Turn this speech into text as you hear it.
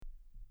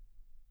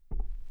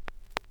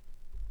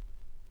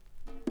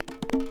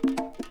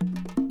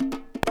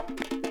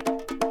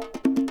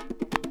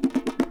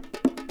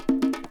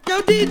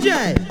Yo,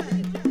 DJ,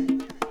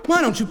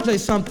 why don't you play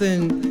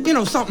something,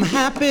 something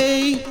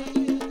happy,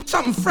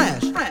 something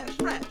fresh?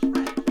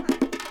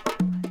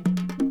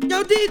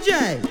 Yo,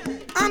 DJ,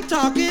 I'm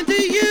talking to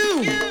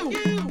you.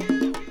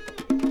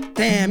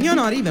 Damn, you're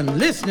not even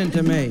listening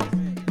to me.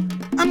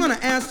 I'm gonna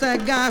ask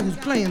that guy who's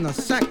playing the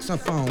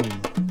saxophone.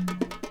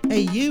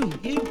 Hey, you.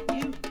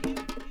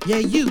 Yeah,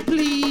 you,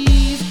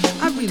 please.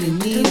 I really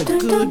need a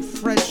good,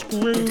 fresh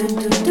groove.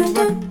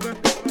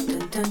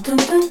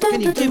 Can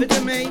you give it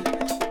to me?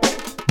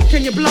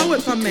 Can you blow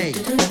it for me?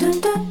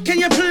 Can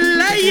you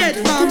play it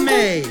for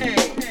me?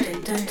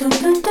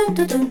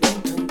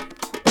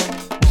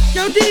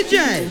 Yo,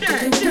 DJ.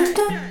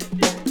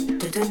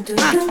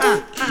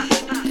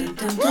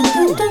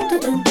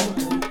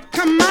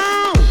 Come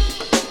on.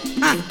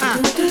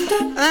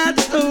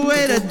 That's the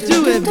way to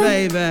do it,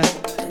 baby.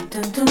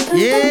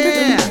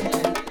 Yeah.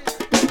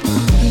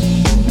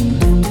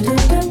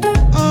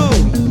 Oh,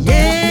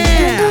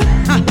 yeah.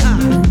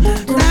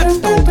 That's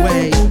the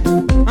way.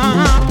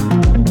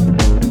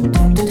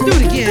 Do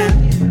it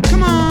again.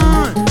 Come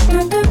on.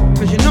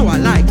 'Cause you know I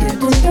like it.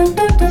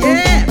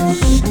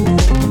 Yes.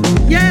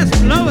 Yes,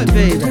 blow it,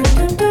 baby.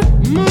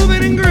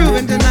 Moving and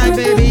grooving tonight,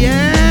 baby.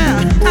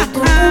 Yeah.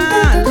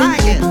 I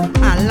like it.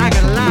 I like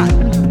it a lot.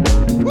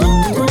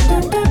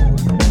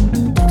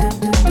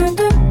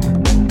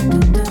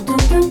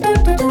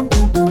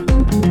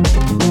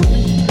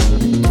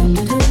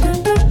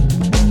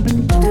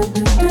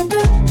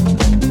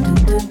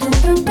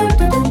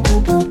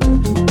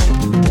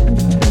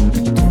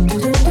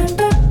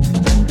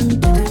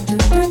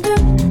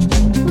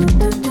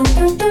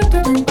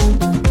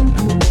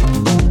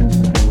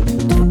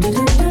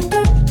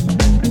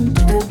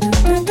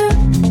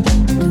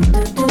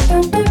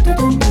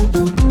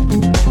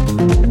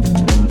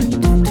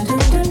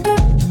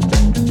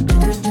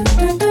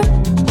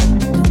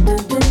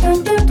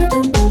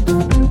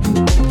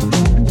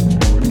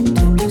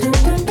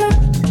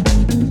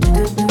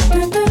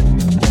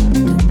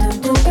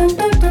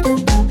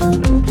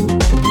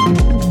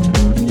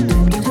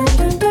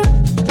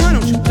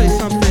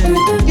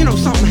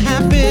 Something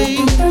happy,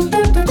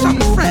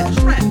 something fresh.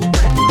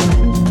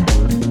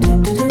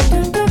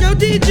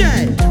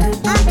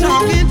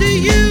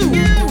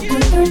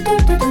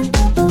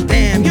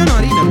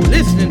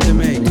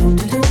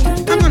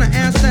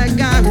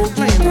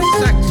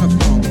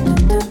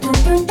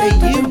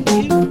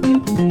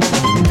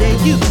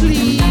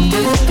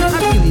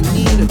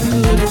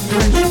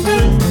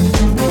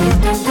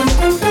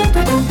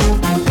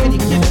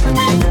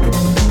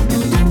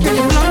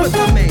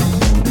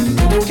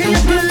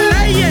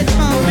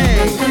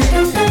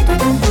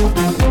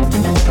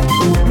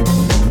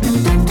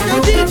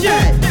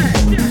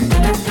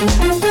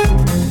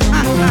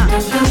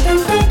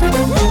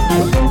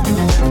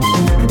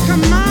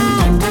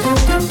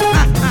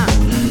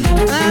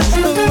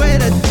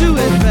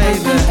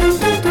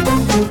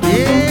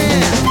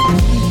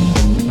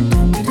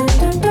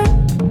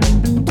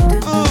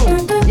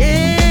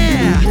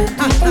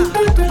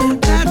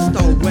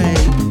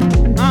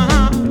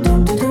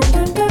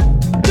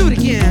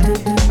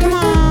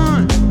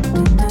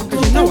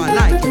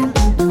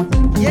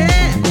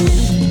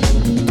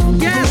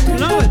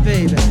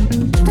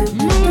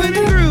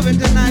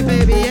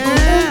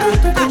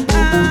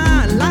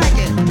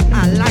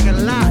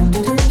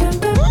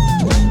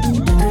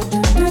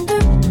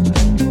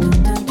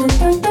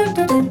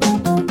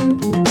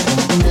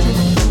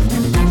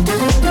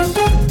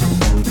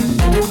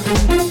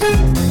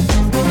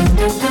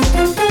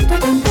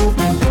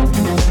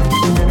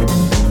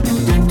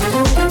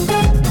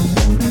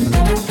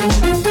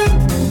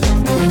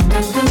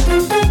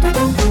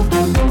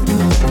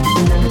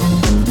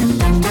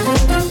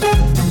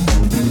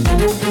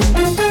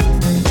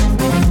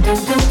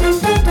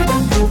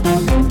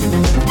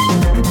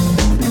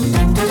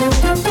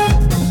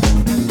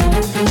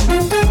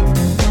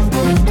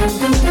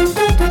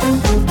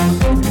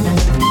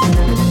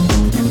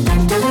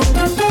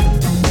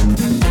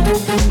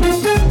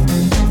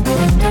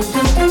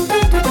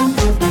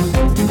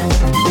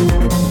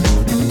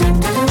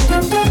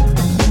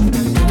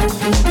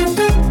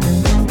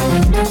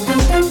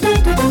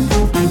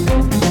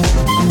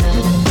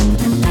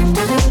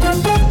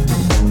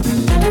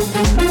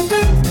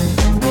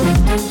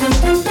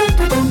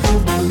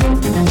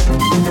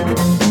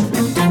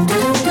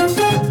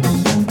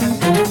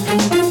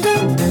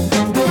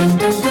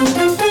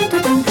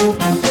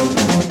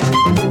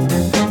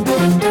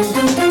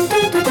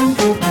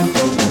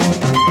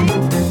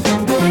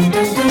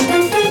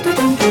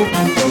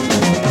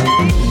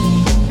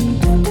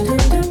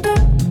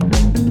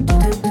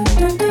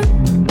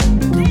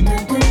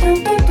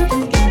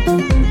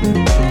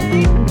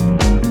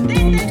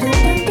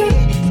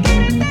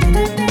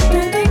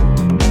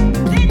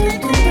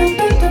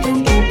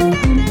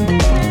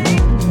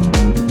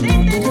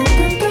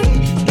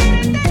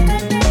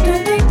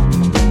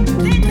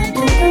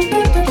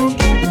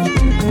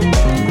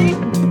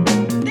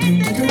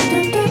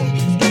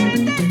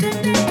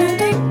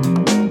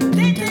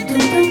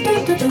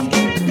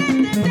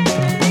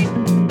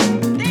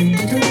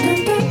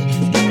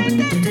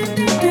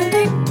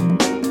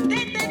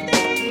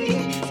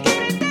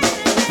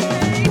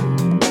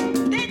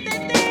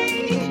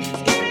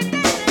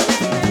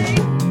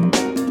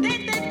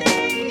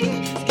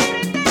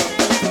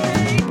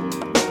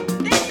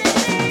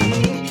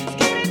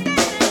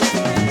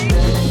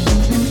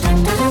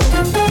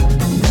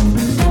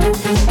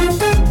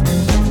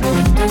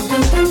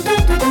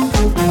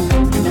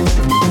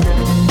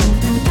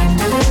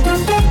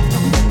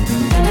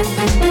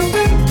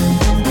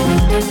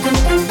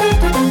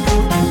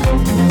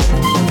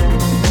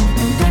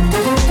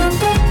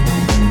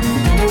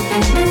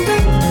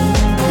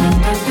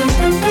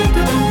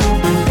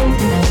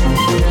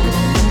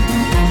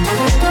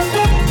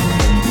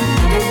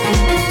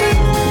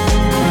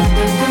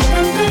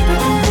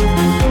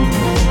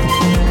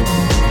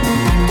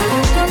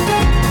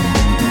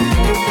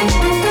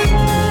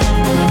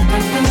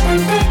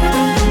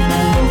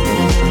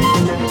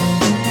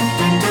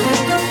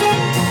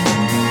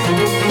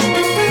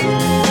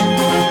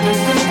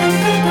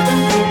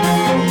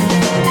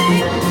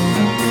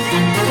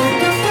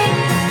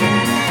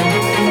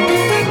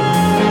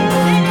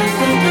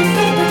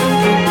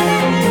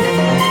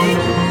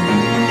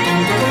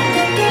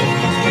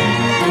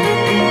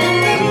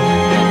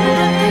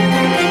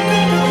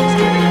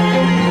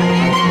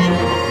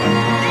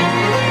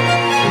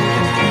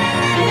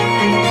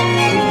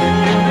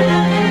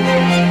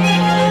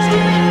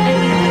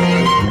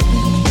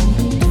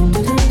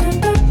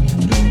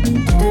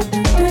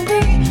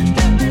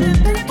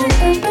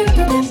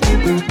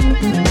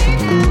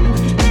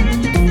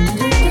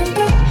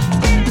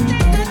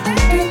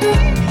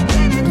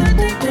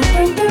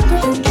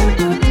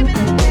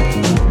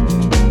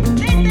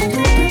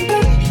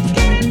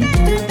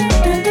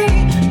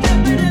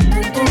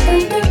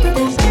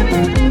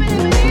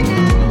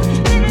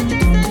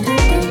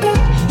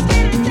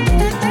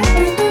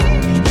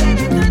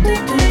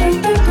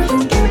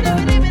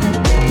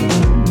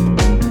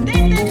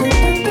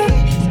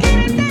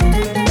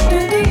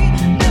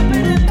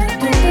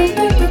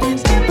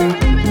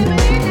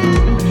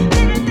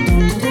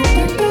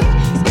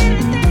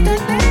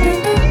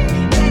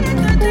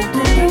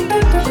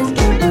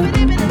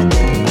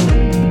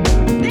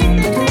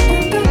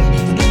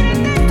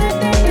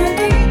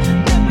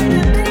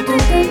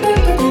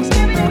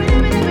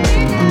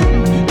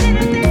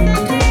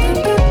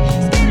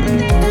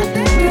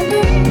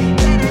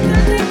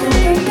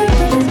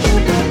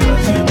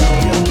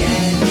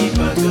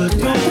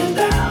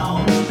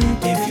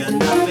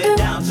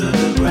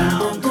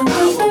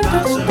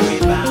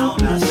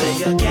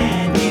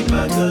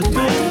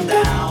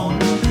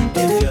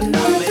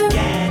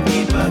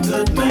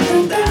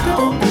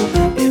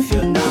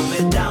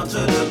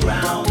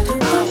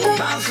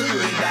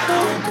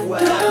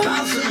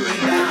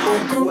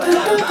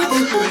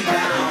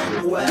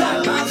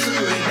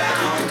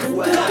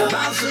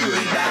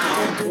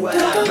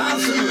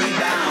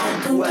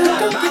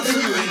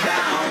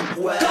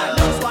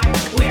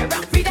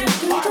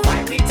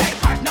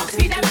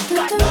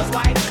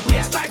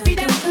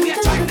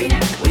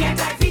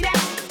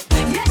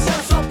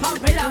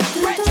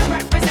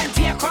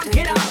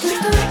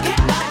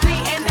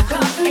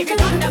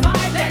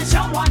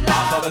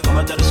 Now we're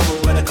coming to the school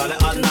where they call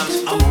it hot knocks.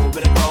 I move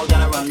with the crowd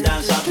and I run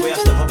dance out. We are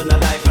step up in the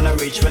life and I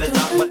reach for the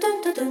top. But it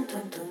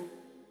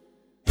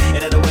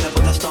ain't the way to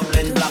put a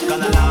stumbling block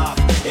and a laugh.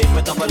 If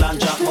we tumble and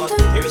drop, but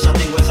here's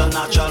something with a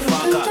natural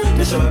fucker.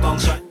 This is where we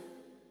bounce right.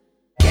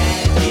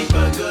 Can't keep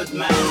a good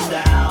man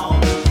down.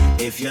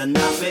 If you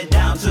knock me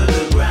down to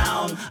the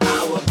ground,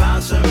 I will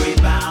bounce and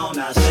rebound.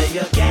 I say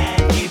you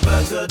can't keep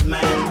a good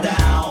man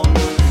down.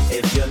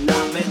 If you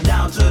knock me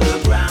down to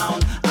the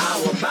ground, I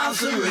will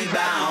bounce and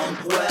rebound.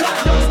 Well,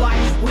 God knows why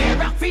we're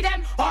rock for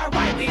them, or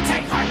why we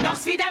take hard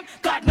knocks for them.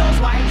 God knows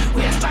why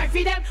we are strive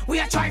for them, we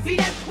are try for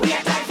them, we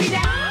are die for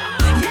them.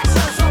 Yes,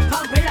 so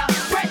pump it up,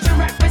 spread to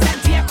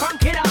represent here,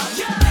 crunk it up.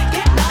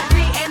 Get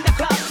lively in the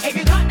club, if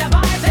you got the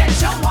vibe, then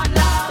show one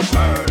love.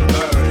 Girl,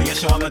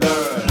 yes, I'm a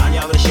girl, and you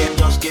have a shape,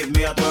 just give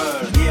me a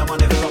twirl. Yeah,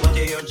 man, if you come with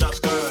you,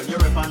 just girl. You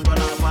rip and run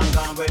off and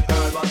gone with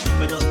her, but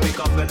we just pick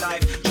up a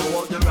life, show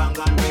up the wrong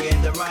and bring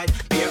in the right.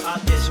 Beer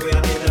at this way,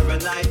 I did every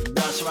night,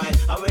 that's right,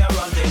 and we are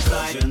run things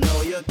like. You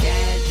know you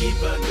can't keep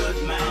a good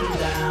man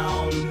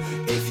down.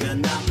 If you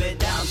knock me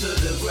down to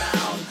the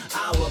ground,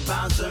 I will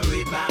bounce and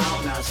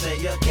rebound. I say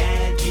you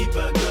can't keep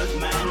a good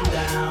man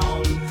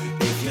down.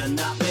 If you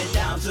knock me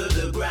down to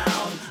the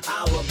ground,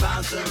 I will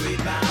bounce and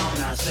rebound.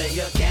 I say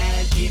you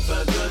can't keep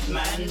a good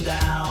man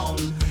down.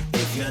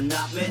 If you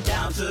knock me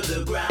down to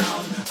the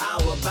ground, I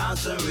will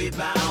bounce and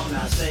rebound.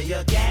 I say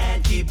you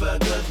can't keep a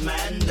good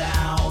man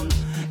down.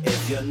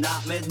 If you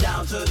knock me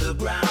down to the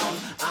ground,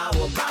 I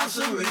will bounce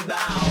and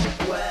rebound.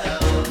 Well,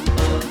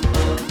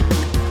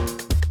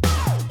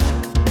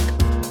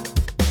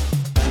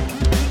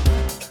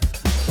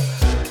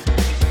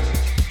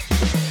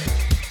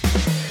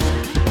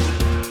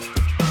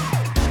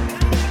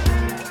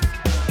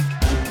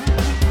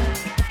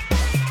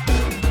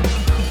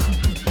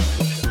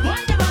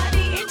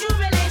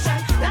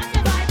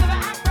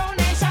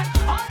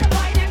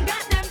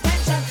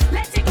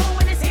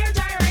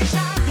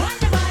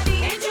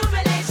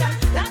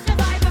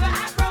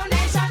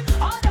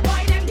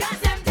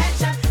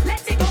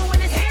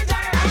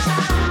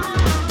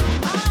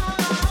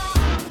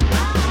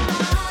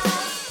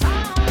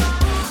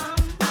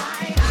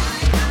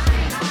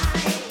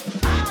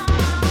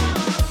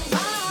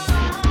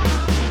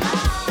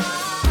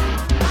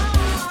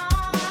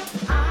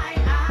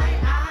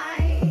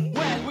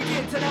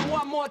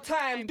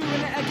 time, doing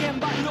it again,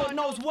 but Lord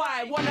knows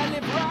why. Wanna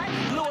live right?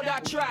 Lord, I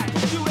try.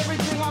 Do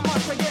everything I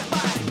must to get by.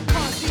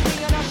 Can't see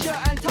me in a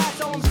shirt and tie,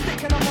 so I'm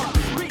sticking them up.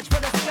 Reach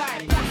for the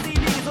sky. Got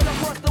CDs all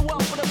across the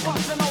world for the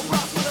bucks and no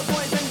rocks for the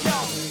boys and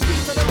girls.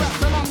 Keep to the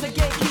raps and I'm the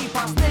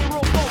gatekeeper. Stay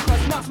real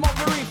focused, not smoke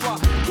the reefer.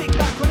 Kick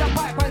back with a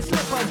pipe and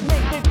slippers.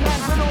 Make big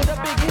plans with all the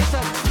big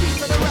hitters. Keep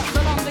to the raps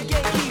and I'm the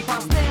gatekeeper.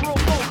 Stay real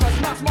focused,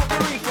 not smoke the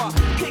reefer.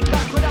 Kick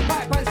back with a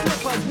pipe and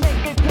slippers. Make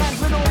big plans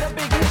with all the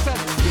big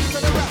hitters. Keep to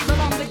the raps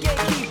and I'm the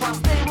gatekeeper.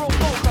 Stay real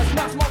focused,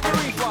 not smoke the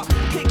reefer.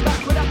 Kick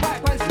back with a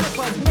pipe and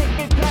slippers. Make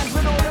big plans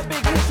with all the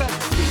big hitters.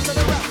 Keep to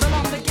the raps and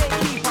I'm the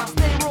gatekeeper.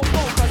 Stay real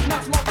focused,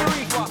 not smoke the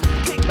reefer.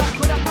 Kick back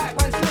with a pipe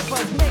and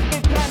slippers. Make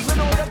big plans with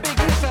all the big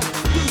hitters.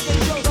 Tuesday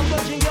shows I'm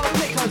dodging your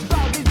tickers.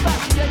 Rowdy's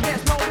back, yeah,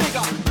 gets no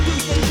bigger.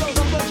 Tuesday shows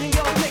I'm dodging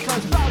your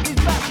tickers. Rowdy's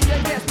back, yeah,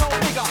 gets no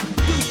bigger.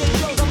 Tuesday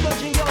shows I'm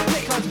dodging your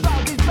tickers.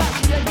 Rowdy's back,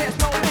 yeah, gets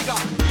no bigger.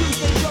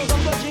 Tuesday shows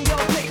I'm dodging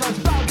your tickers.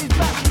 Rowdy's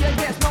back, yeah,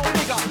 gets no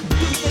bigger.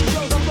 Tuesday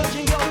shows I'm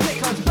dodging your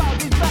tickers.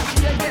 Rowdy's back,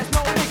 yeah, gets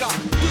no bigger.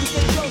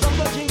 Tuesday shows I'm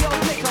dodging your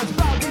tickers.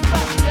 Rowdy's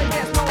back, yeah,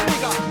 gets no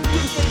bigger.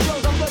 Tuesday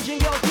shows I'm dodging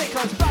your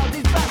tickers.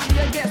 Rowdy's back,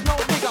 yeah, gets no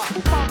bigger.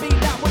 Can't beat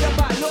that with a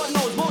bat, Lord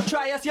knows. Won't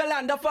try us,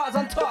 Yolanda Falls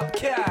on top,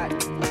 cat.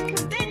 you know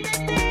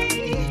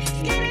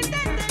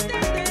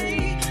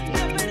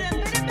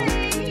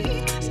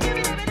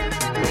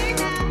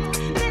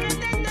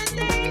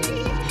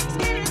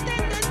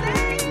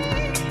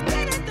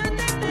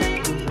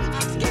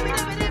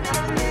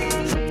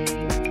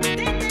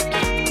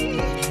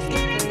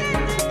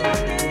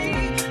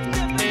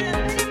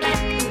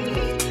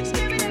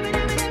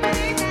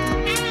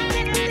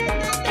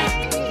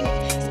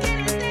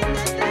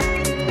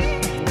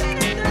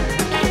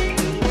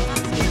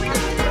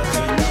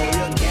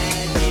you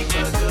can't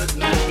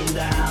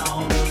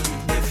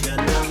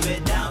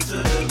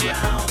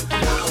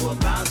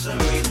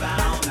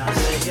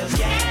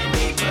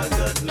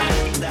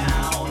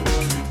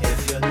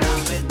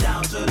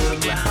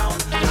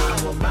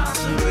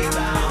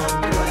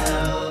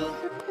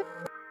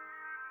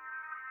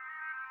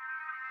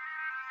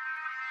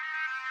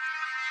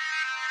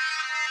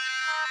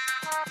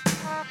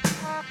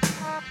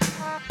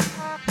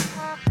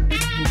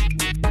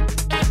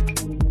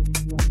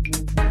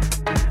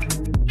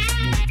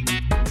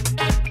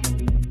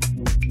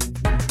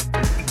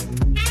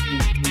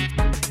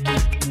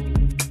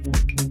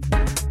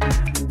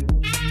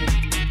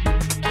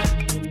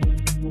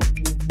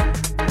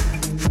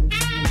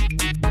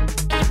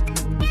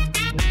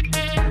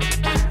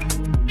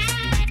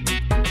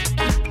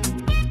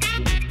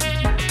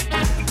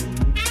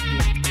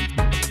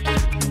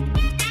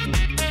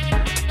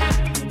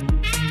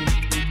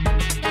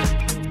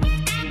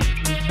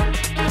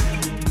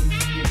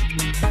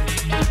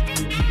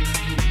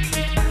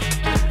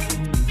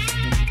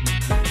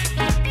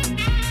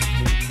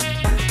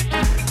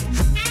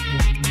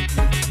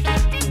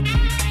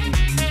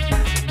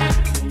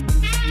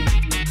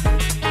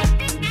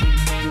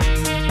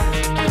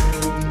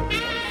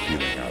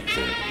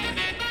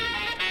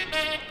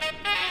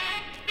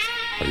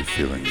you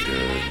feeling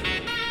good?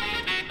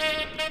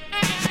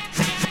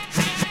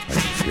 Are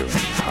you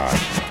feeling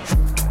hot,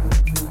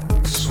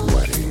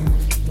 sweaty?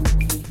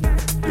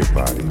 Your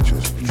body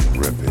just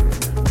dripping?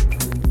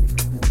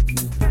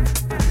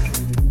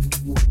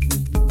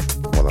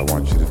 Well, I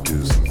want you to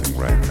do something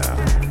right now.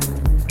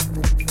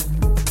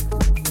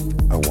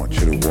 I want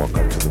you to walk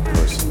up to the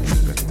person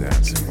you've been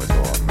dancing with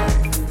all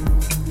night,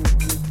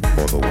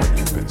 or the one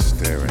you've been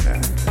staring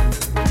at,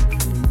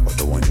 or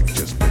the one you've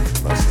just been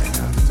lusting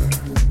after.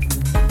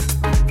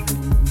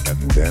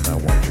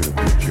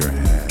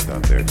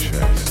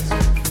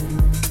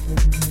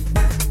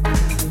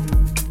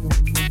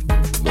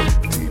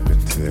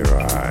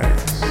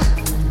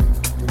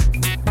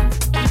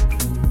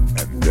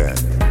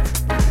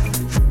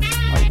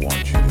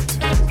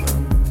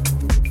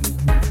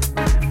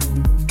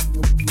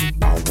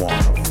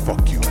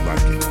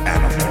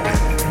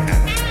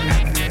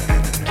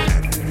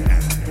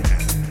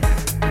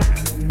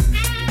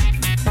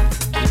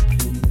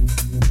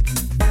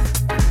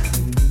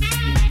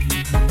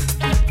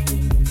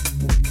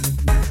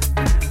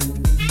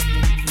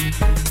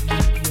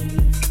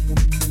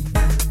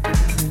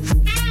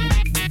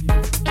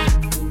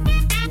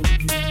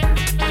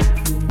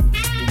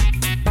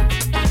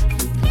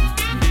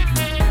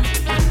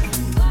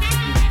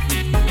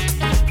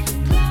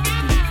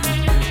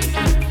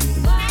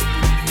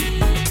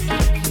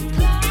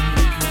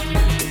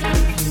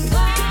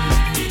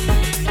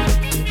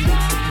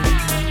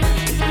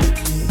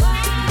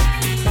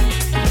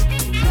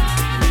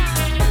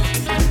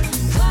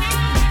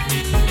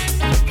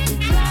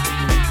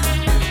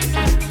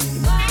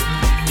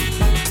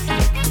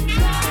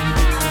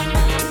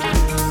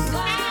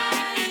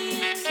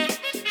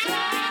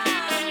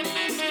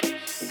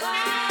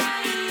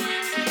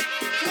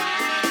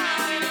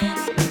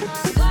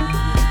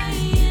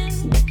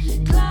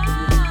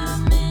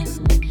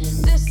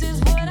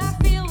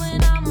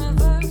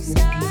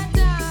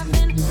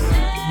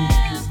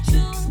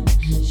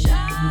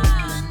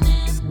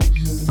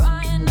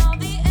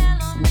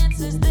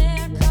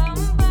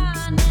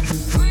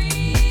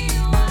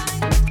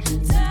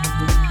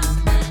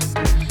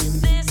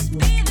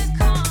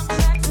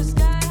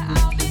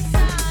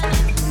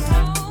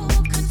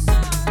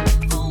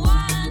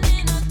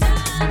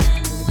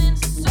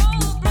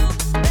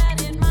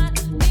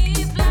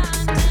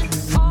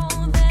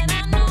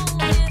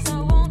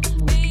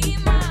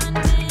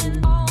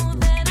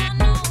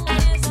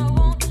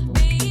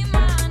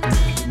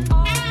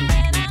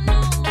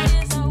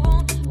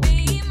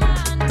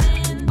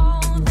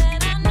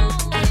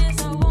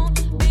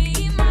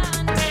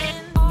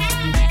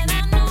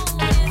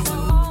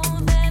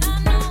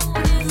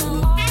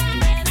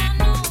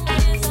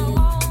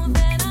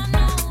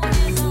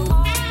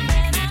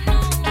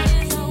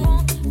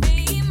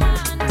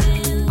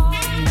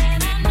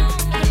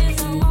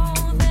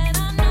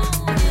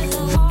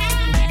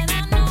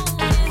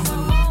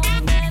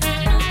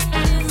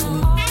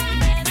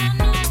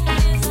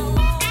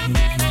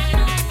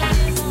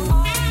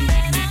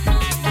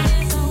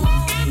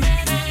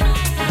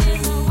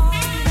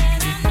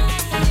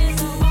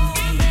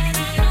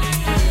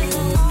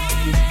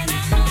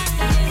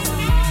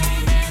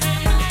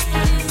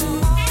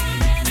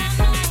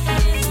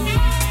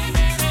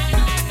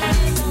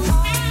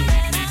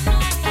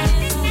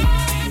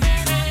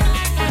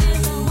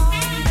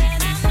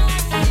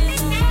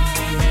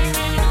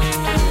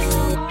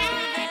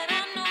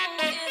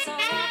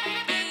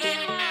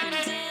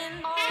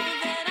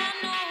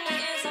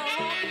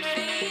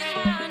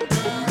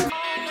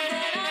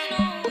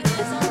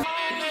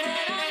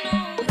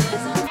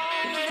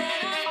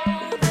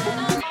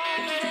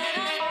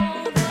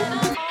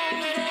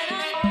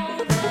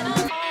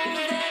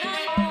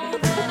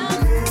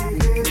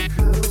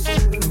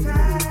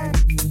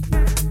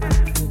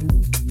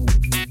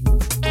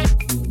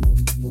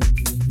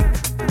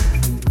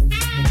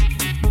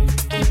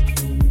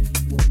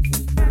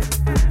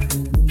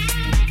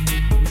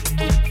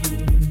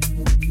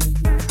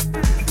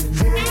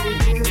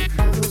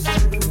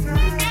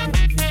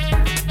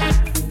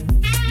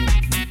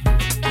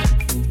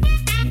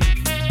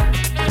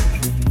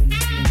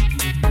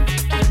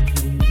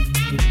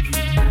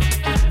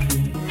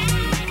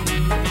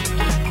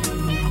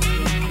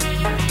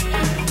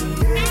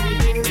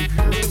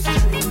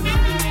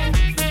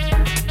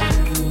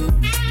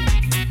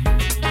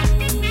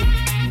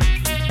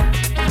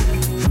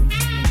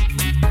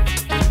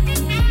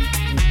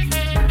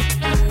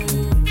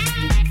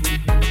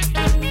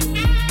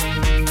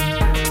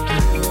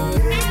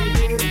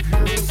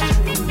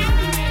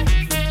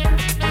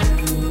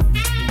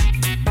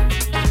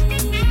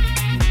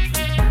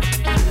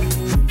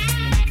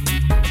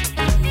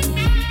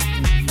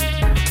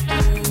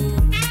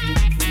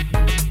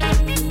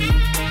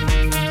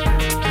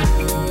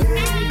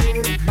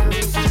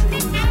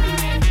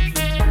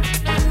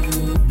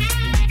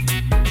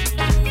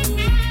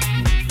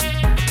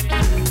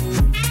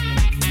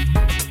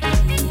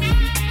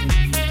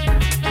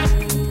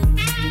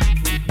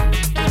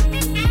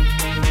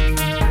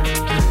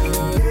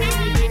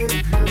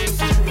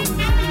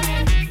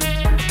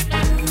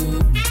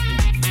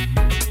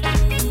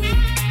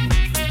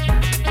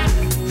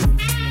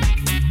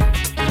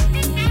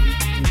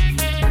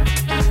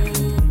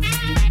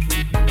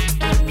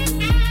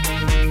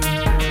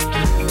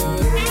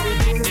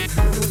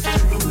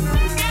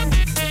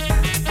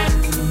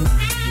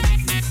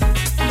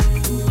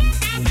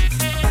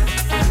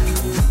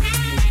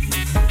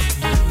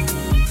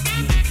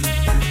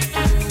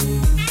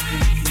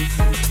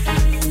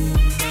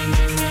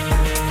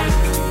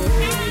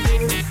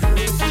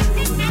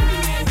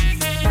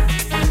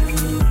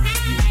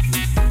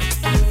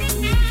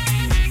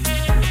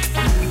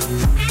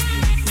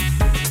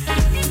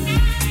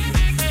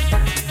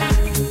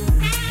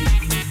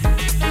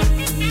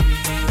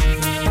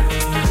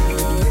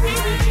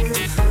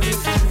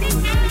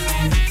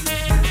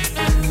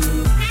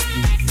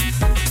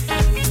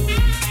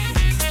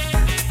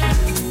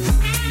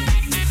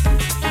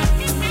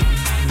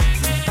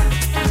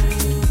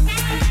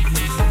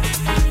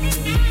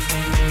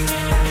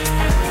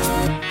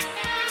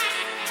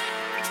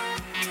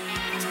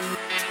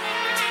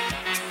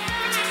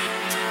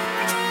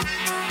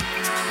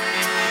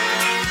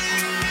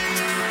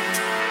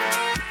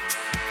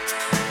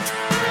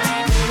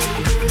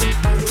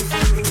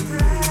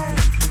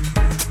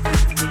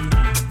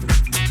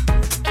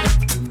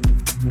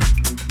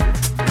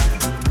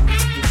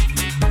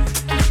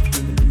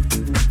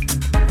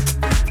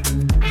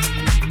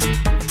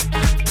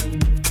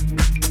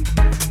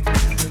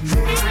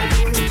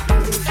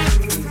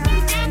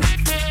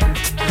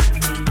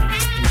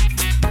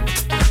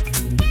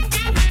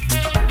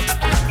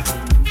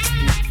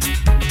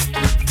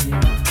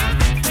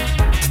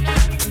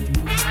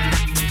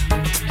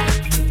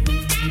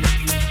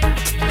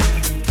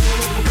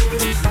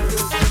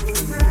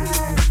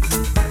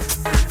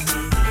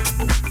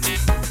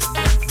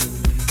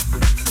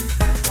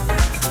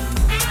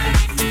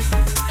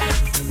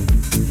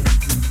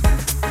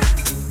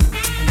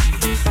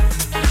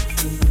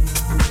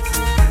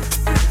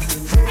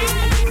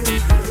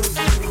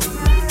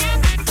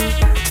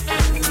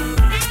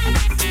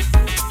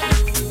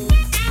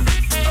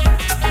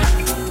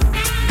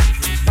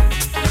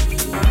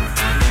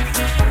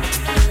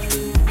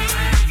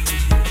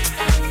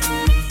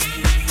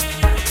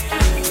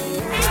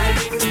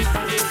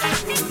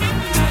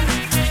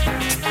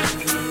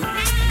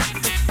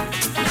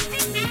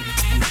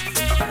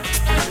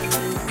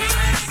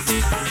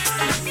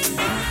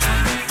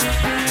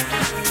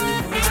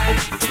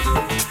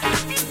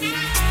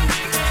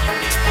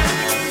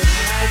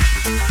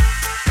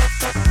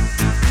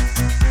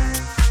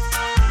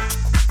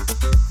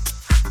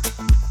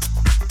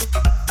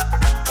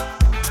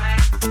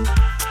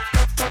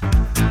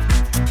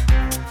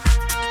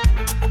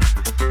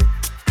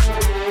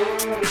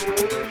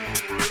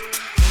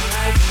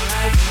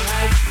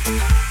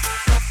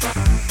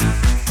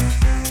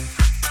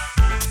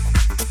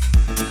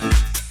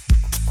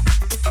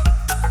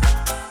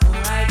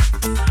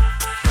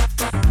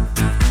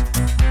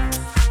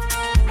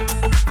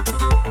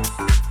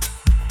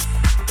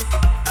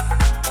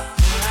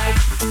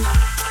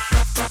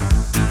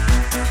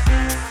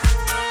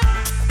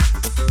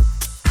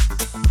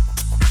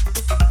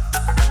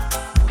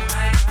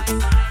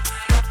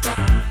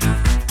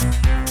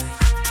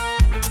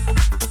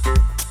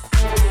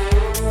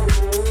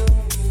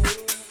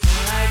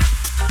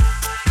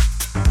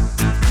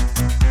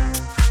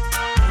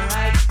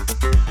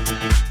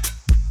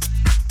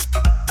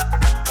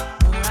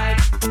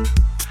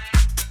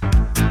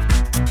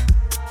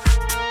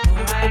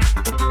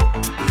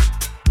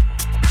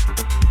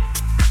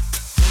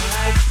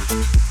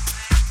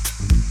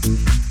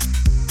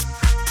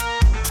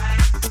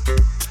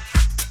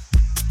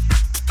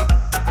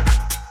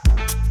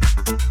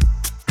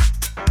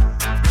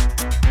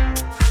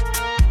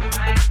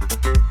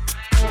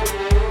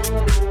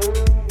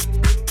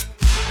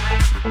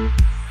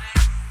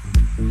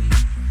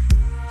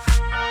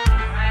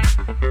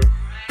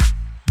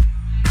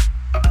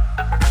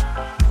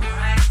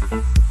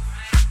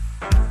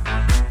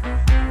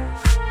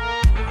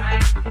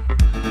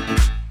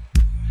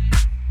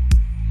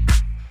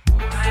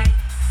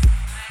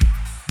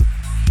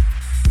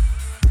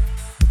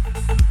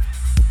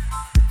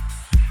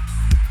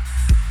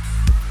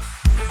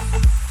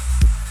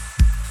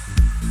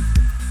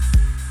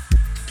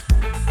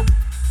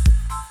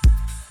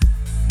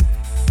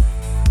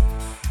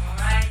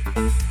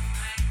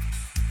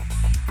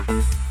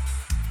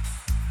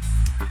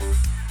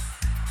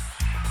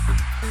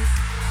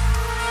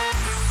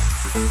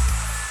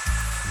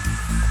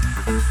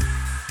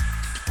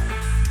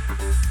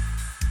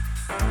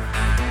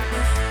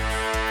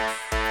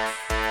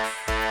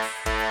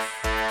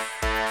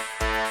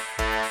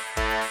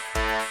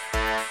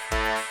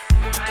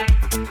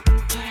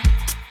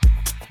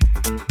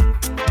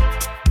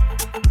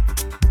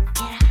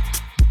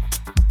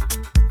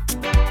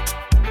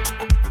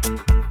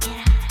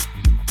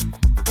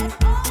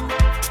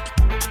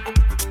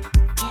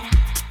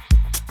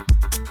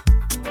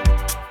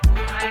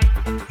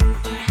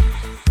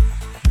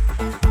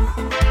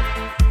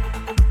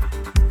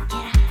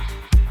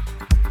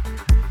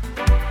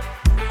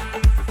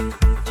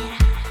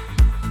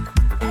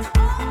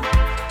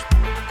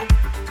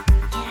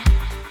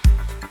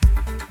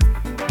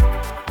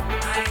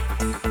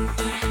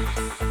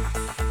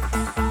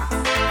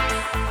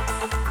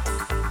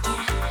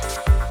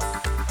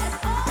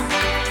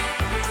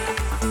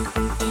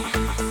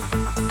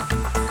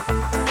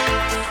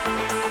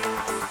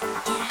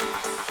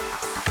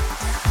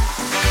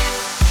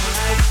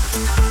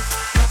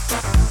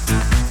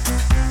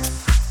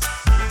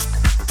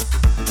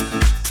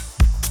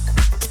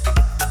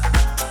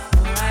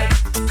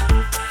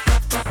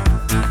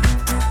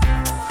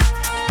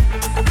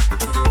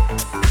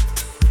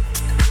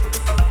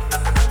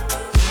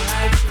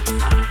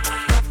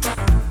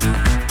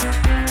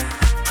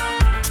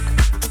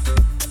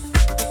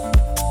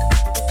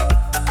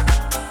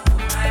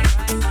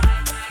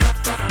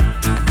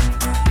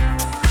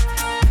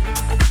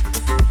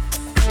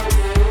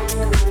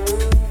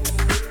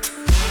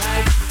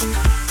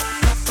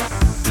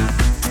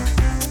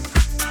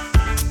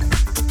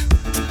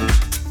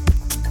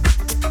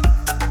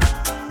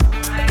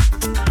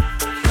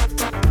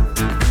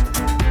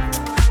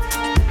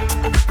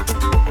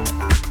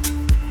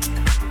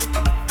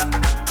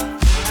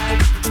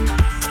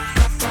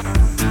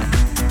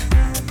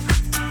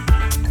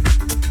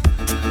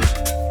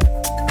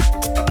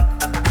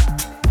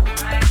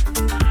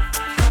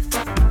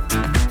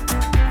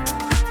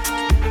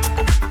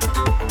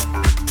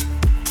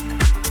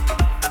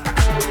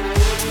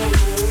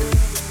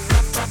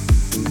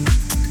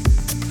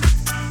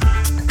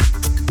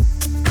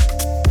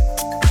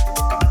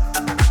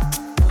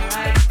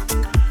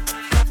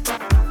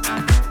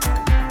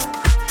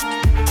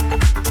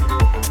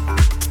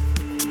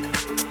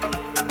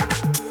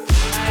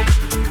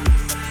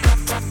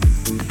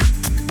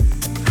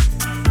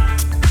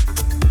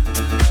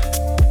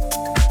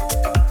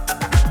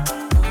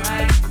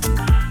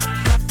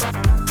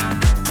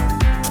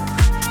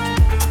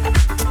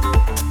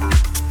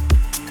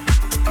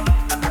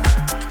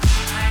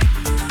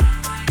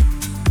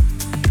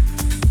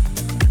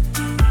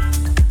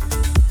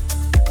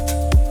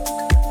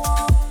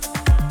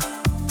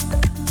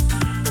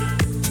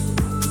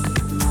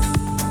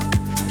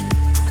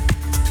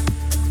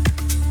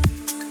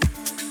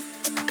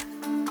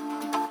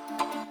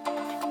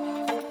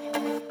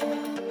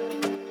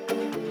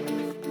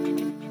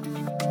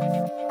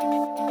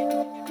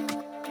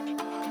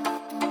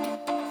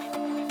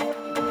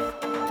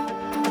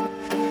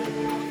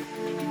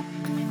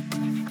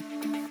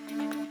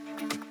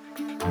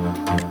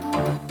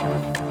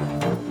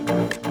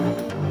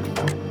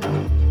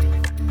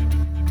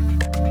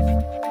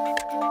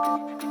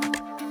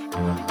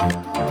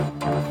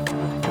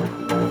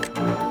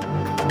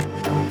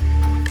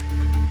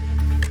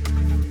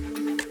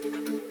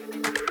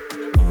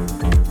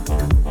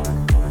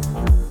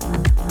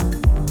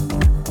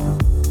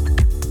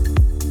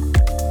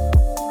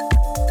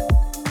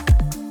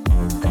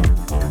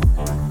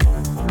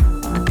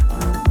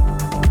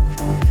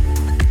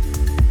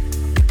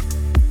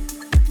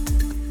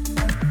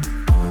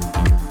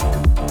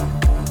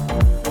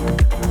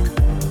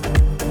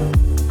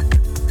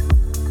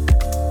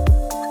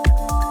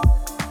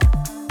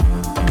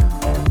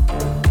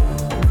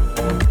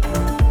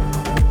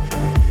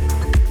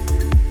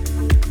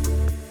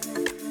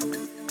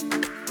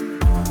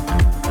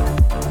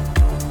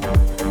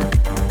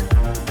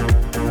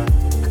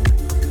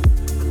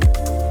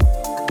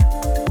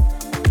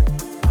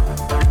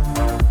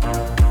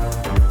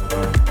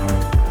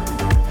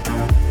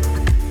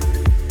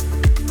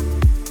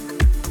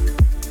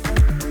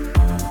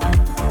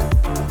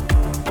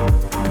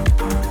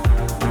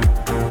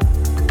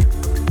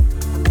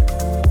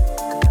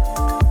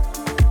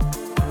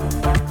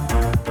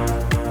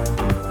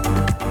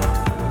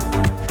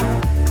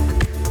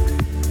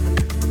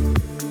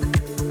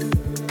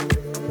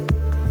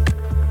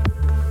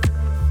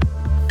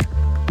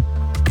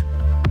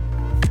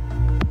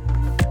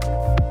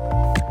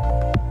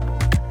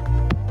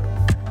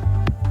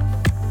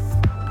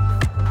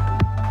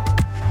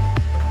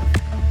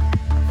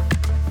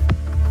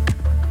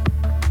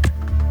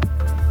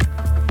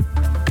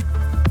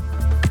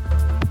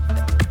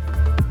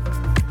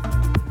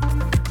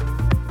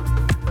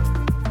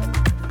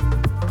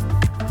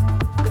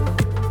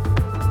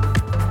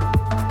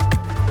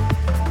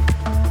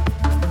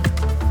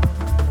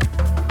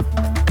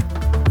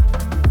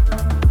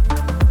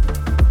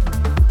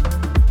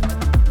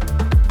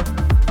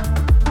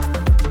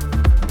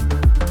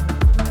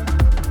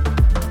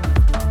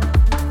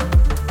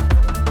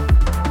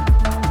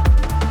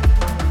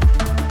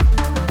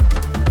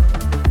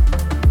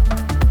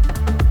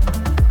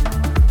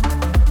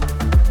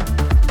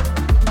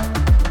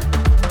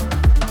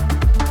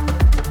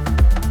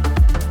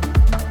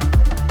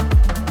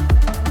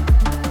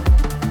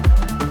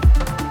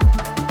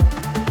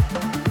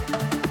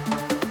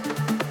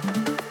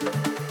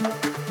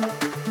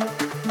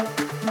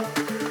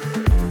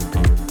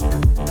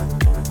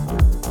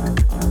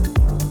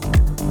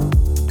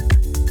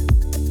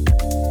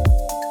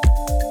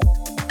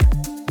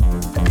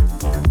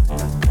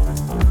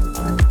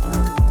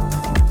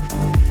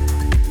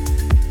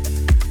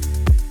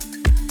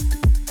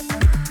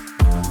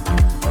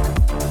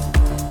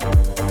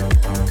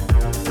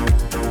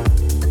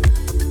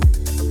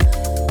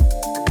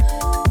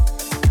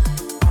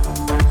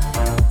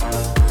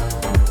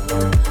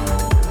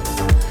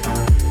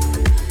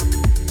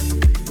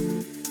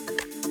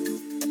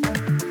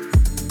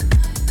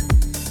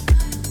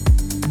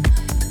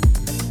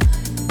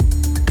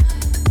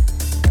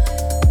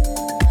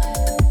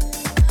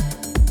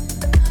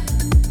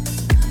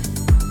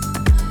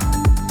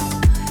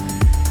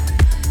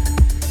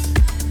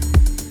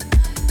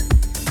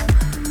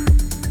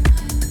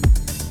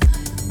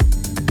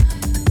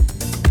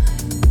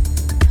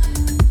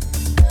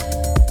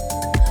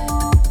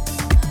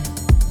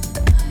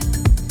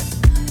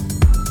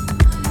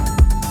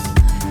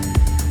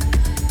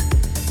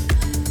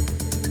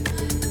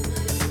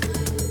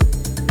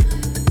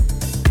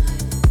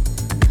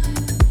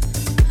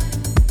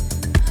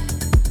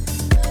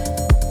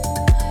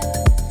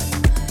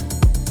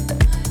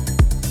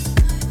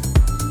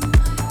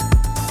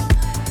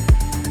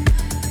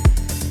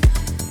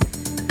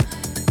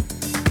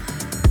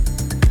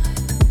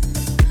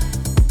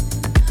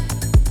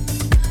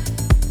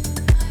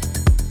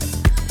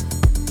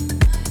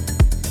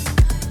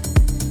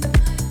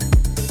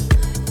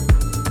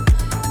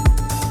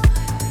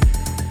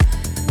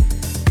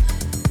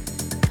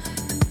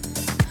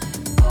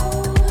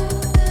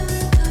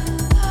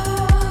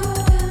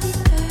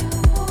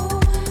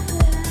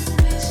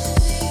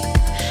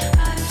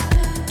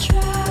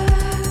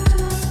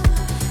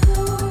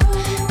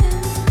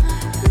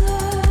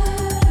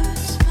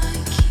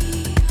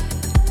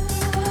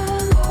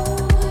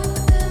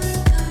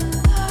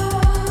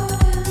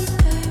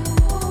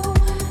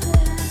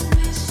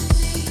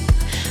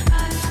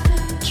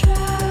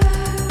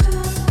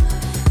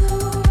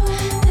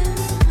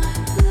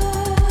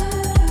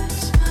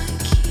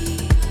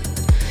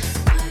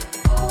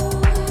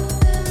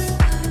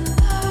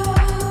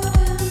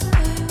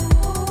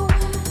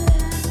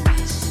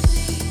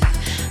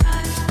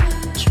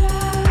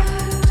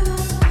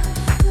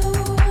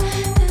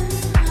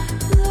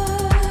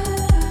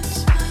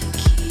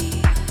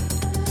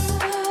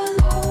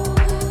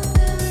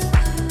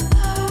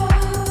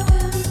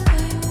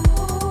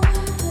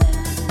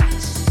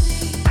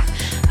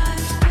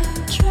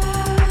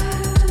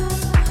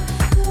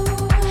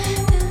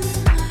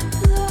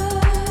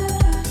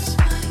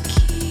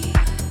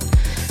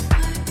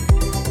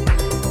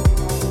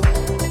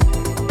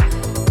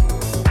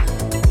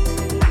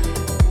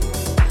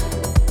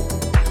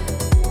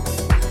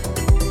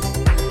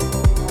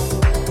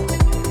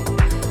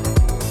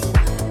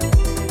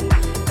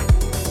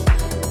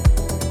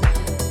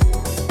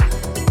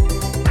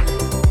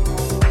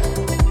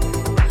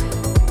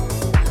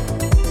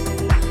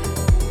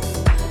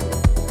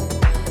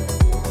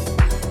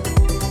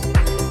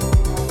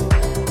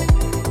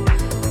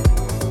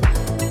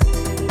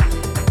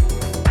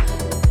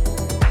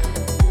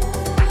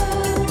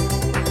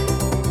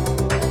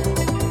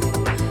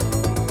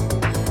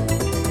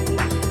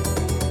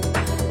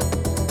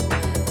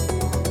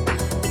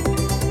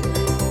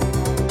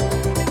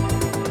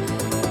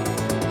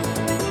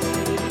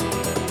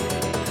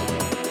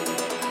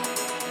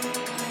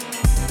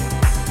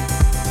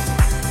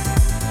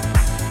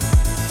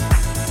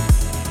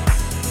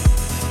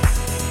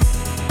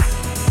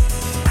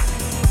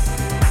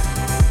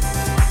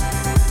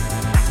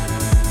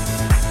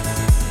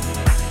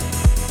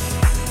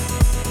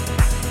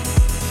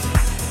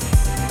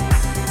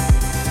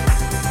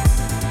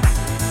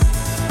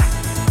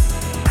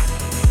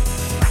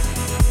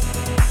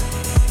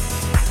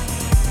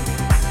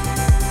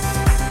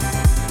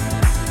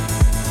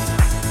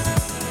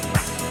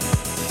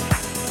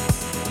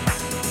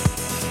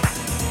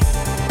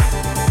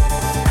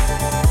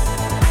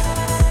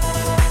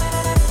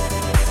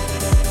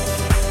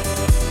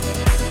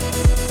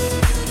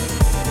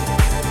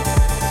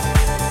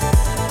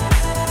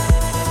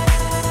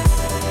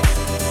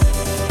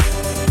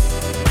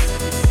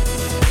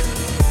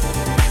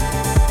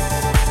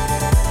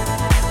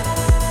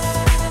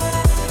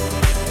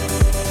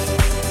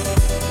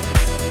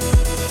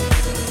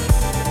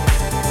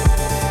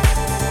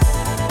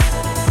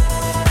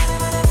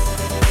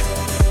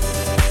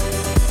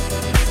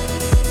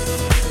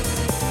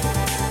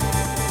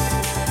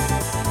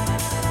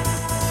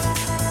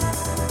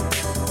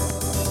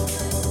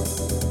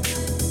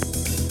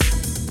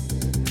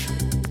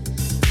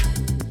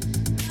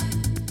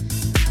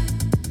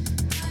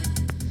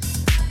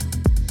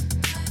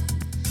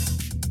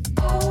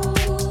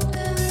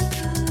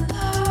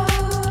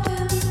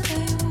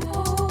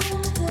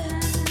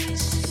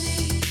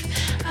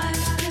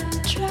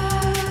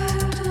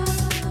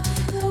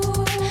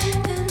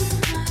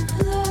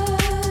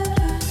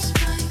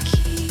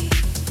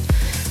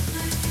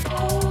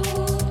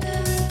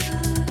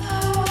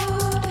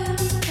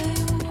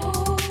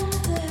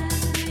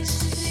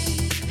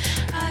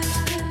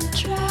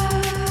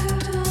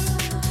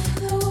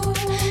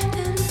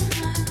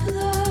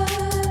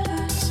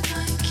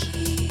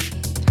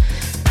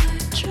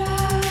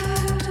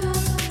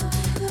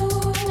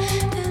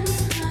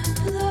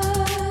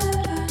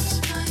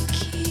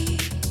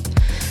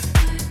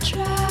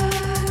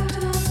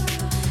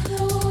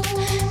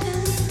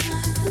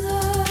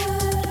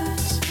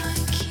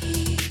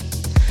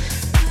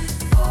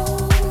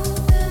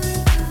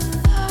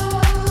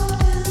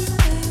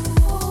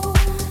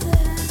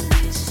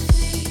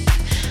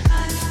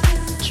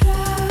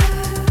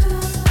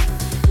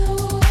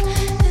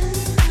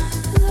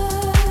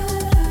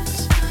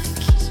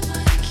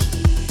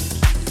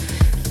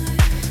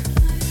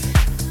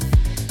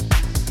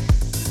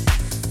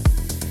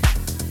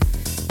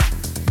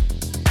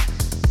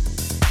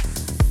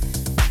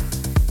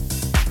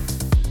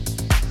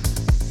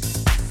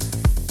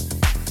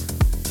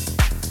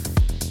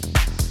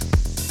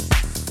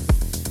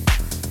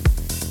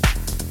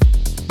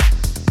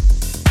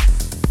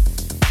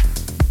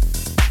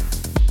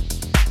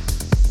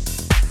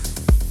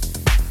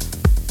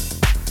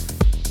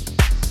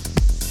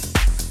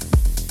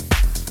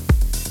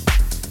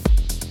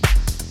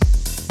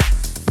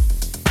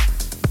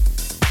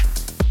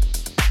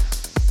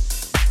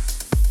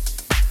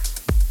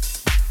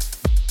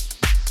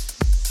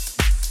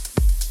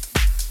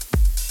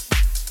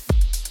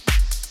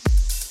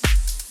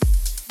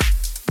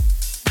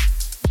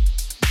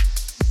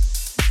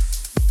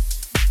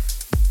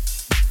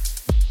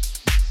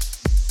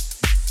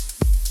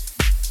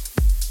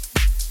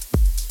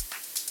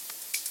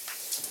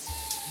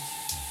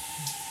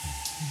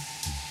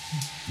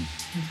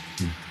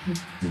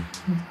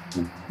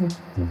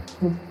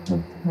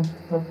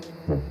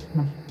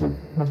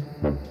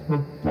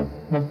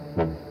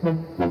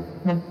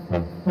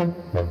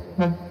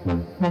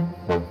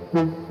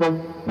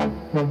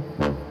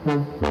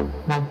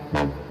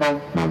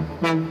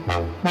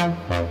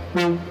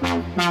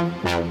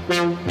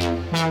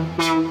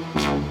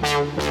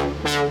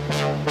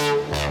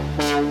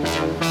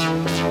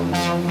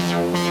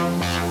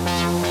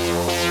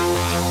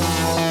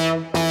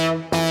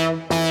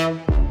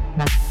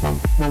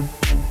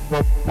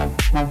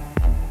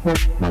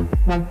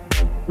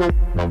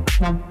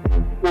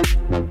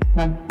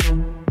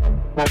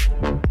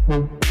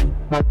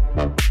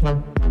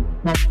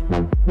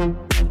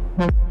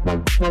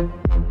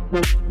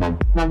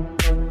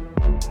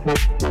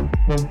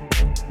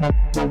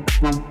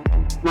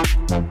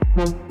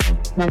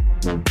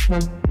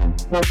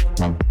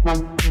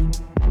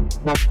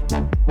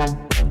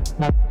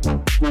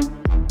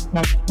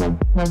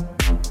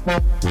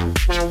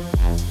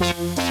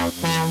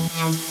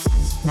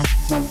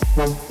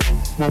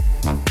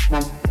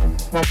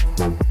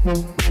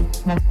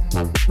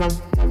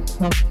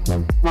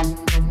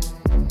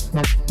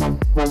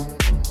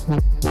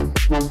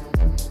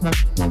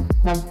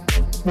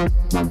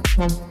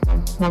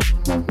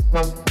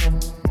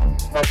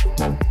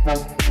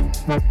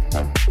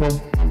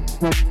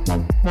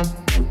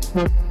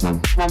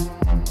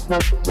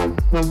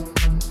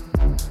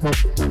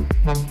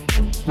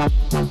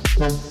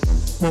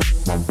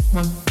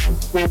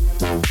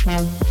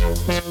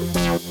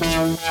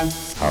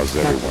 How's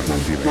everyone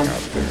feeling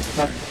out there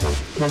tonight?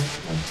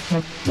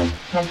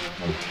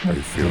 Are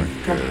you feeling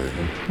good?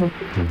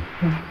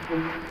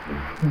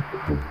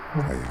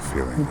 Are you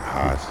feeling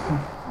hot?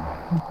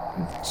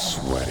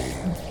 Sweaty?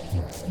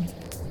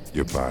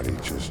 Your body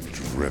just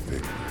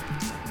dripping?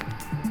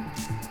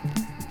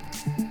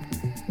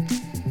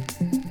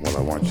 Well,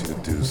 I want you to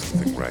do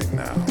something right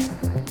now.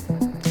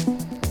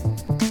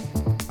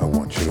 I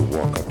want you to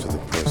walk up to the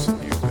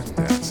person you've been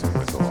dancing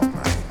with all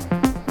night,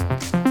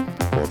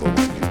 or the one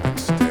you've been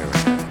staring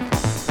at,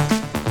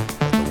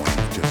 or the one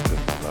you've just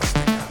been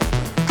lusting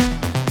after.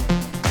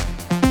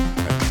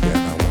 And then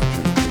I want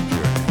you to put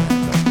your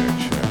hand up their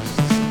chest.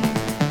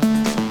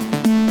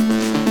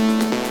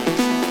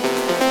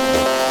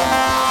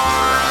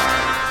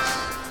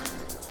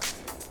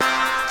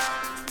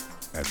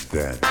 And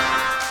then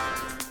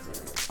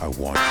I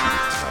want you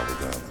to tell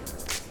them,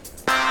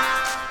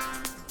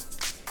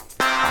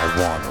 I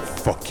wanna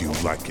fuck you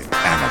like an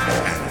animal.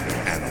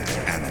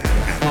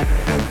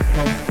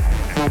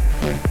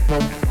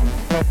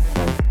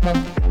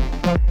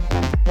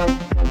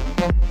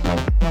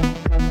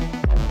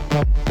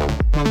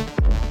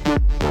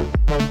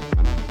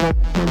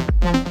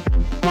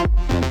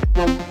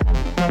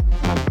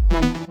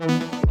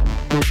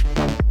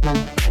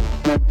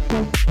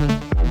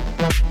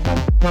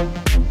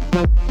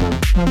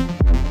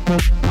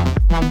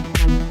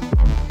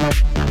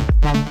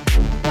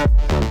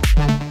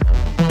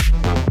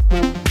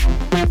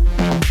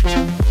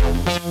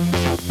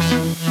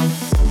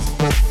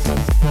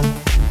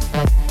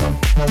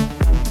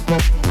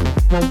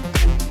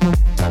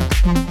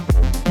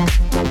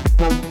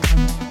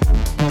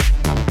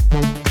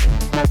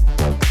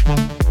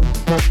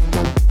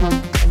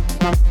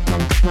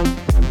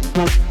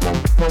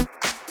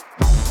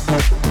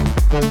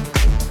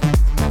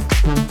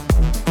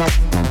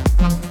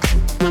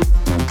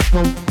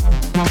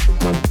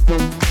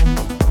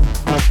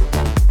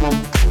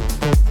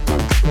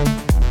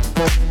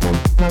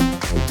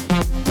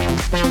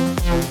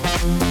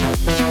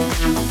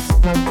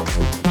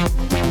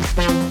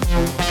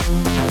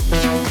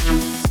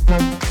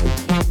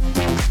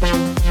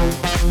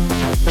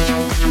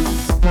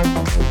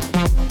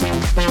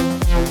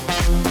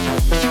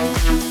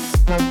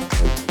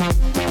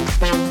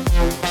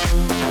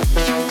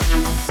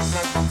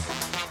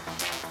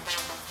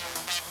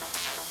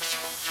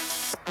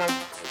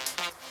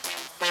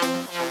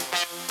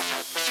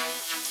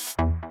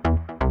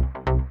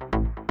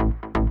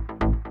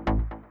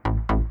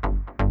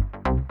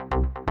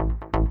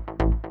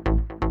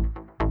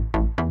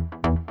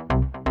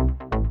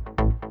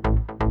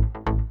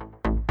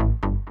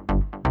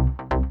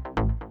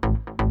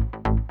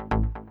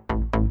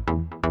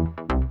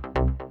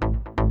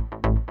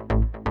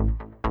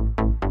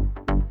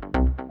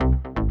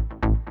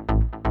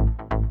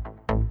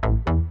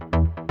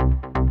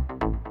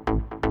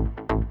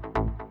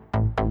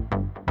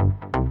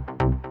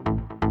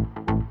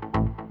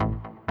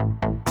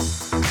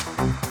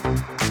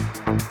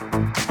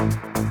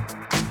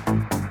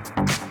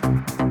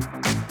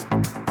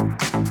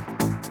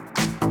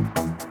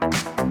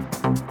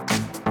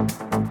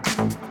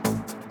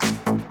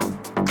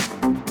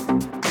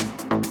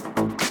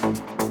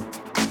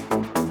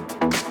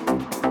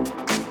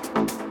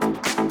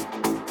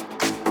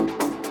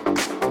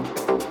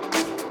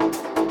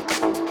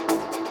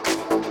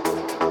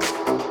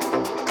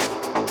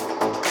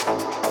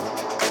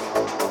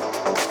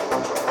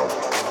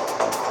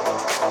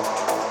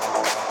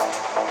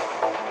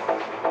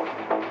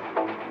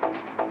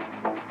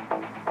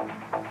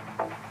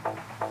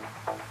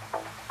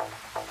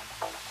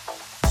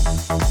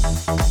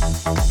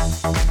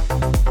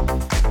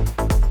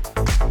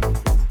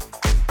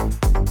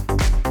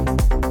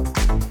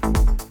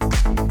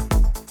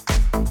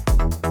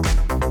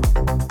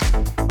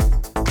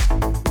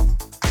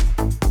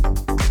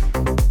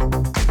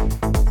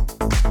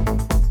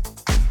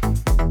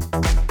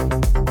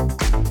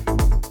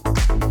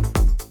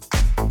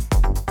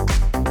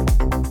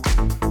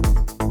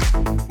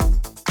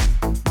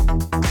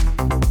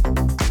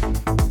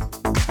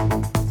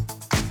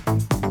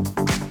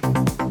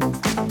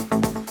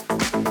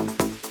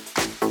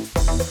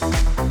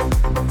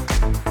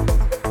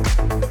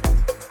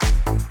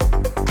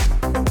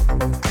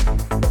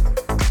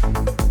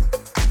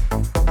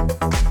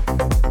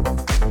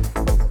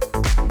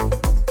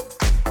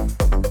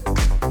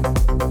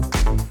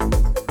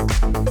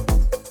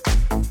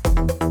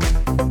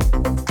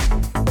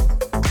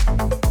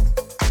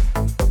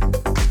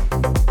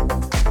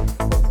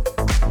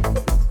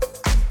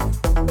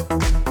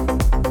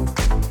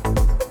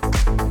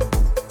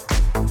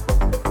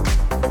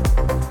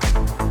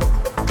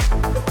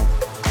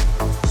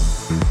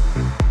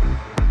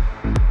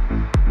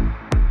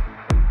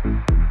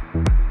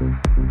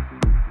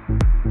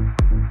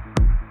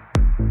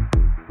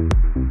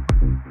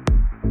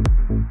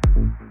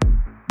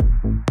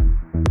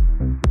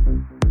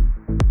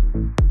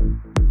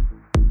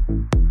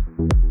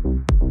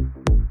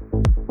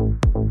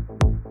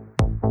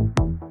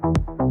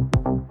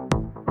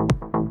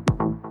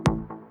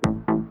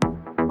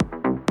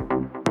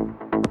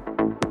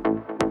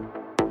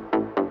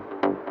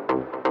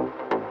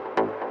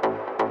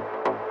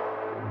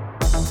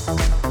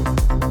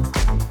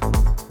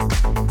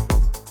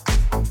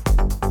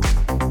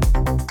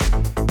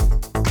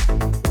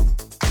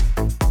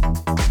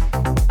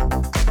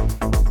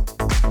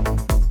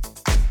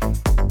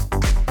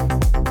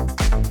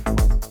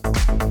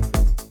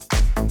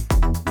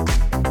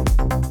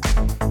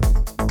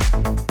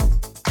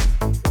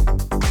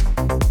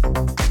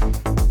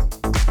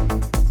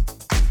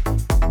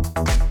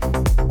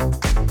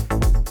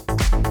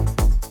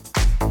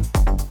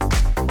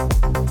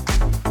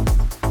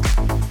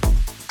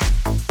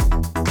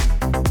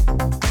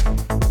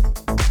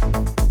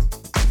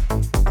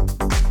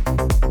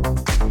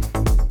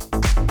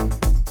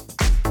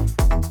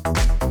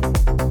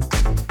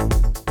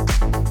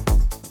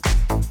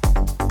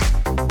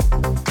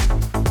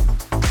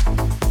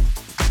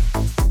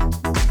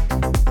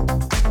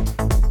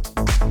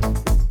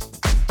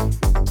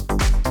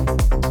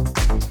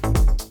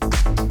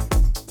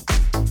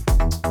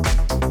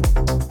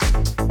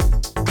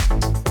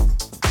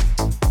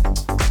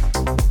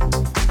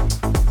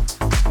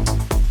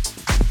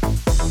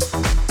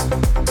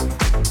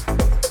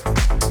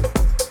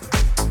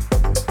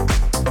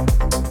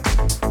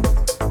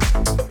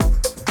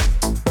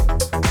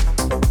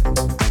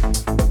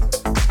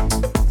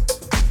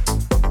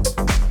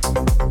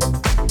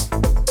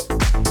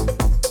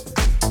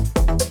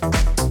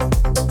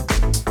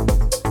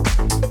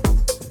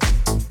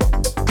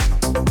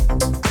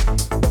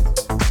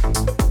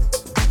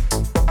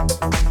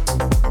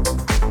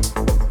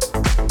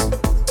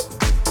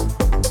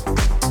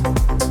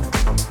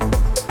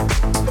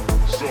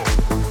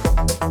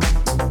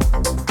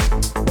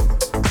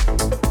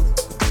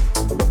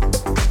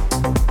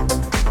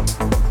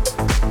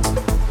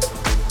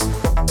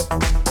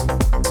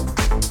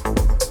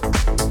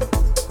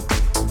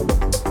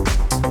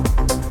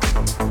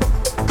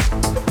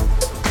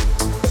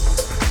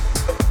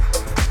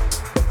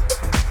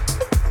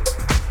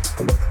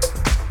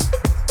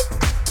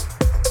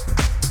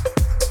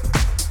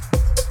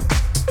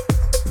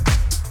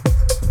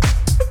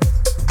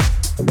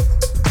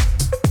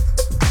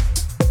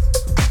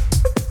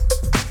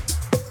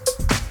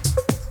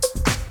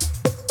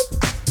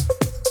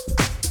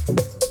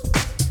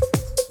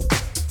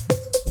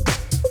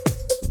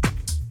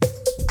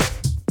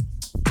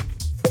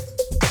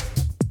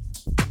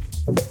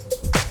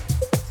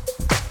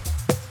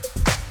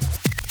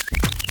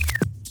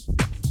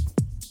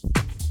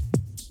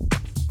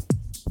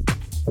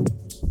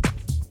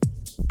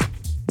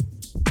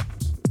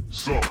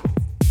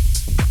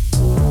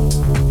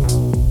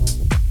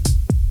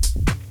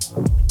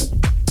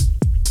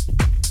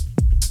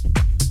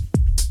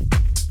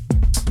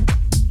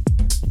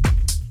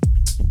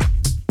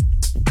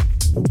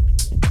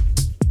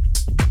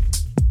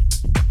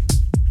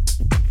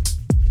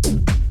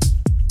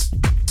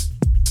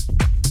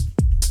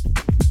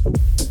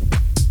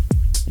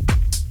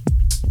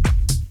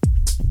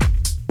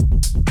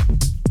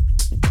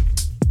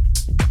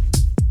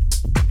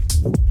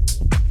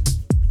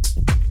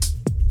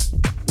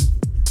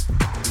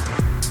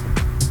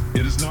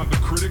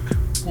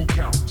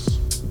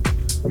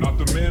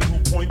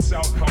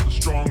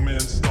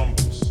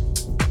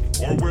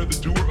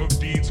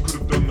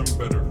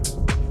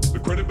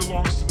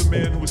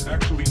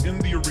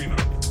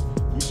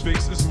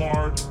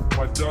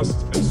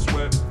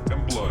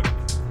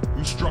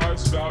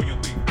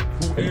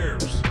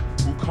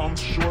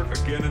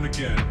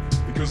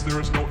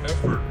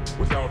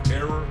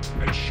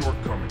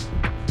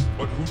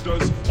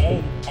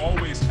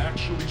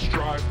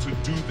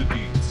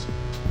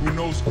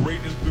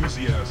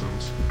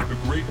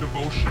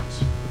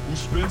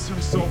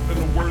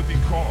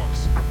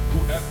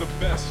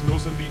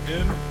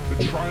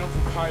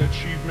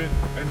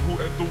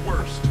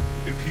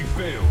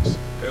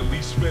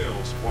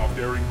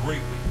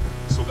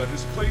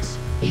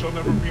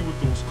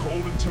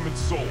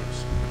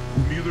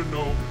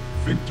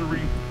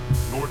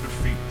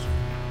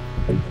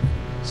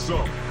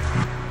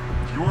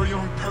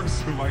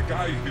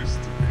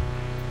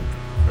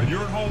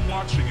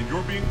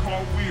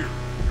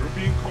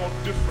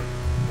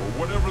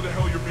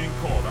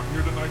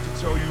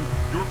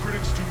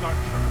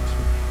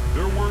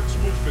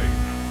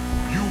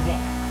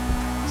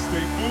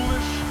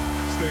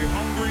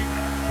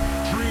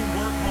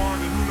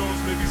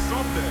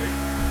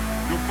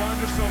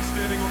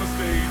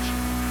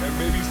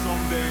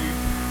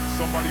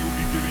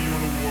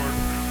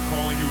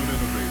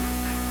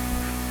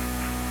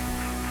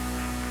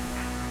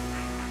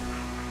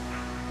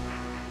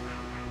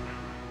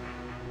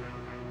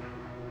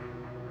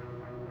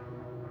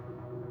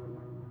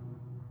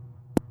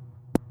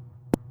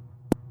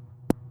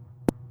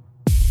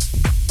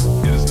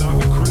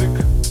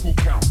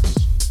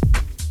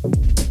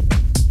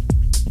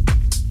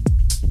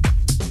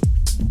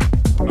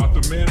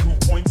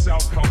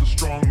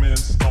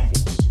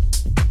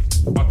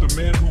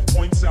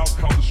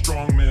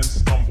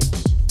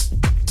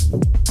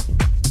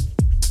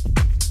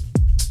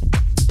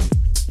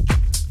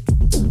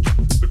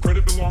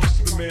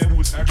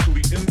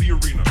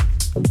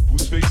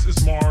 whose face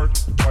is marred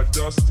by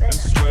dust and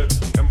sweat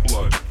and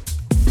blood.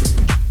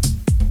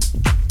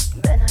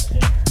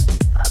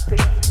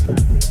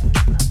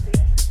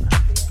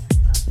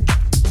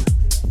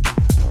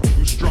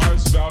 who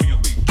strives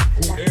valiantly,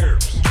 who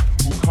errs,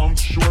 who comes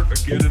short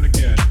again and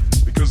again,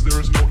 because there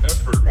is no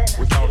effort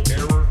without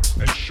error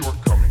and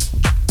shortcoming.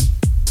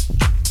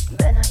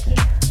 Ven aquí,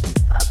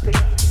 papi.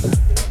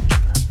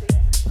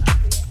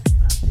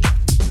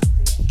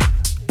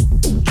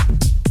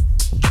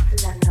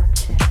 La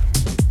noche.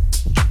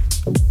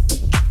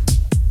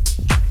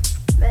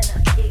 Ven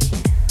aquí.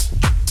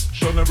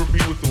 Shall never be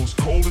with those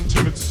cold and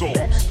timid souls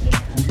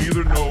who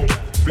neither know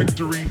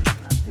victory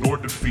nor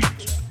defeat.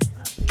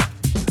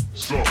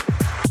 So.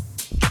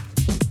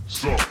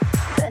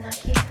 Ven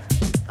aquí,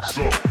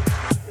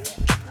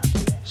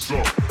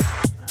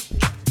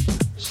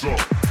 So.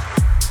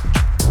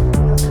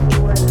 no te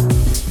puedo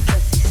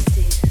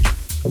resistir.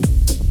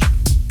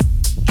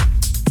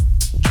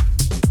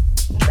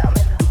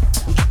 Dámelo.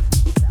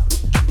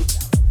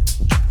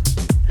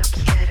 Lo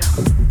quiero.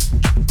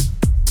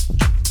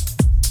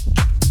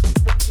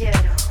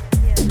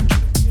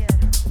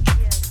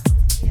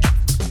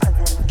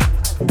 Adentro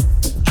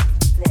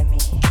de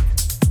mí.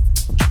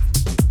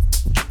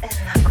 En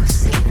la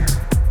cocina.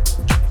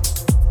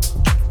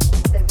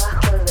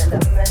 Debajo de la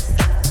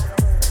mesa.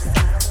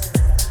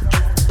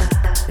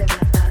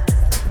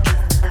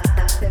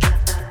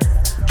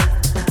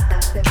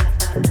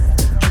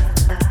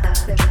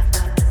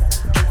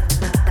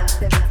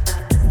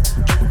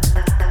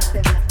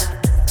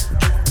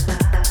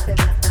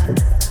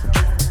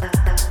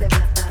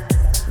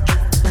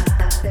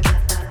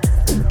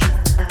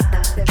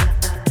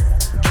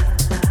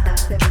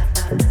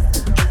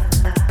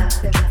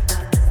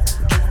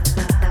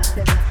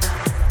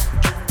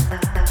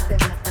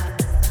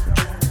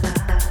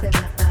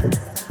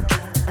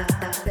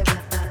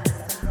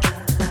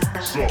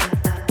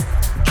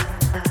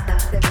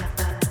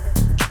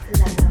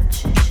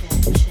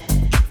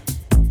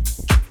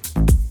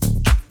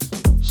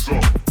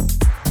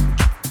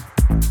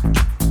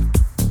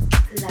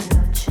 La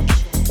noche,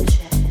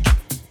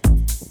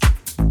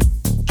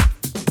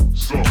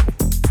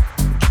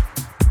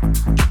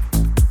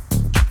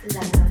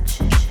 la noche, la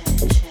noche,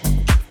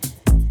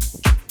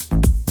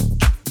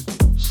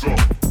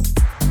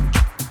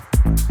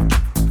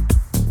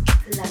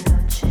 la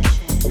noche,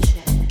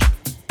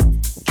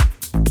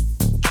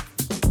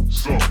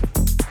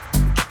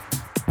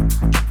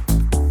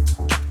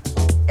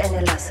 en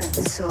el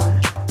ascensor,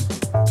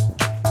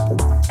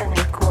 en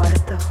el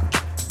cuarto,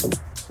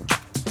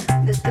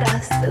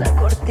 detrás de la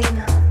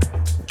cortina,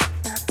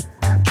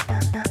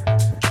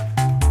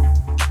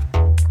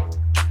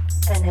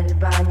 en el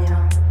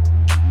baño,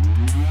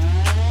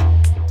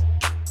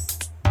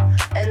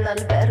 en la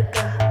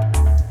alberca,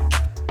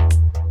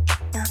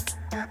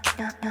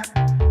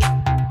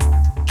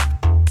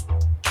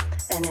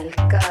 en el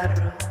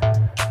carro,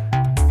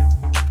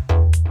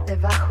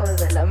 debajo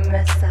de la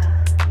mesa,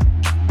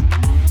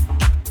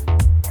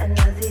 en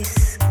la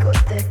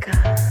discoteca.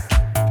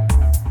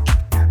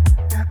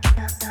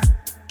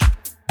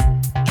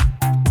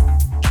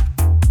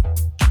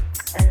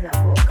 En la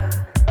boca,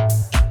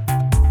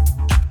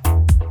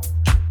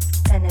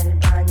 en el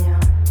baño,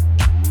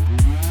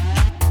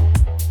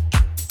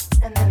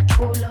 en el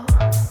culo,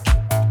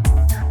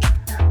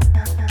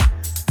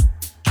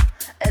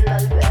 en la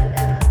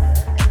alberca,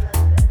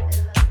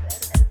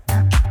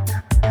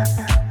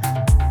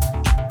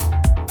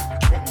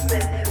 en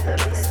medio de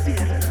mis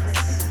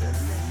piernas.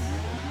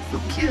 Lo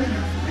quiero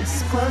en mi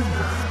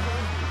espalda,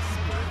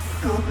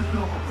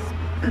 dámelo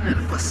en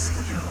el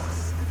pasillo.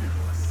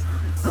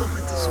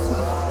 Dame tus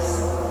huevos,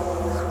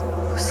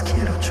 los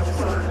quiero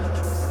chupar.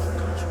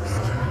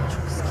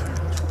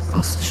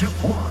 Los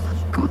chupo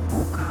con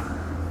boca,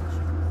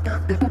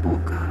 de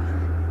boca,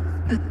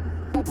 de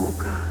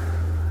boca,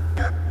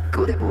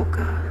 con de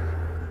boca,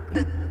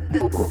 de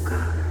boca,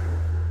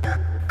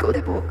 con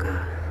de boca,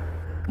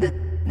 de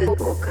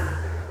boca,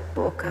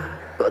 boca,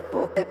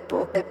 con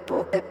boca,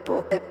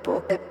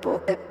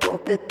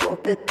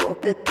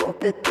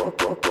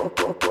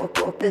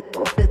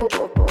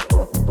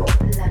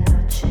 la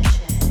noche.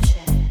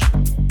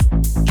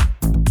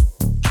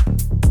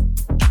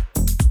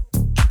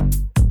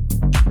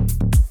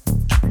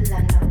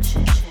 La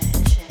noche,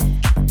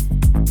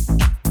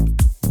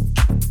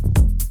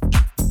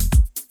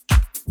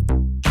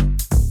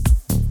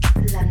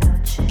 la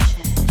noche,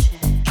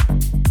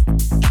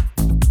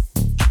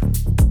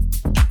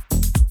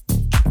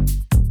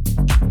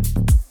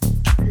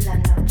 la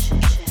noche.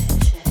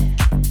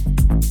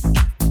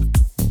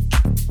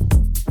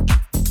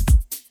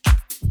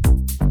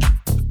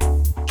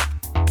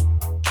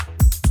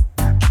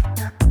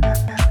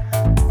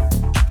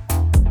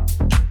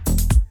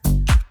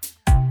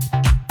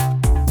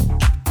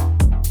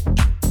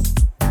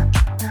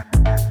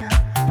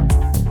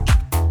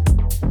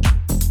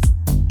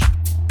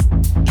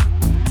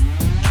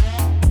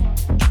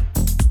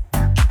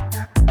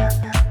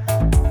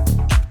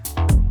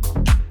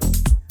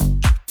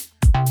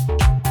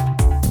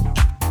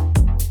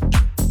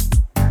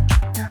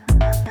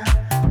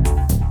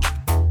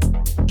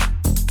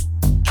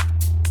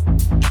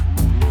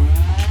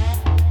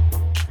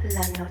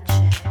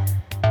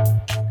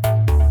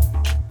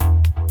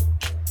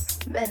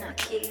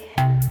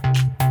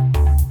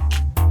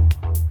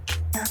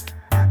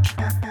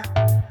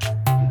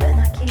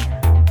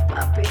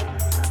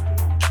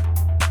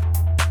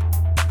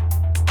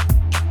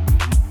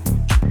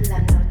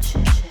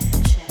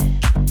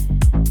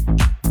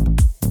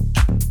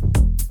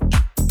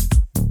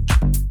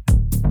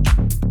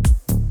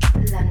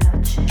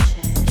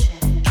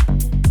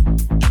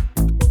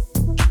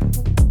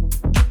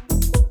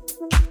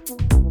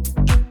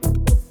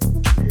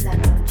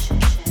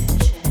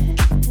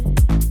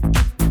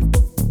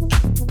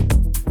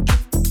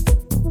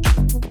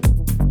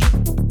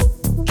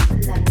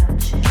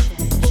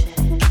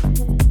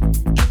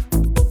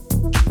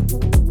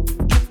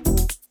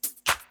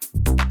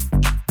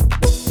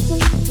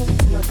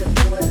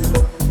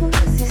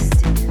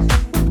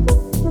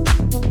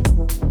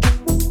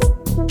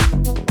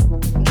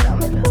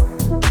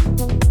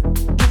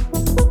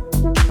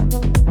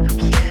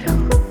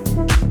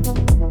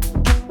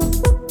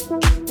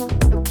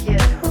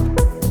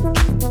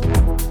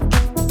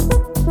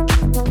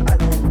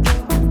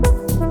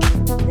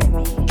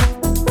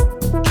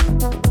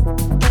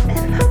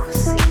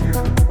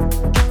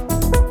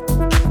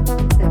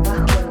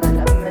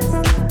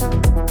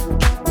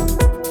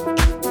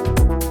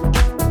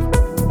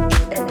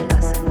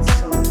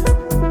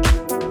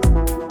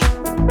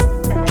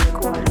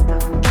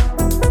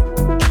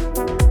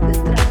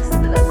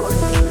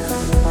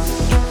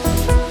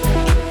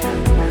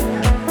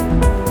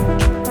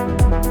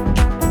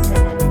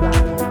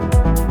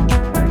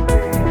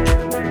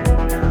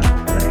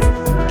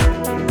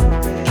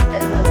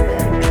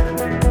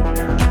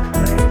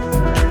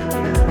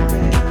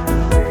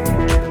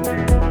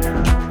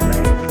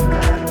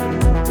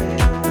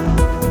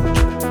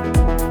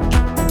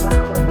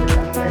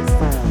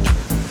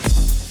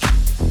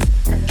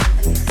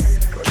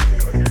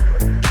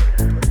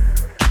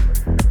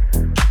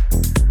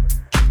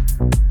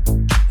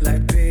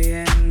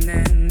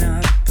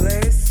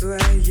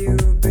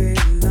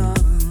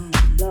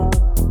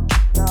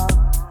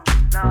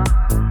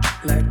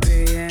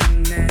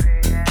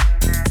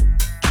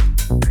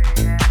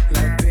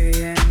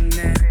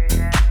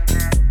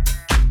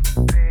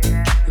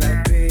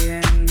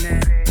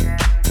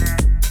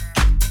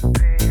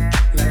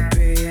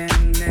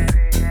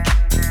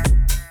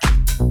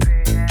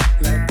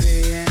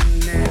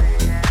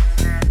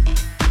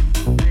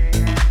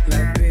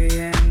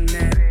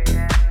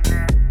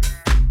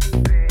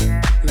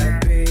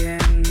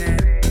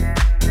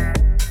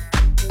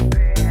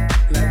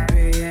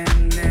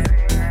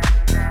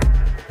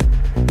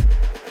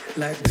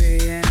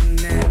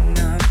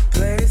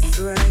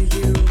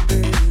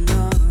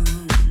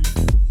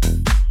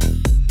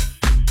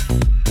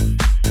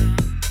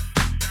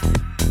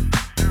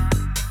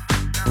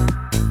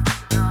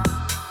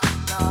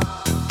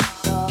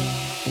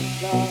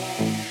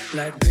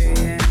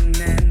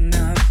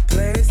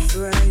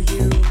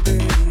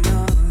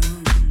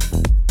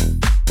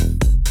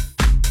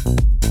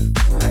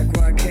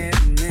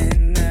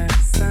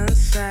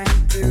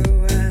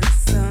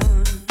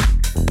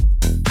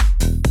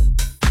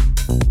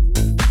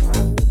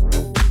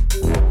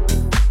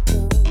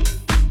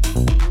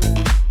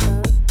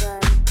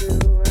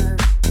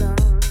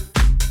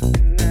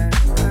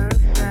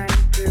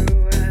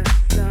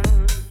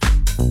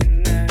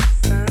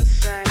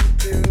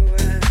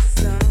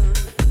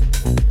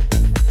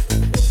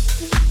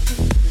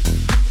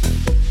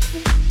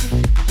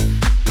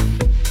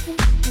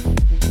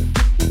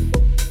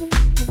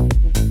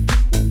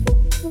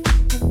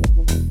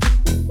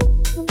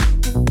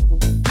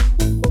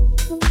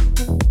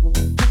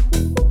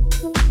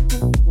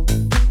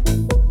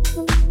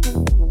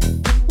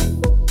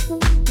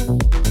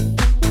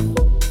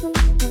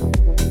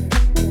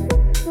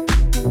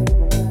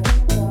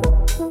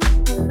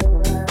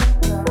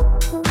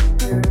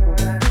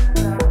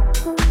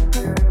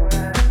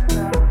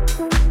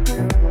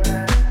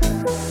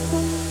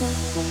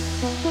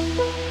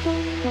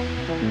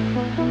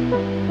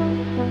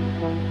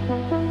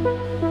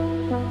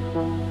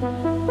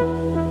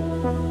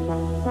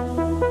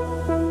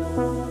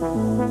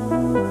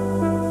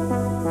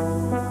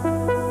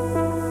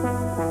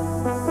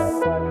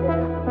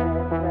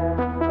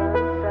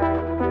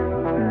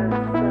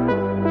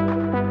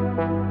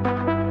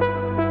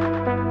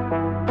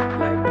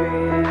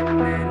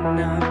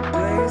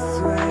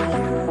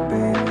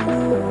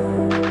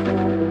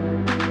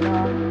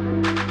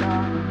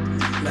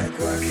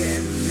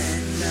 Walking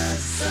in the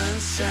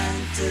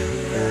sunshine to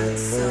a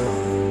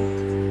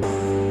song.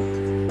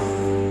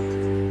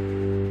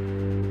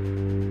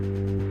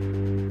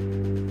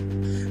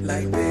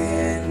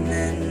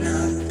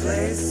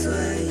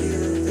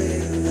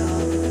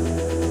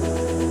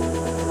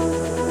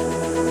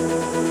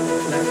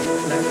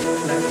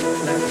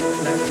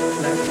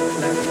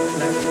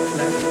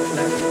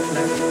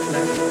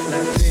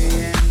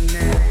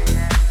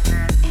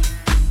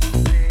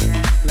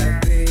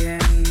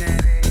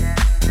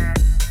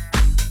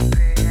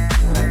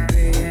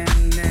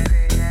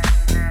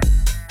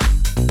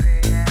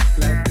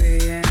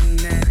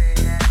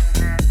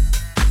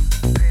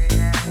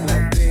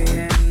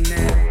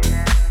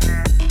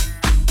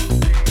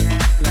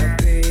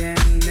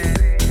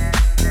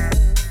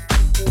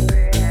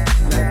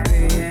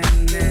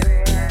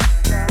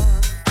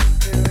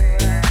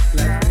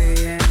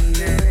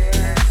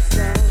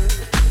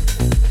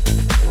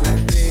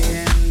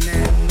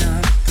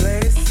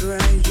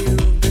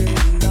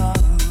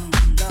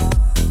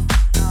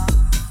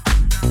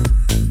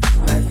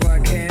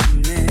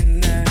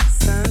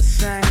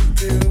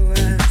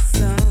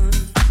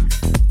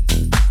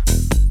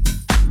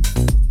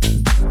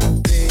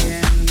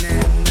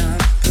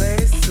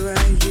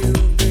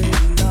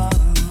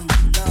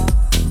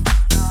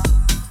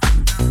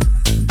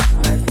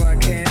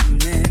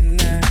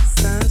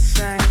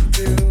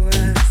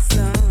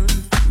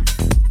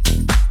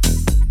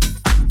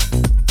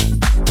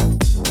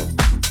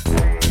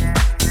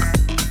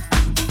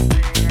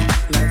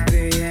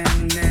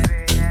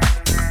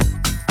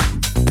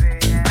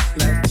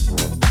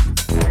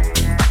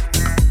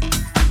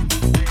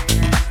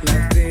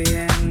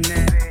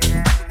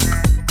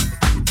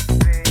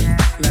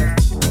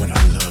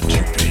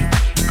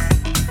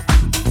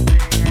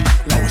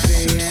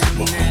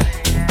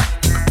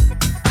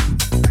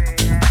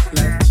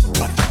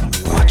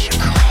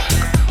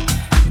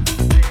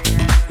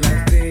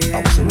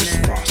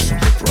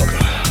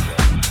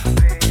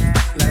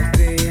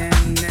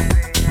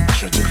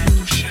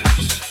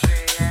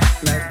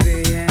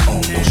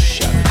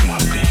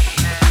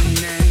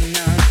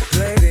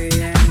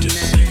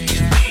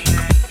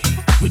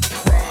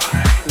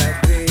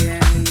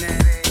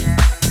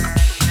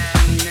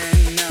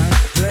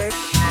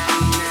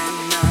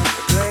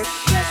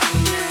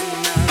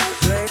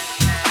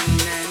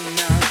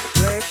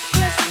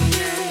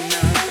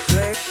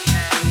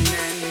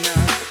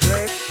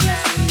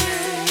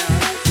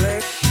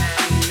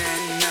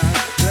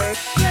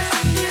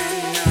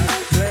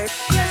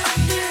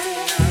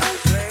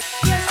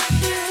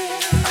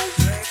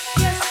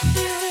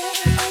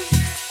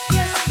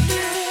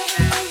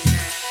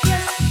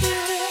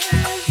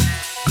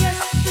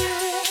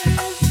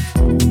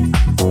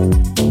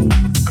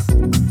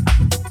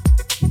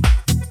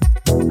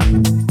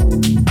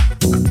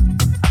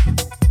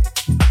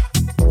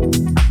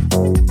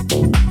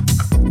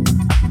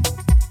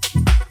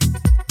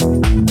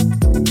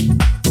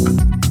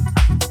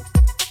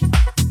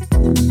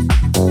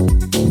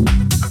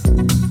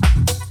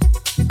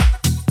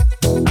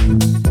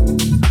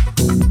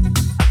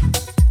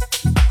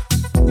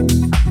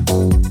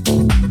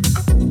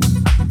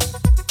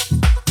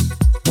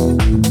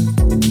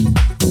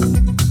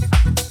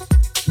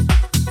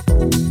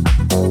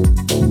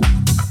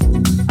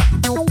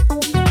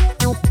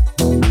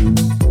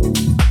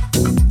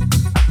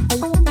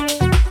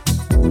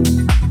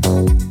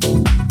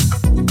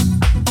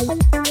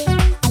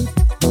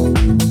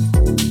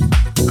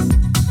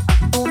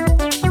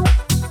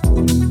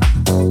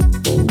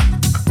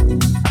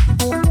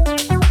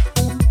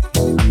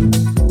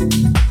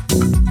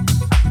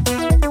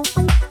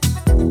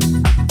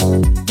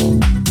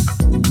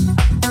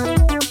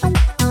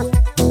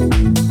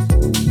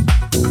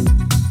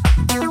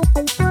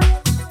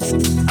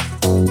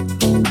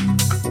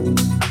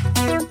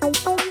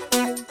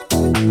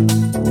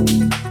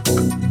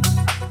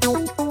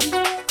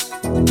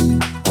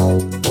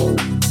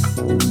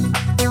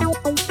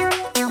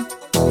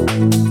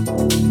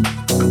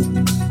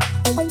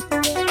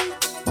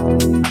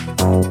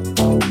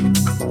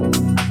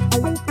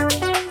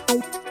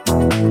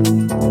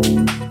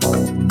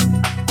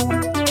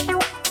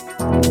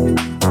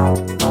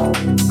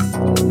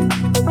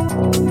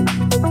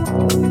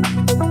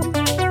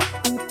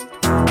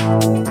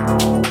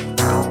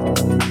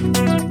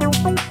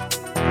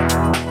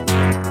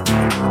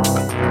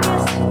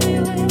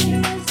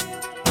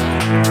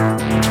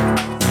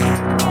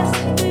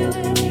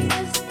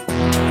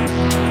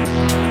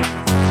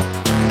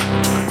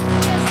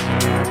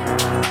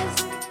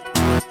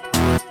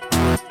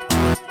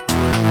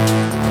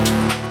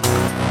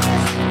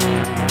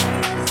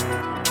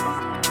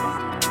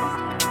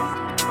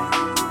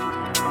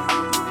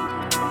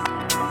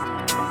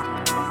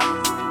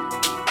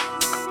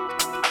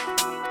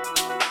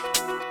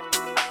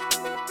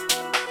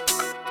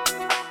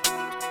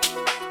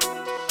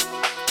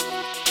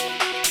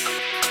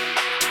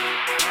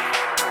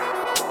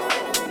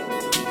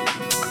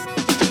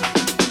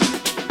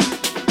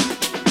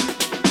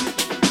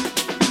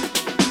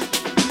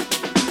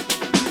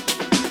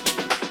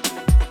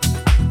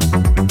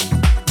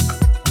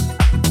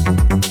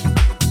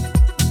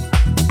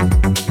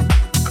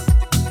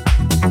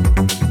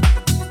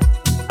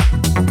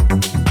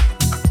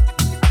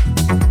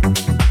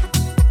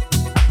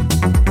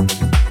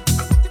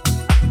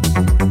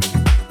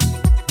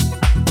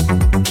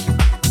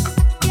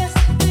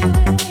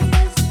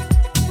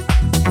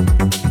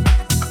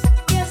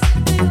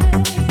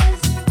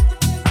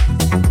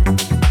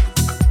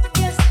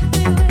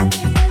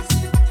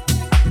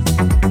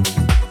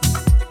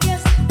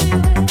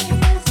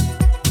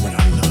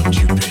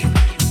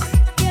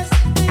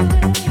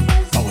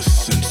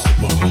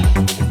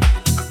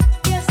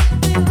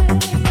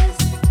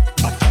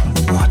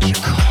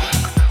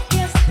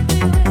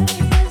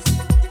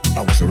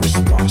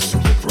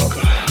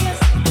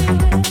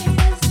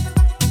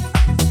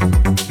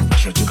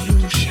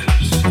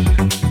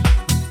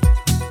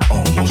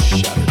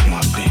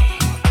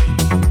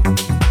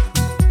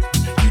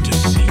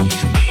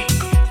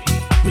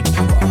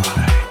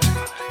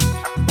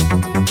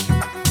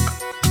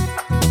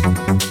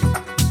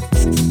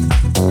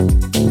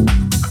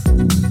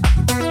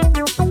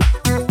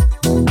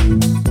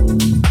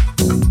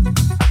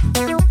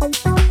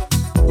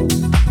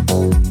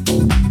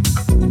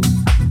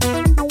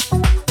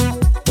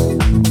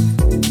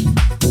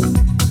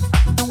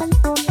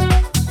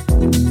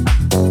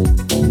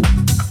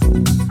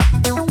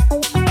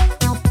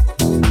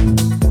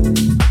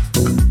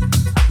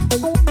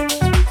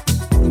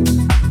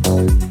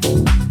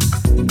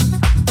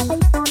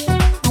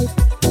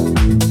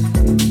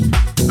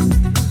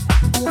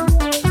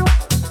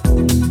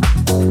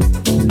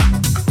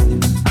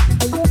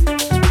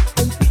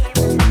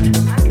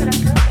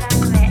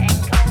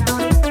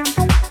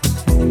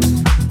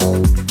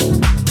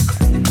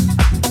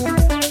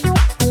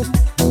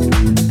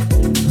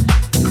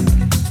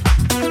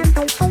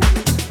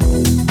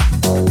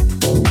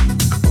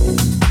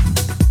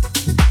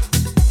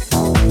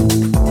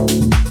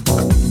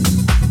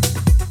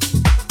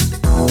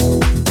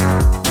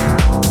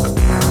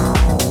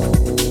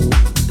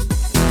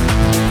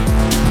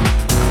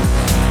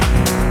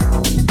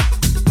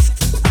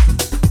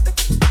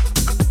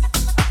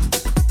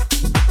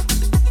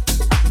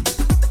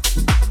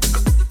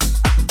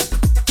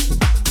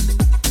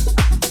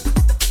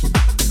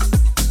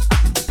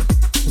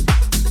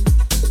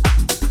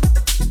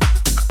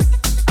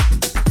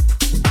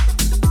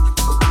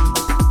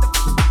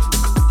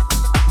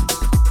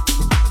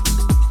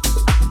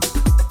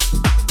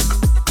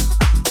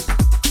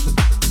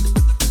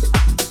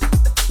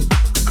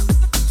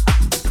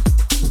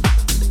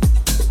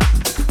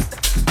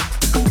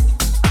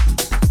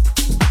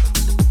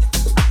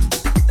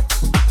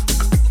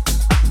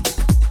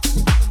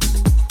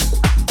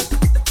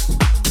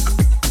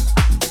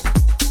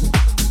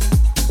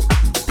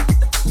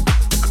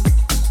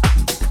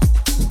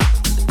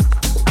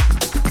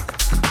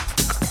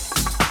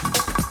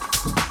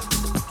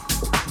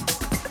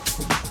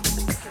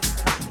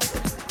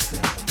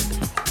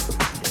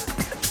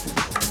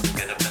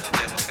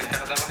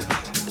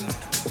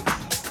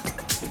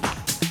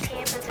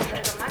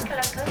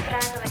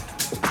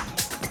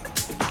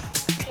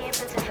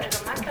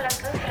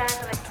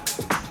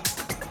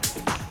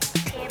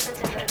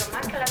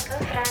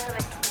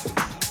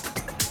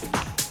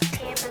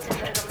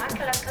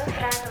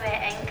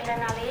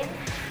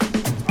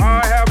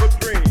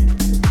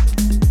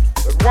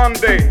 one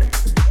day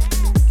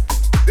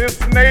this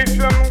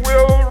nation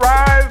will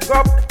rise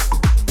up,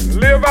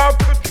 live out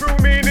the true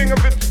meaning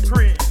of its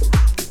creed.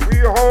 We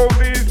hold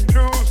these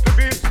truths to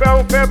be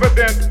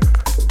self-evident,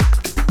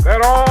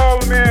 that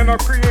all men are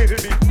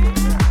created equal.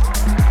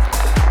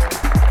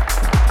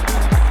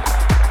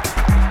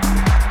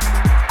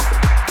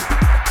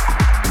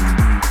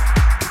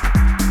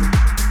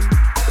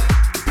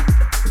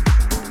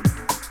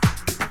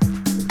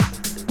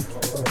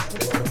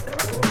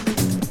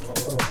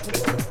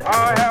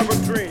 I have a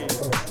dream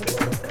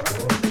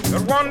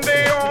that one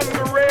day on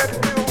the red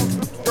hills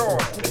of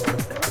Georgia,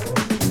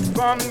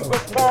 sons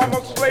of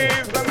former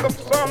slaves and the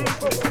sons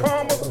of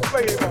former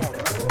slave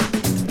owners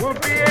will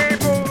be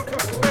able to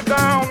sit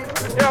down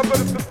together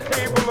at the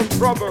table of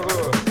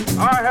brotherhood.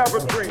 I have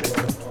a dream.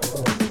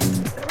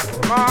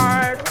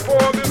 My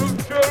poor little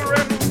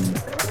children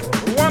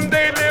will one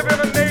day live in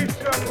a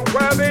nation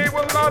where they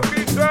will not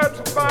be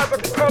judged by the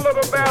color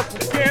of their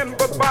skin,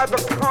 but by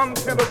the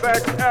content of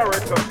their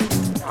character.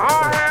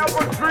 I have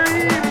a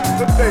dream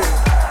today.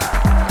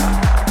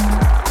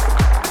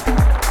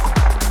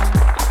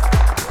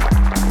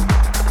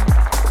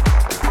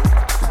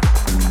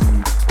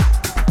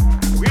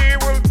 We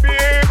will be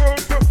able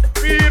to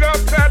speed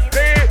up that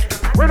day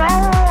when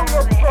all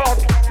of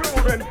God's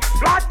children,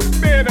 black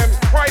men and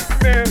white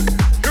men,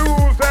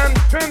 Jews and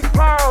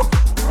Gentiles,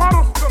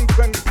 Protestants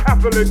and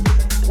Catholics,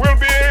 will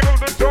be able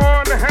to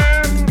join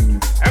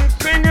hands and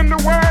sing in the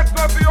words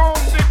of the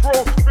old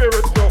Negro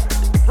spiritual.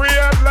 Free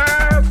at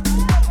last,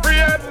 free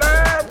at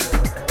last.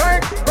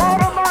 Thank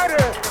God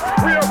Almighty,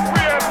 we are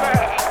free at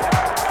last.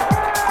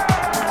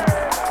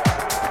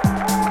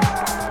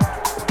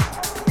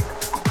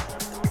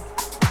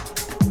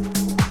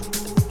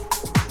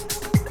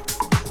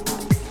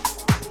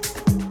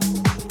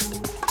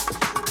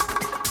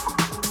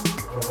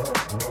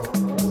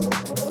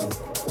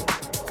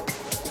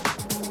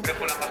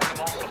 Dopo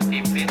l'embarquement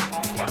sorti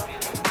B33.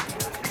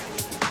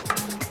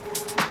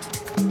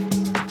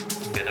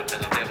 Viene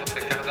présenter votre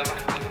carte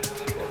d'embarquement.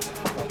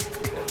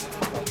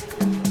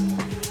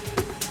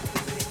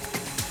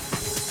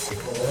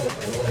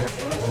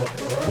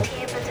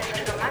 Hier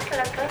betreft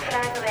gemakkelijker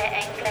vragen wij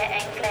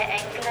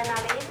enkele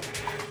alleen.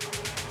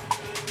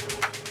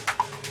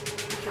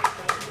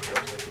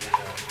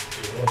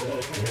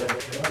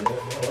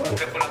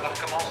 Dopo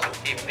l'embarquement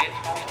sorti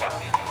B33.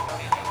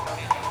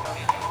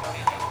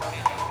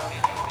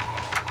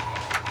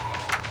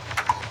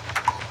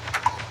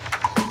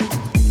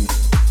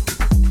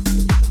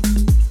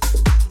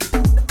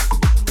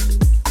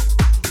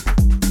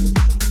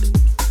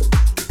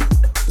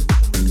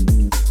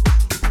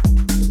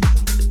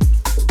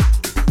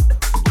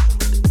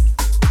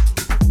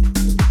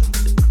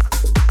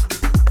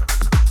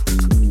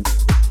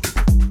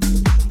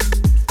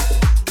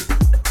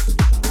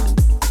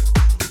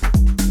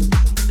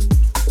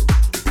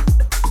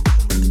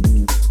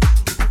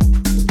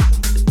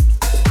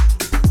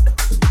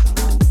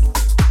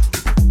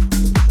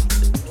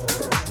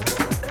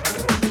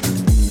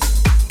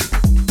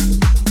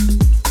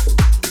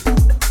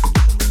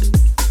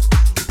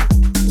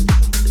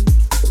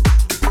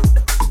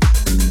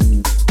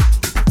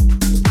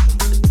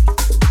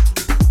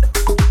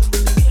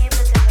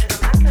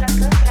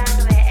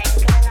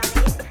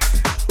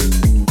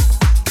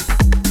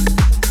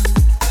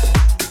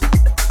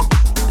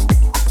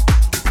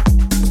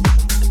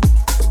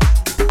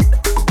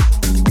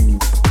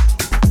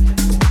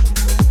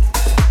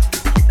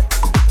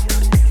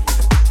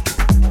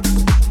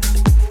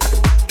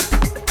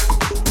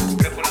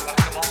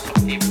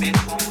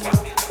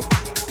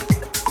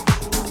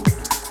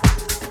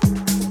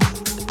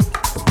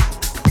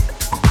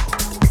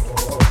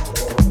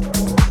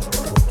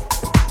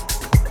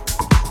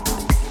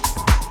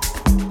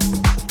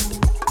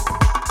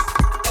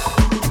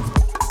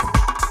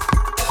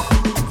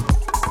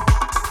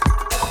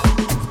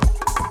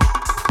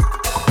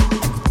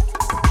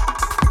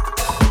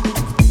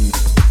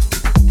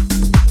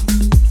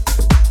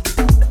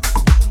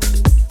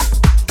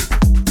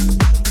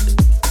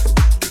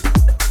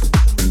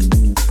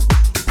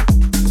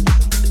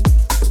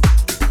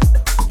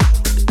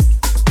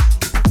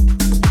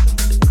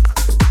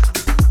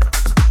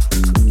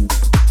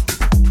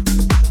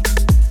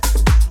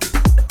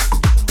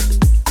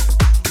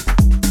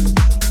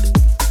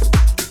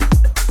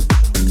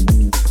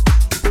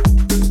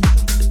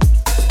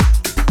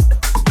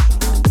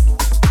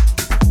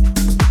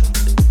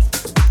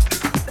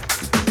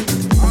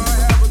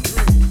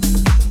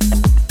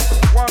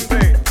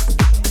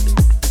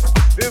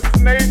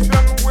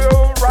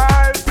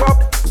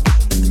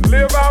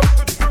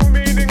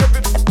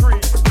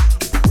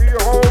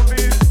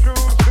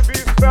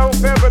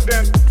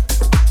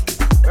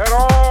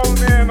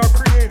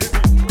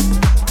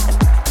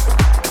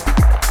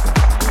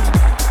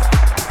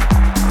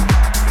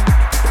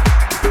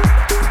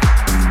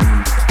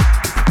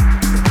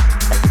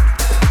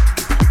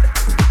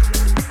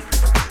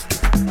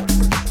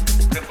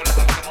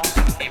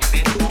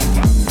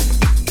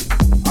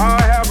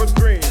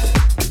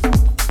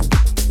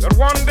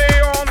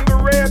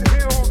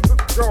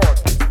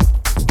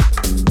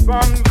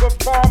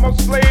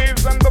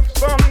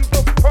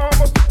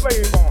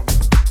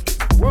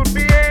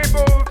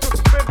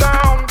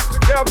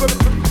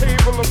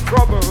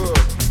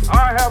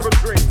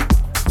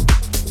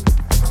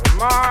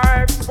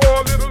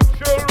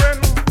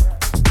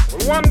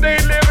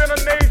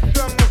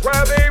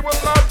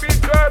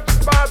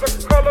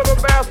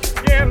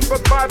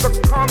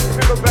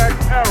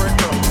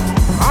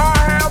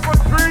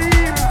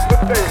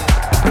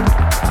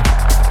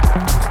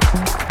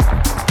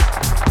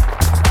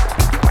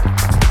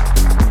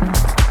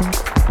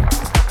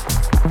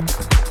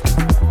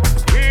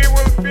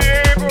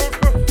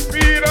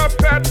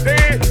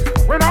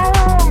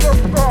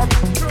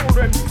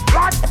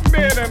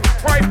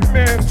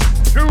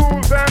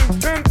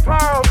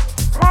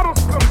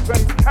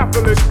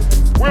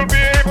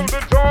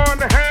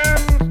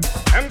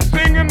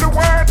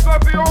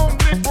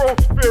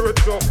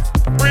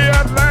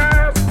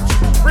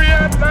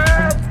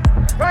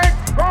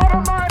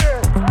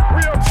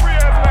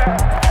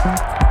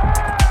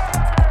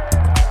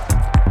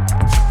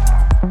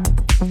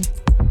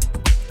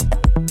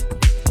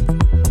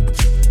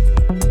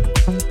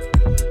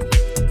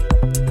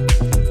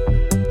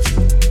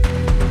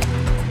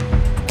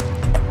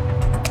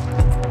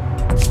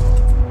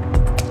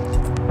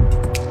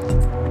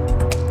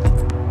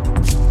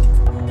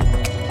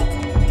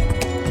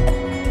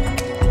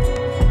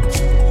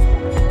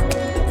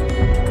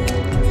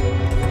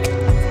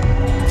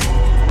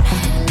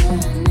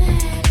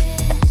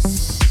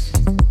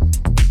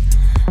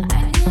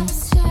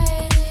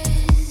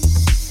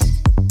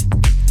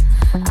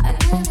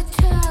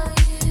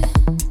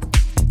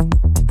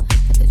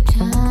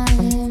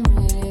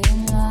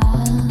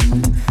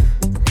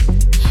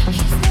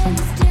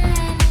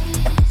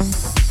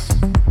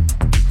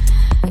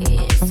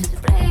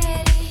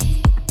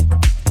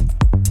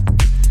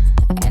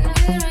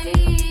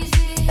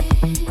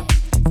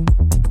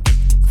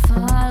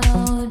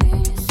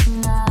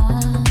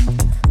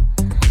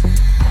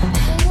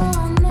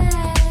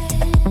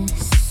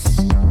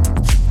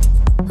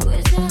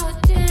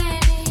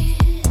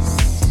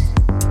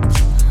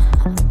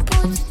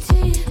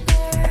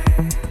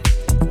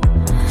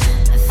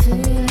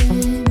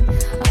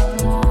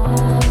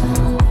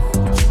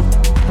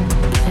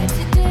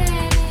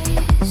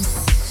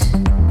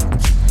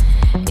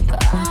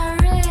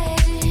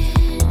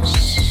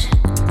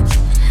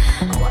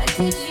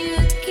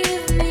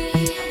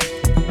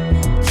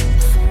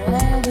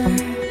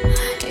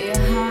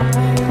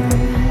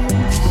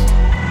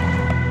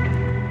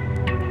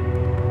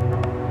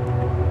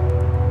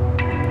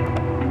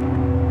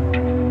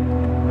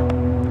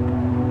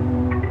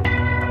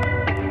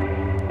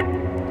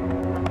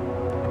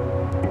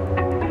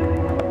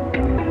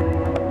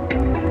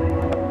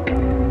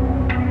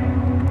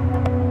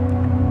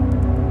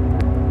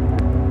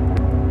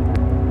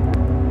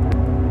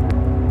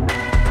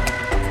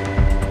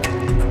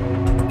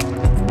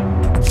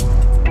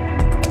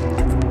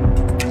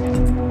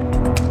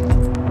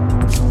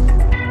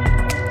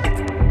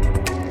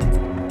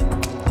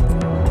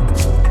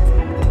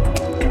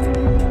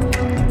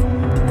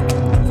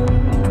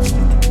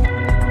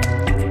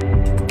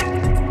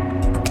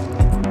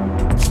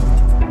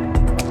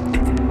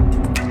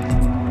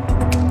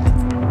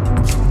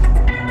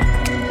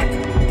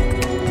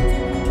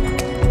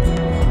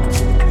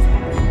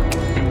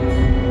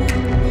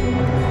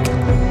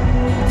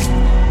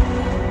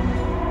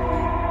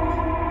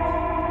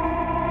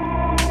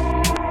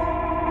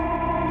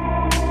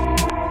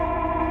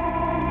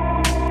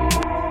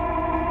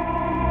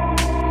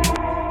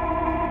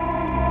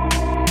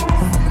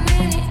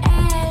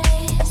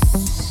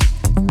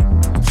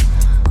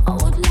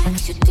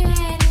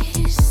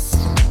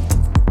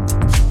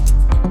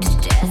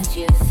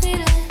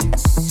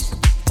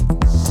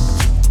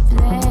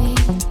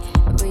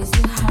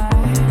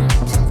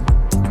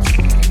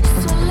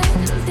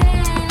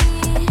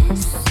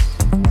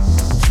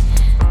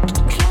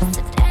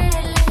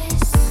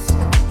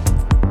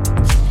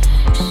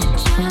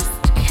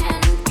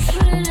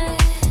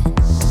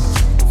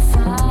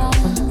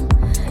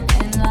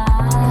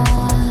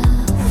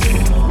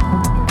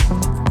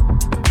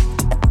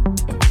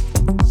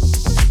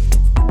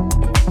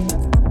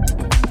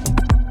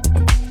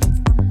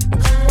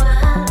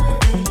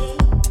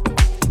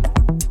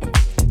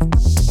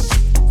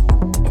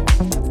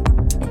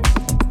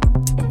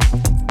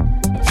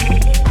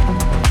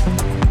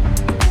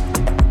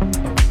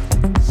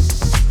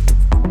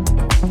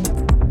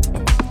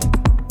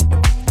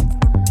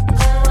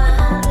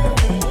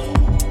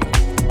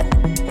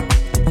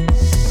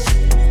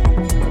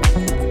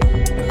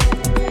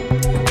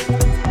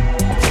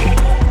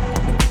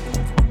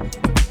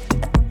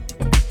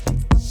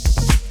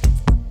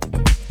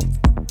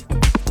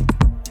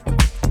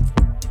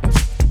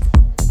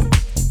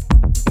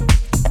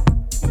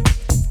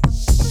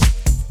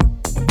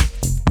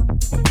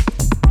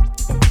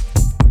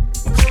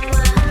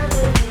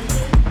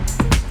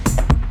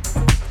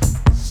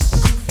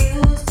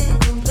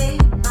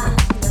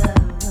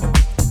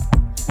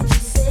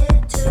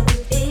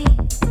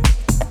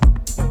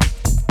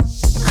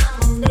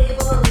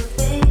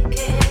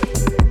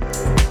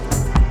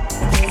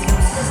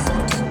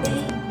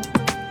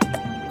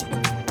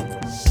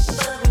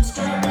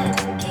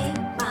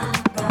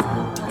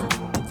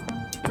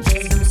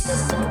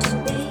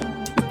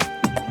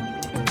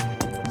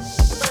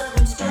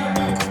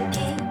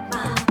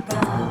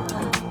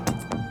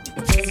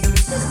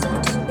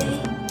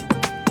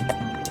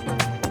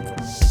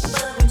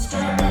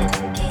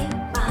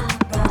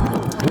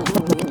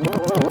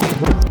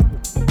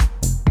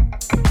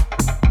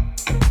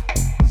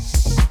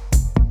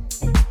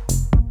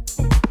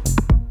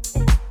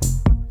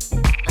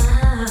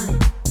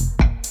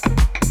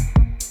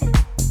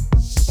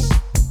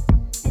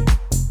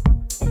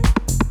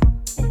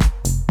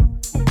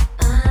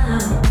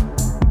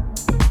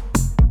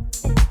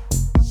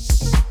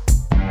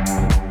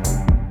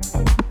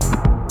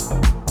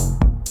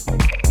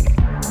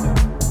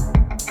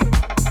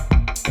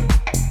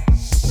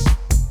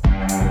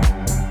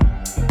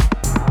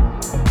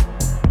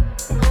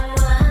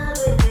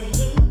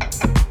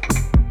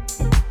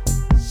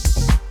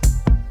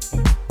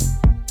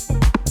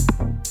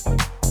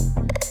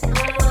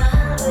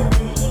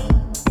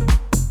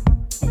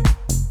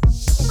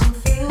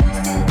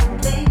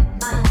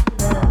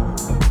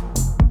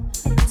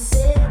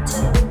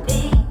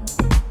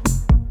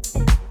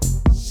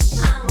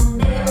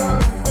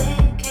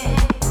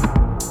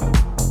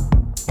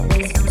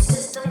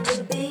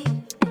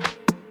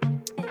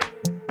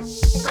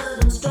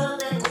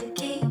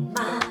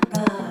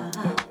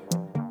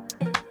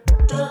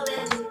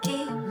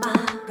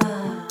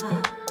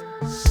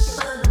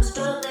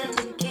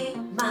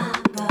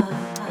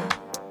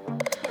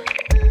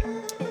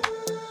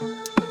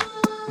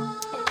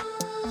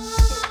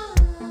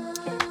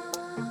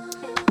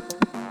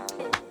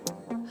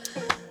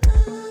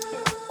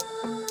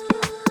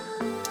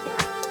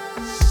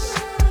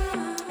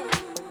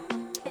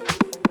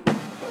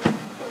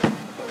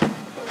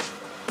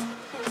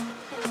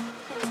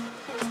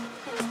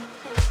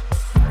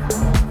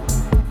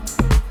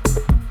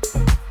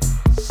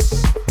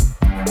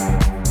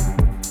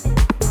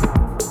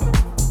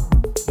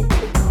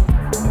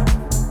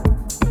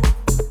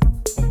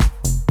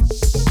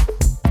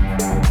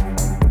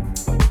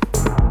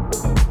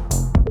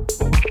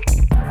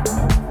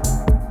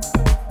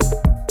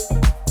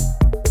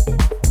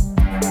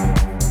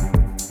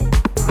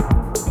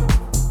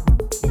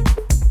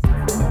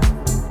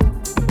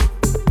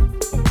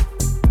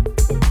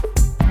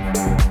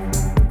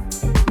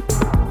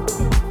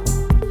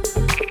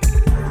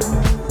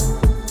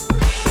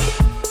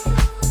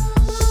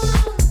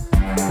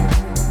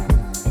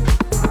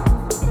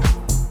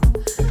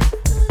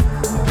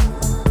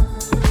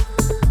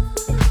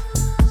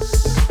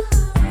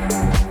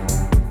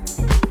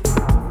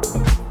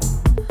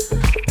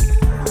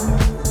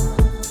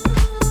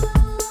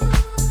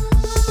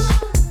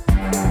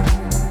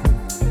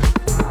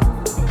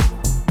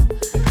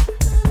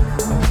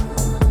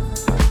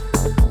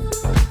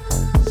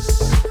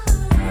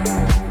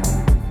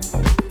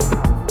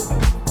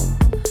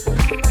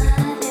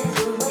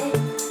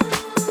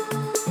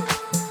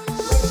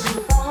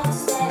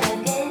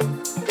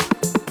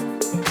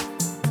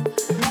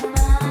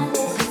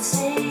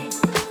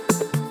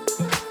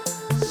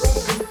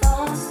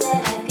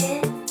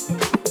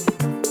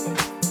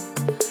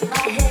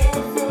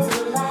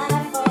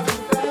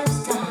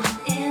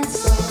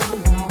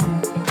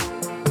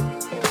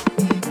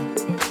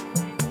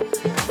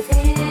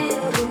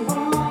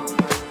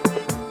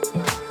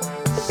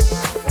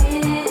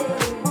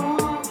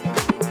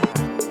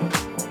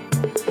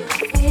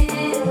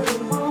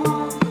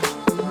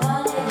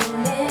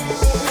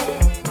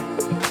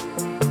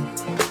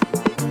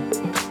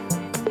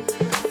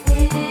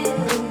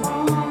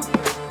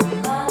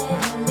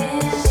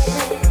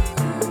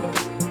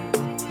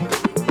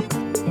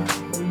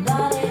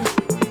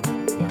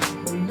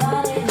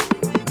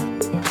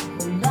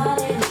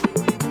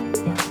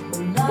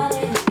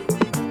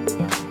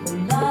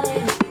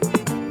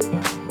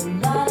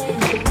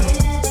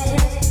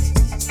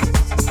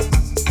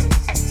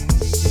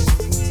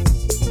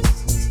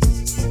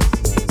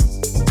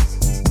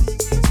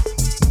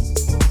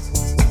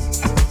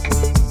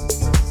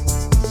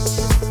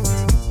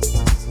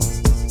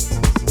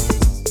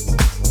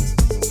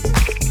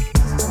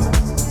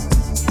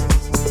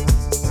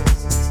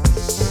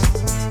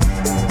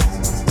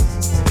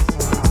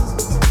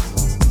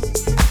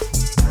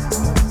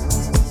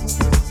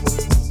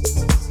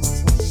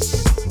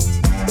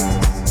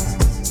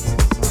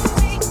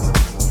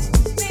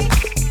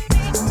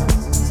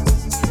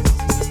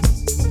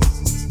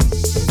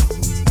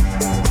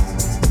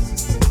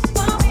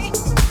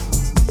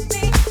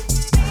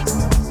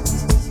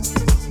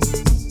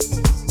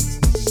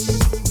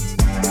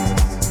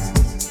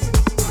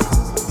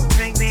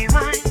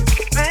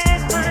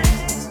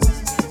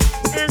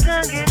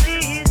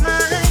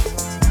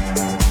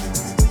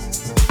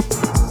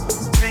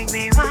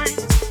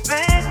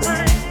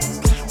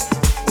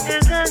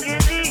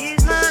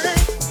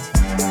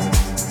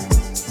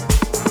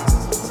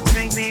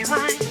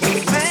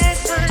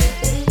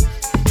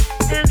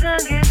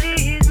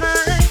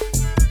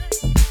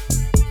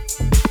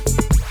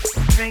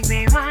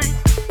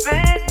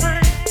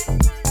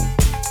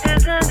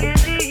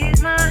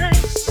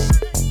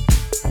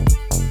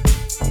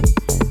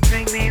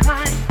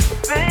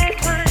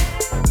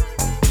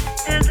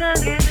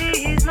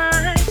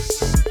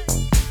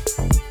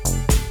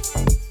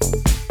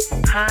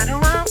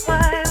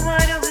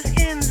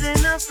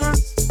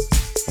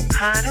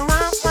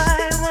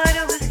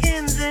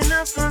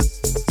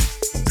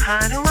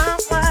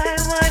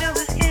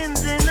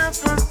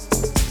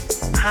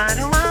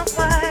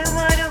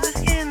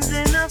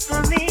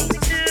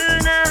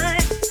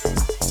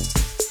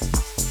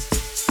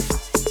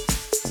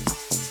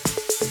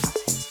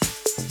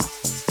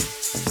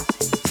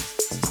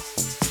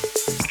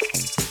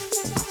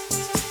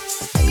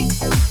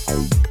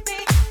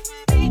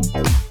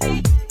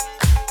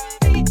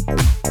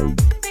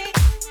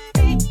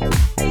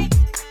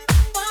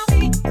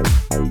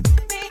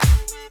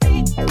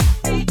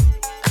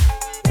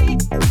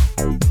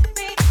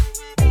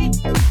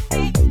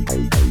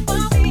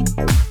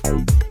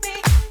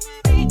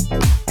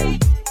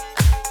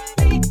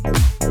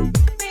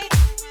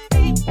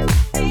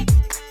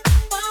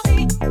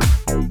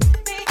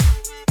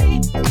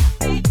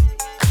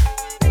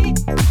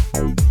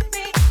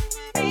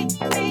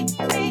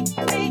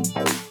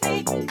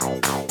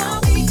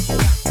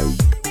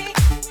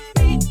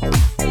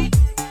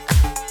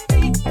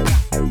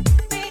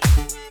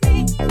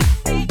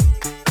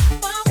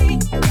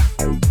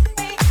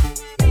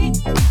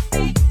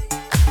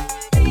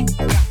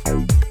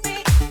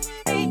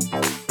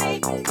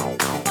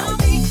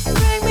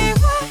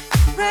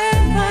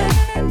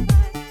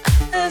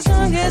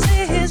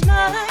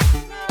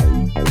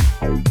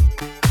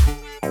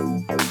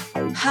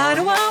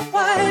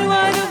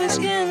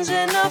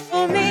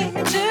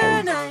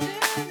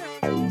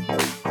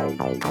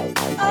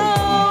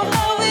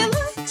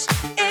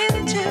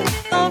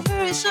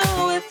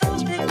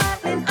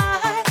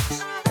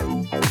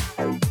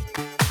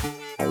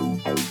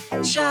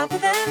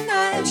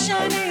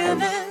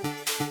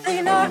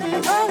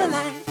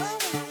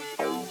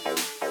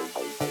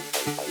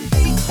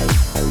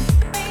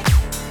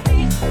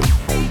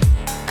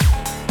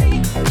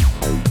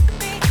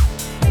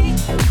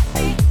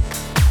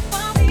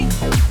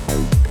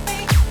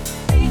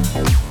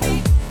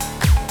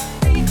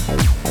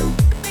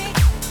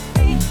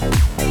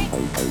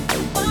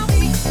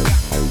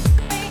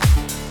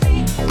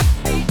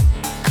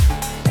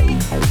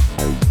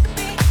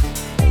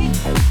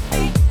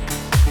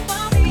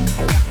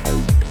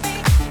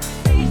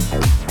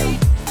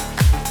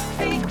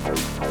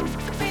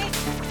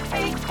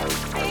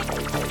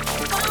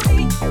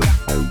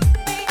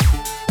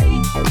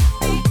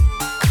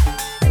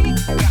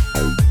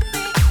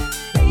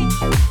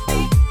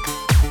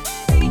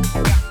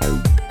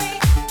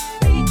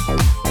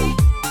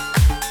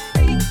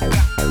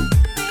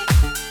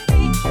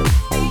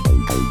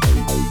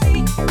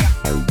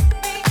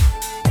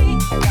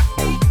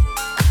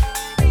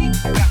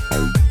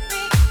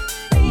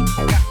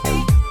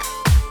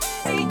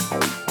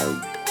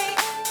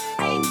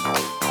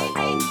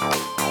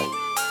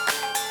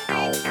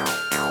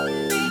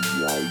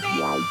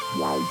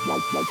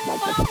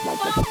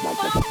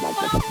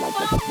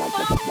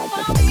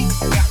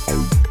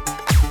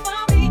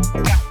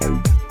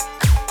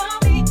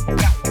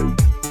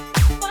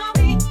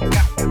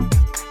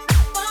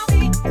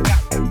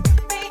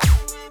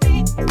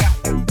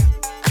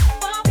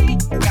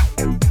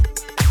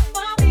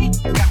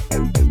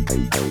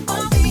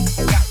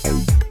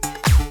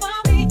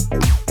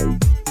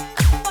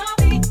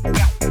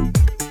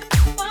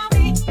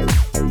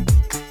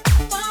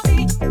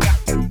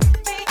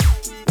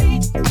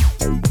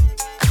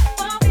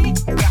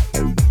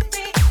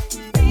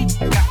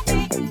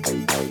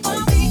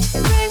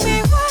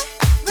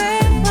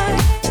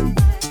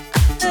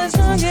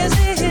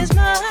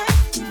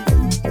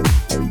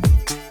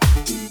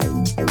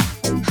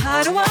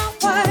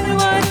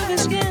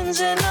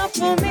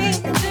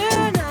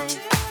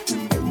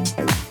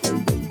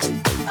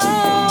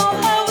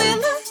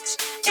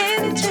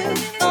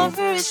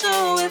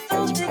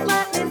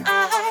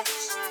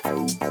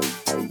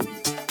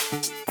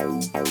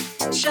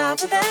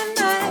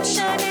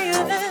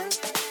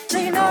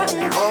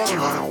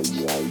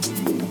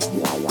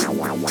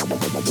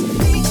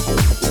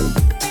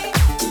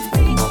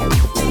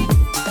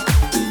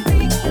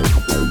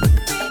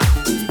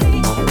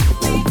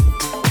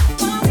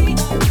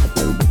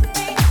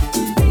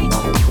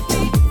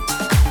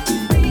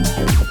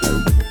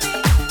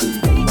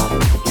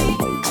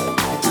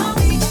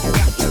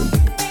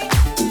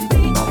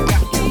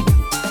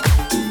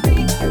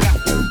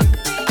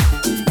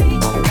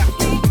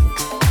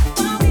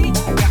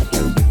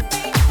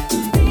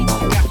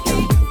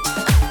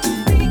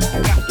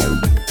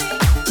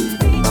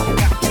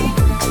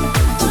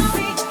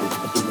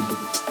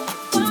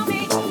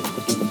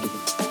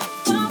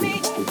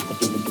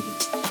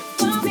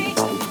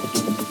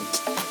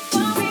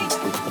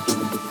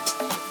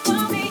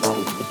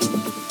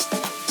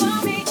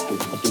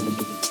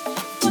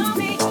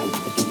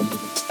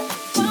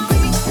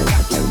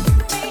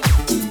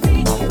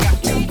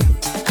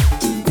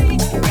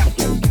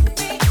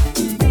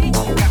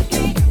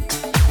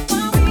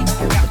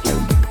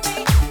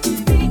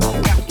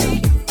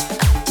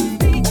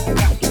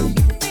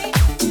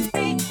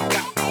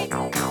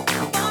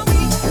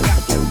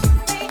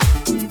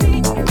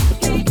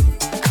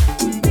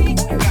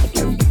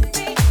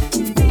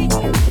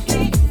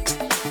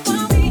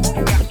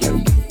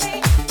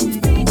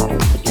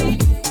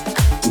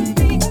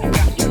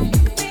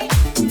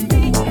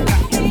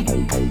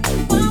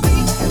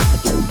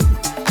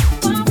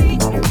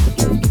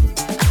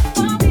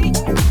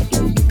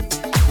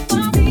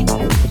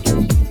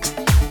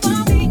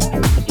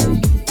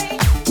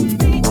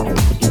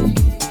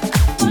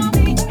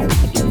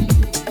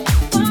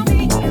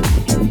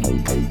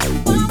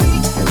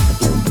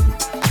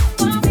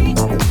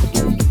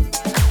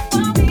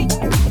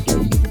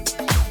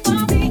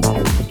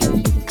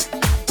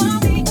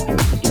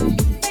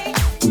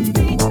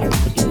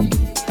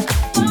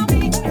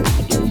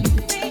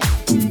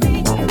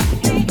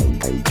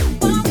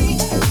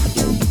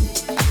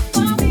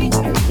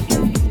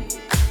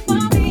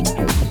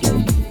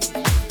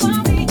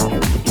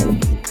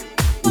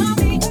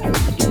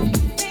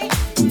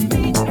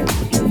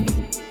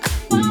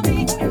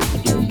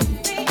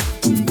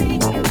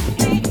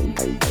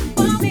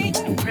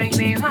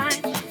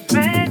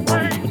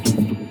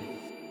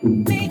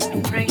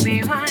 Bring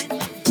me wine,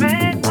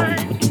 red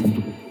wine.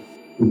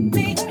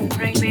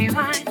 Bring me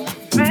wine,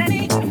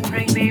 ready.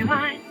 Bring me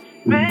wine,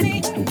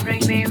 ready.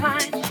 Bring me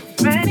wine,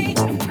 ready.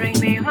 Bring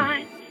me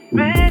wine,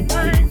 red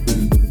wine.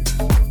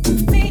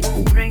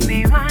 Bring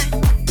me wine,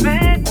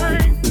 red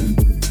wine.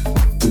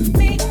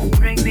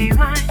 Bring me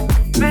wine,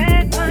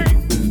 red wine.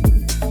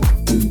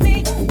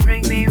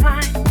 Bring me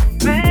wine,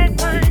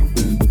 red wine.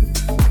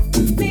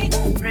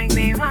 Bring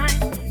me wine,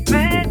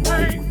 red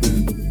wine.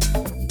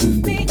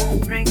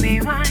 Bring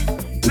me wine,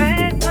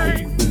 red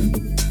wine.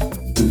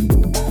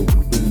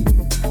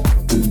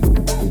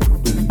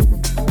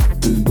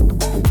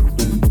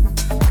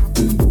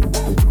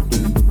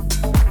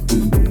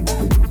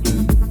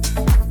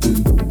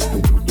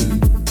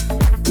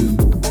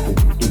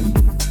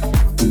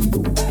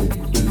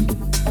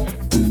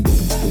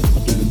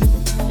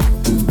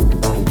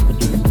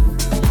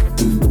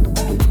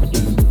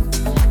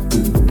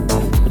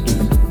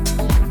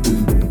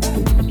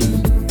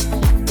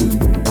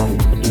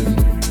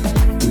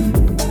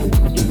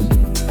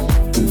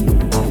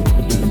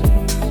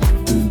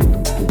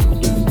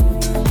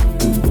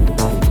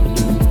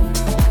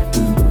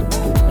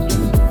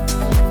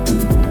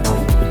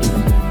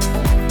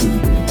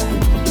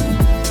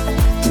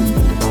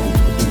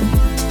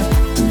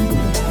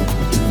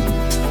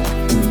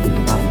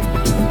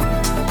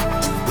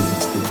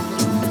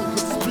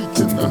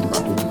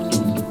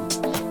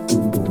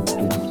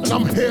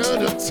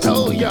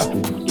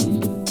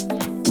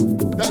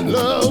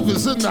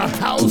 In the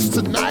house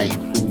tonight,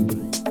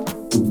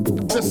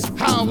 this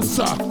house,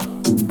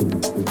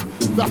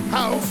 the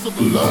house of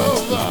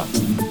love,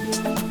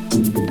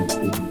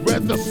 where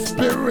the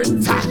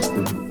spirit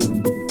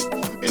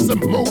is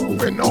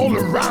moving all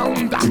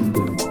around.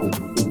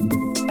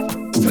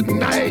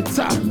 Tonight,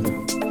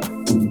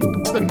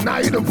 the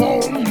night of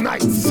all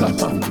nights,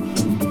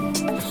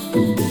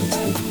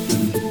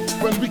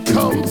 when we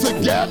come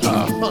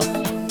together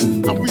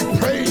and we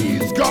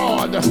praise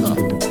God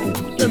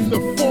in the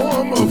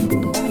form of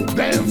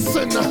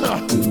dancing,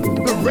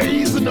 the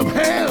raising of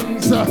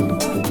hands.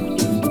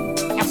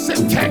 I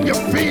said, can you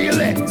feel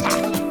it?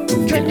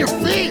 Can you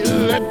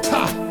feel it?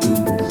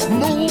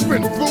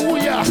 Moving through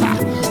ya,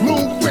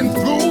 moving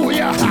through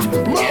ya,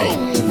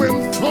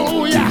 moving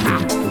through ya.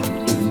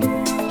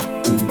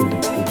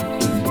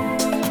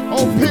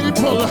 Oh,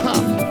 people,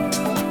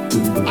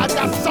 I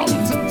got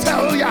something to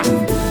tell ya.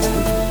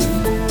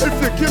 If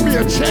you give me a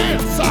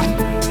chance,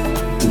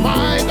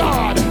 my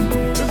God,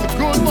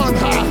 good one,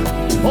 huh?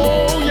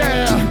 Oh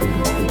yeah,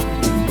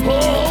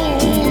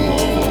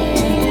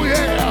 oh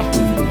yeah.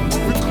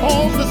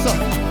 Because it's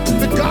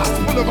the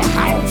gospel of a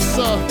house,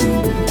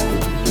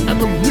 and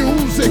the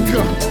music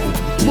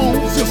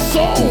moves your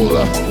soul.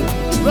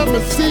 Let me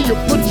see you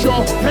put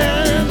your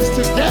hands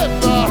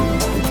together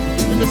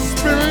in the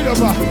spirit of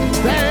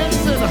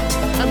dancing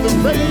and the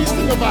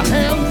raising of our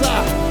hands,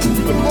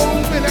 the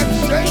moving and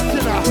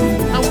shaking,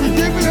 and we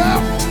give it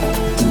up.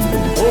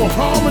 Oh,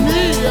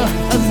 harmony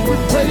as we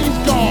praise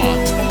God.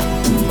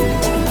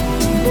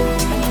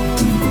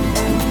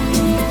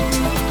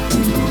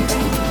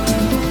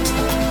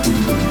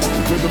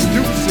 Where the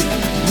music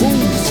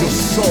moves your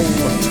soul.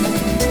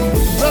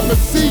 Let me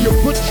see you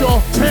put your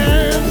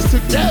hands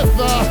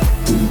together.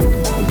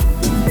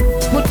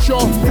 Put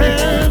your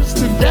hands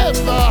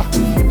together.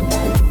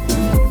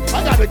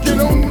 I gotta get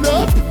on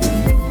up.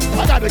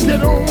 I gotta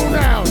get on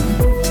out.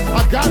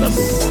 I gotta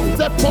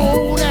step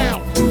on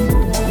out.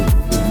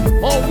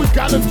 All we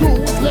gotta do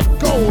is let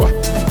go.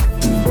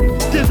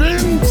 Give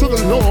in to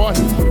the Lord.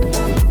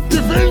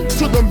 Give in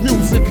to the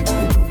music.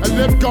 And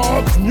let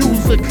God's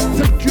music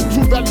take you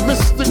to that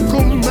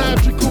mystical,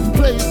 magical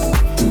place.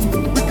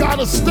 We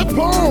gotta step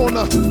on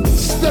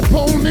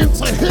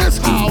into His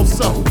house.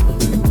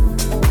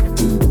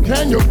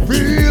 Can you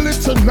feel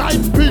it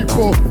tonight,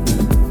 people?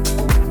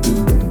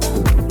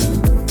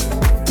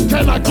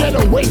 Can I get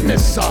a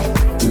witness?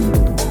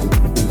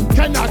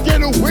 Can I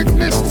get a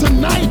witness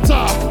tonight?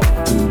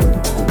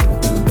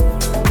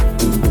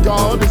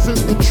 God is in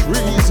the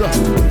trees,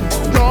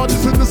 God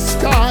is in the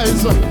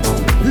skies,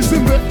 He's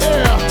in the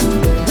air,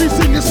 He's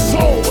in your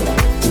soul,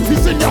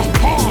 He's in your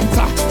heart,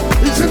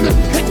 He's in the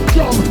kick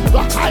drum,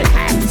 the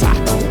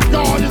hi-hat,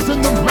 God is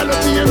in the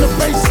melody and the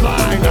bass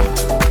line.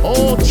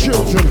 Oh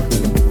children,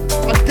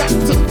 I got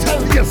to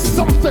tell you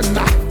something,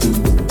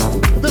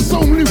 there's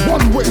only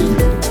one way.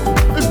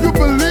 If you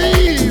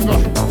believe,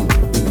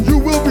 you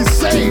will be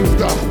saved.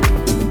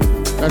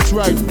 That's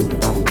right.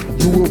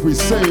 You will be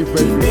saved,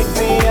 baby. Meet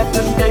me at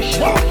the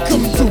station.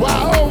 Welcome to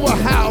our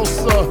house.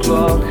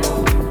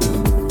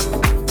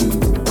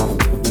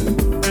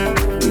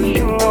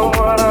 You know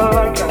what I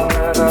like and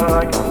what I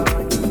like.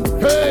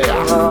 Hey,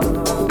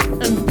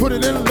 and put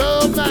it in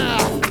love now.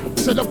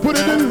 Said I put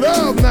it in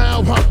love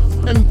now.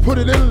 And put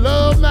it in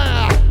love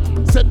now.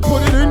 Said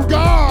put it in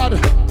God.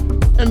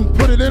 And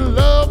put it in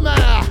love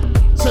now.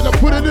 Said I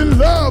put it in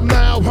love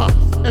now.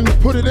 And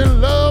put it in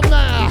love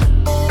now.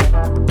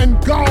 And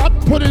God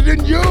put it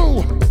in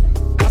you.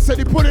 I said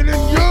He put it in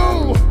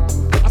you.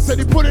 I said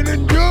He put it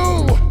in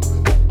you.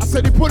 I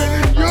said he put it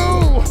in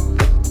you.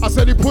 I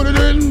said he put it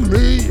in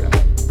me.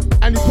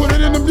 And he put it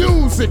in the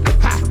music.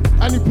 Ha!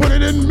 And he put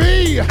it in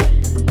me.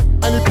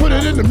 And he put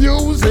it in the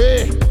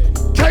music.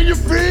 Can you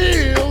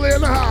feel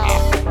it?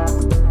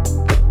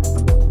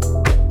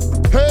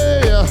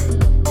 Hey,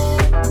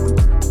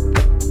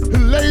 he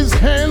lays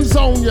hands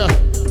on you,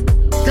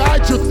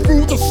 guide you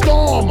through the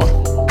storm.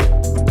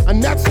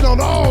 And that's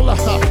not all.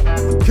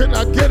 Can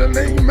I get an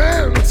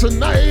amen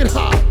tonight?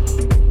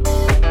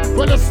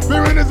 When the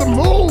spirit is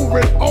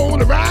moving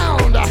all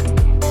around.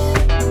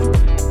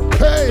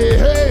 Hey,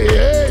 hey,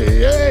 hey,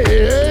 hey,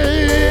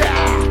 hey.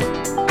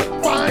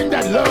 Find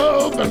that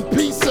love and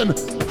peace and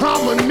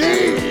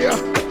harmony.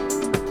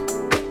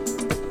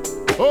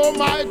 Oh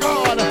my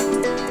God.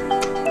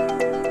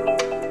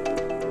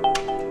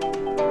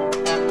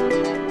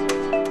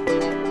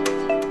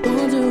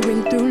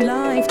 Wandering through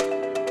life.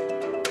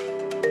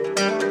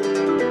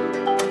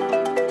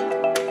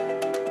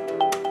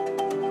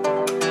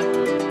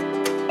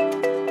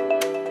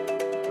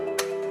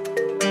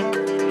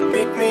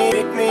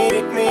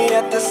 Meet me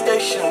at the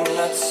station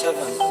at 7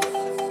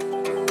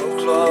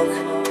 o'clock.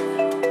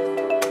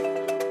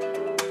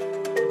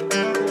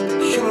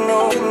 You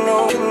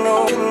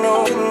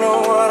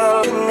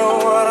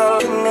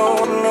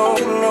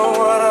know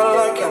what I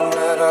like and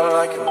that I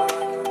like him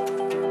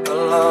a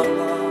lot.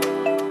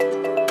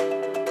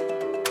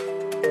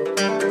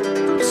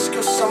 Let's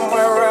go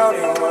somewhere out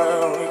here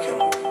where we can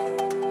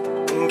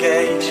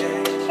engage.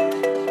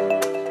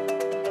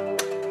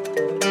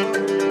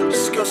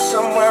 Let's go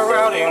somewhere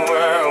out here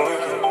where we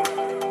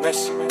can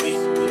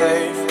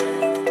misbehave.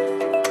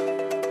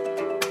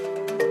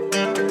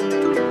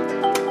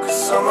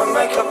 'Cause I'ma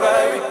make a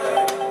baby.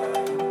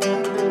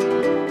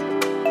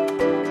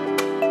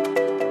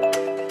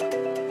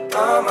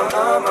 I'm a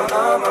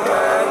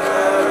man.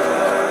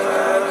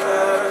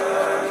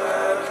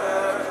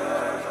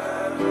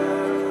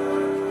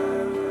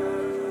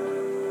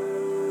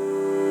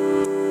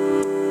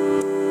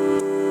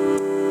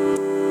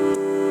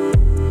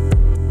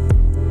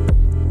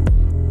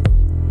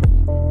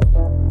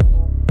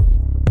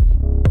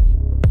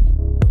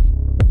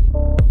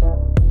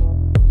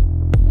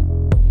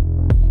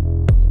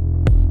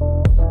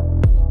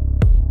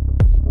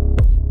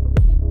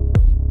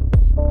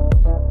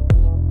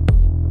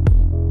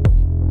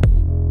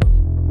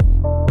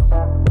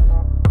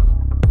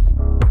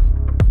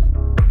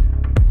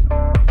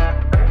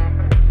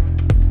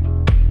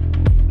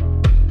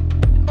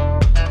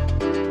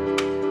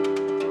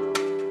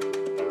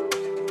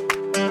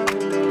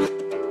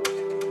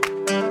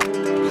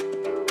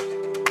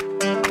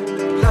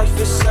 Life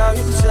is how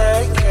you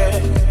take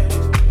it,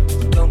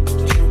 don't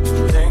you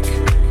think?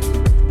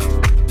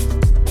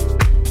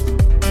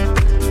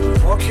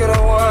 Walk you to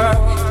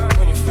work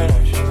when you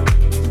finish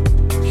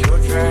your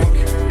drink.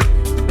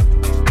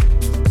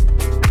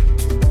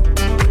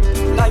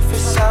 Life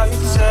is how you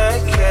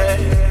take it,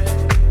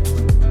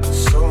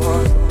 so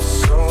on,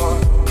 so on,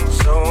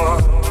 so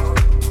on.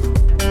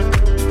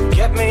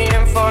 Get me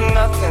in for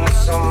nothing,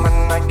 so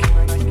man I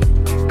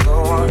can go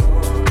on,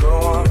 go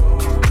on,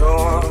 go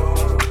on.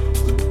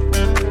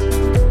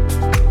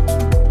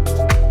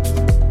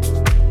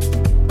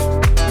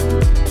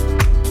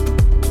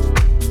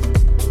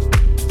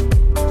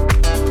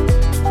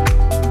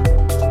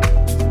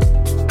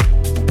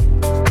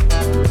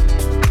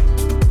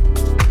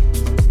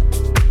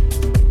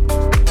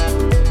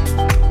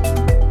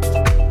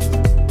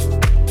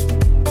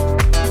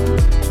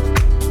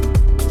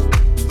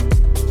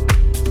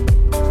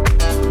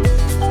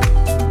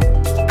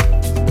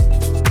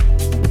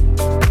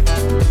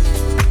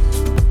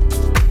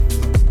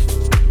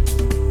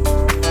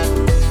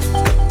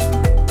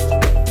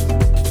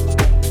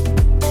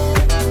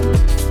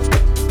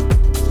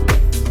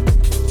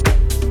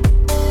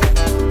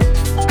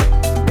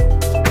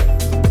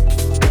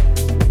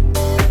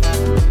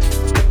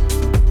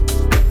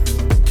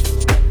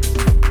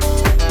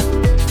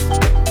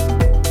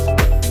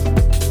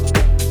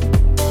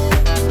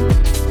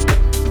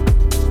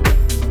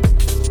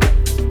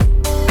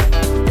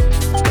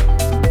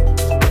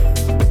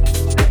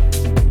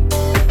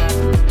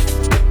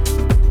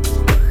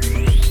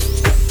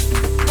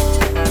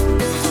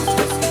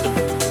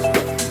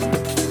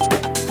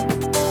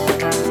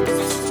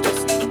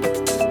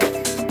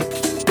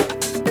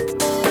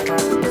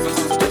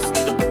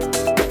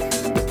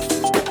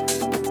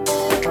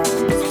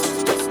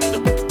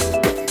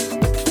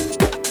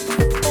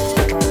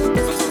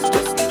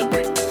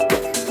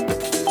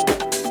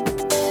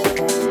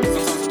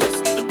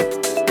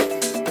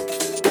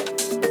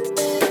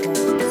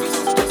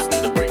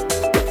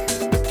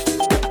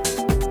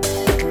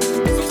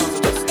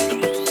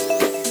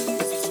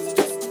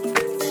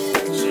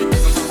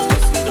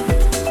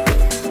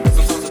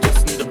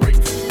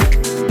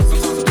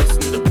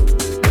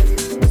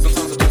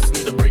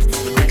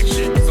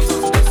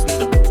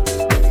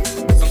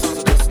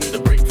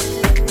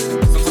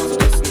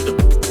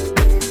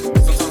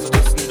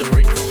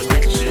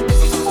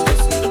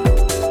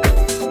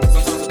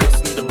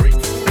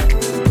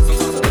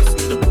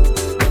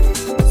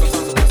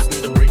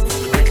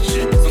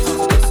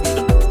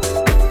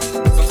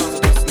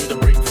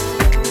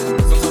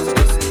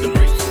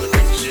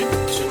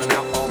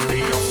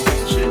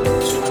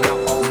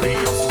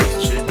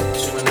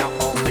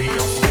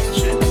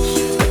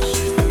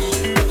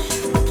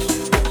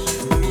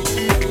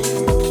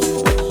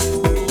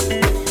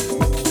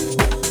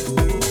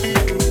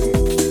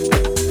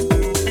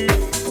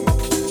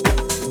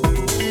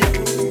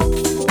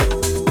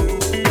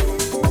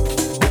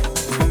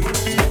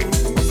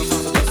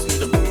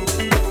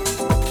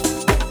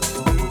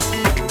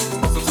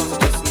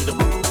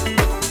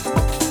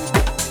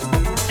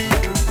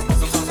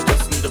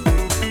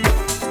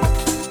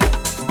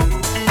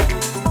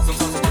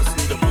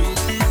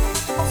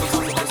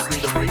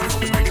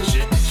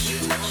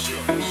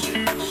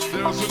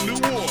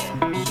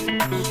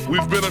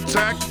 We've been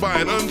attacked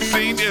by an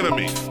unseen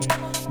enemy.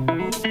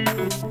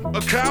 A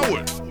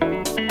coward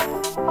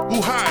who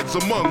hides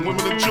among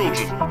women and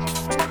children.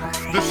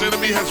 This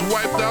enemy has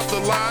wiped out the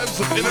lives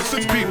of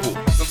innocent people,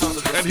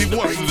 and he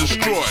wants to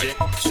destroy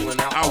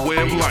our way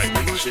of life.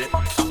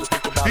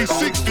 He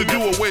seeks to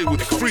do away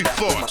with free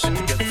thought,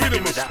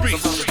 freedom of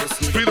speech,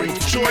 freedom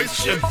of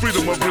choice, and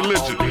freedom of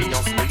religion.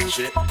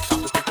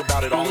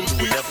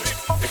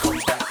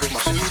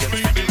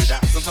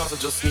 Sometimes I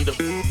just need a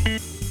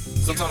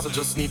Sometimes I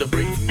just need a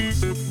break.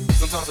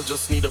 Sometimes I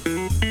just need a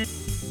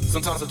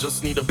Sometimes I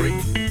just need a break.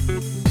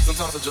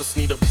 Sometimes I just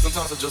need a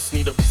Sometimes I just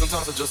need a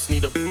Sometimes I just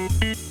need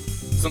a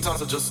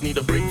Sometimes I just need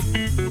a break.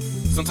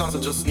 Sometimes I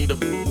just need a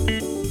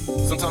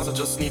Sometimes I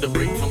just need a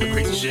break from the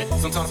crazy shit.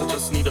 Sometimes I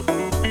just need a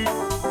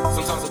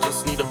Sometimes I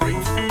just need a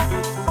break.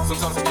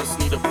 Sometimes I just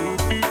need a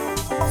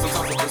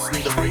Sometimes I just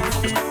need a break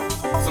from the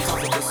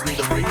Sometimes I just need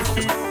a break from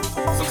the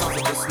Sometimes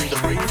I just need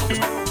a break from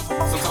the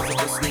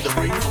Sometimes I just need a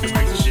break from the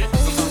crazy shit.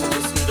 Sometimes I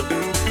just need a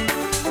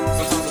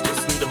Sometimes I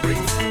just need a break.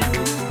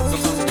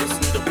 Sometimes I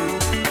just need a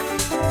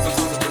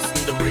Sometimes I just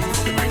need a break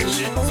from the crazy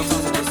shit.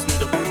 Sometimes I just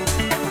need a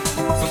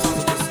Sometimes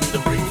I just need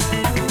a break.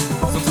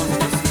 Sometimes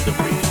I just need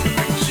a break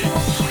from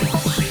the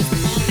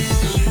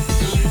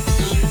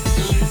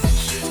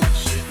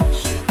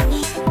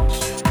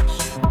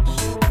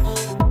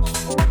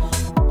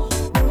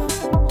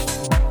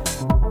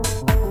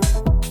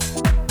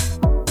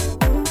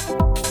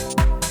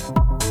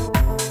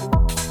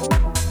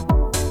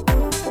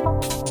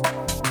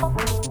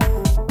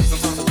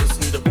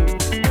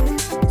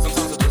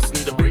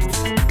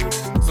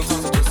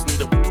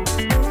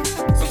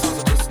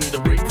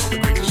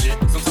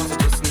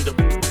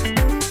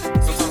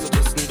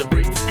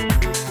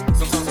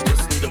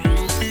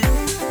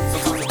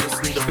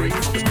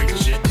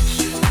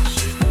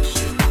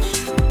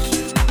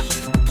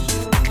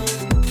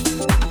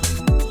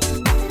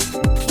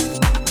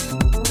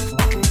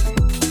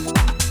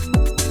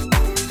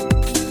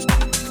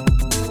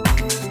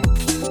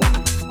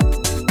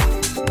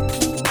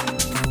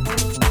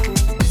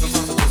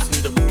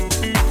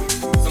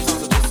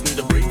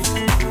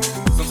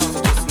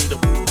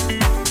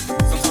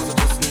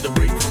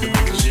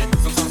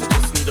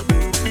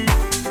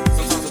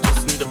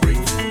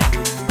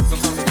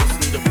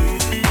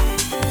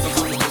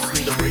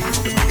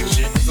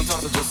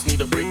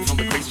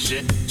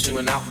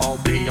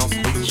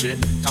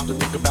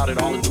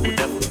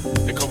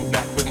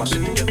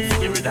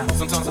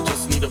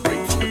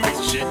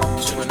crazy shit.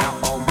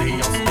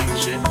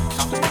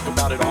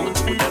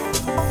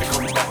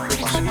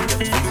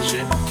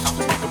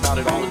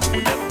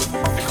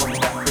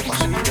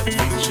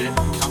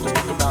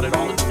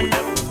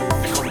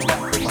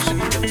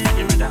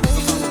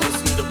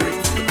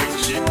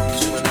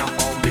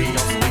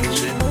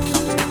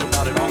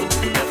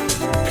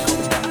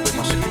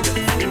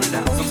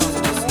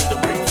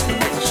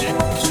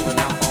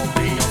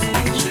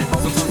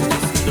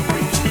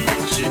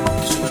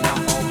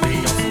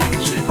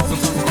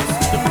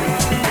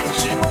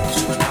 Shit.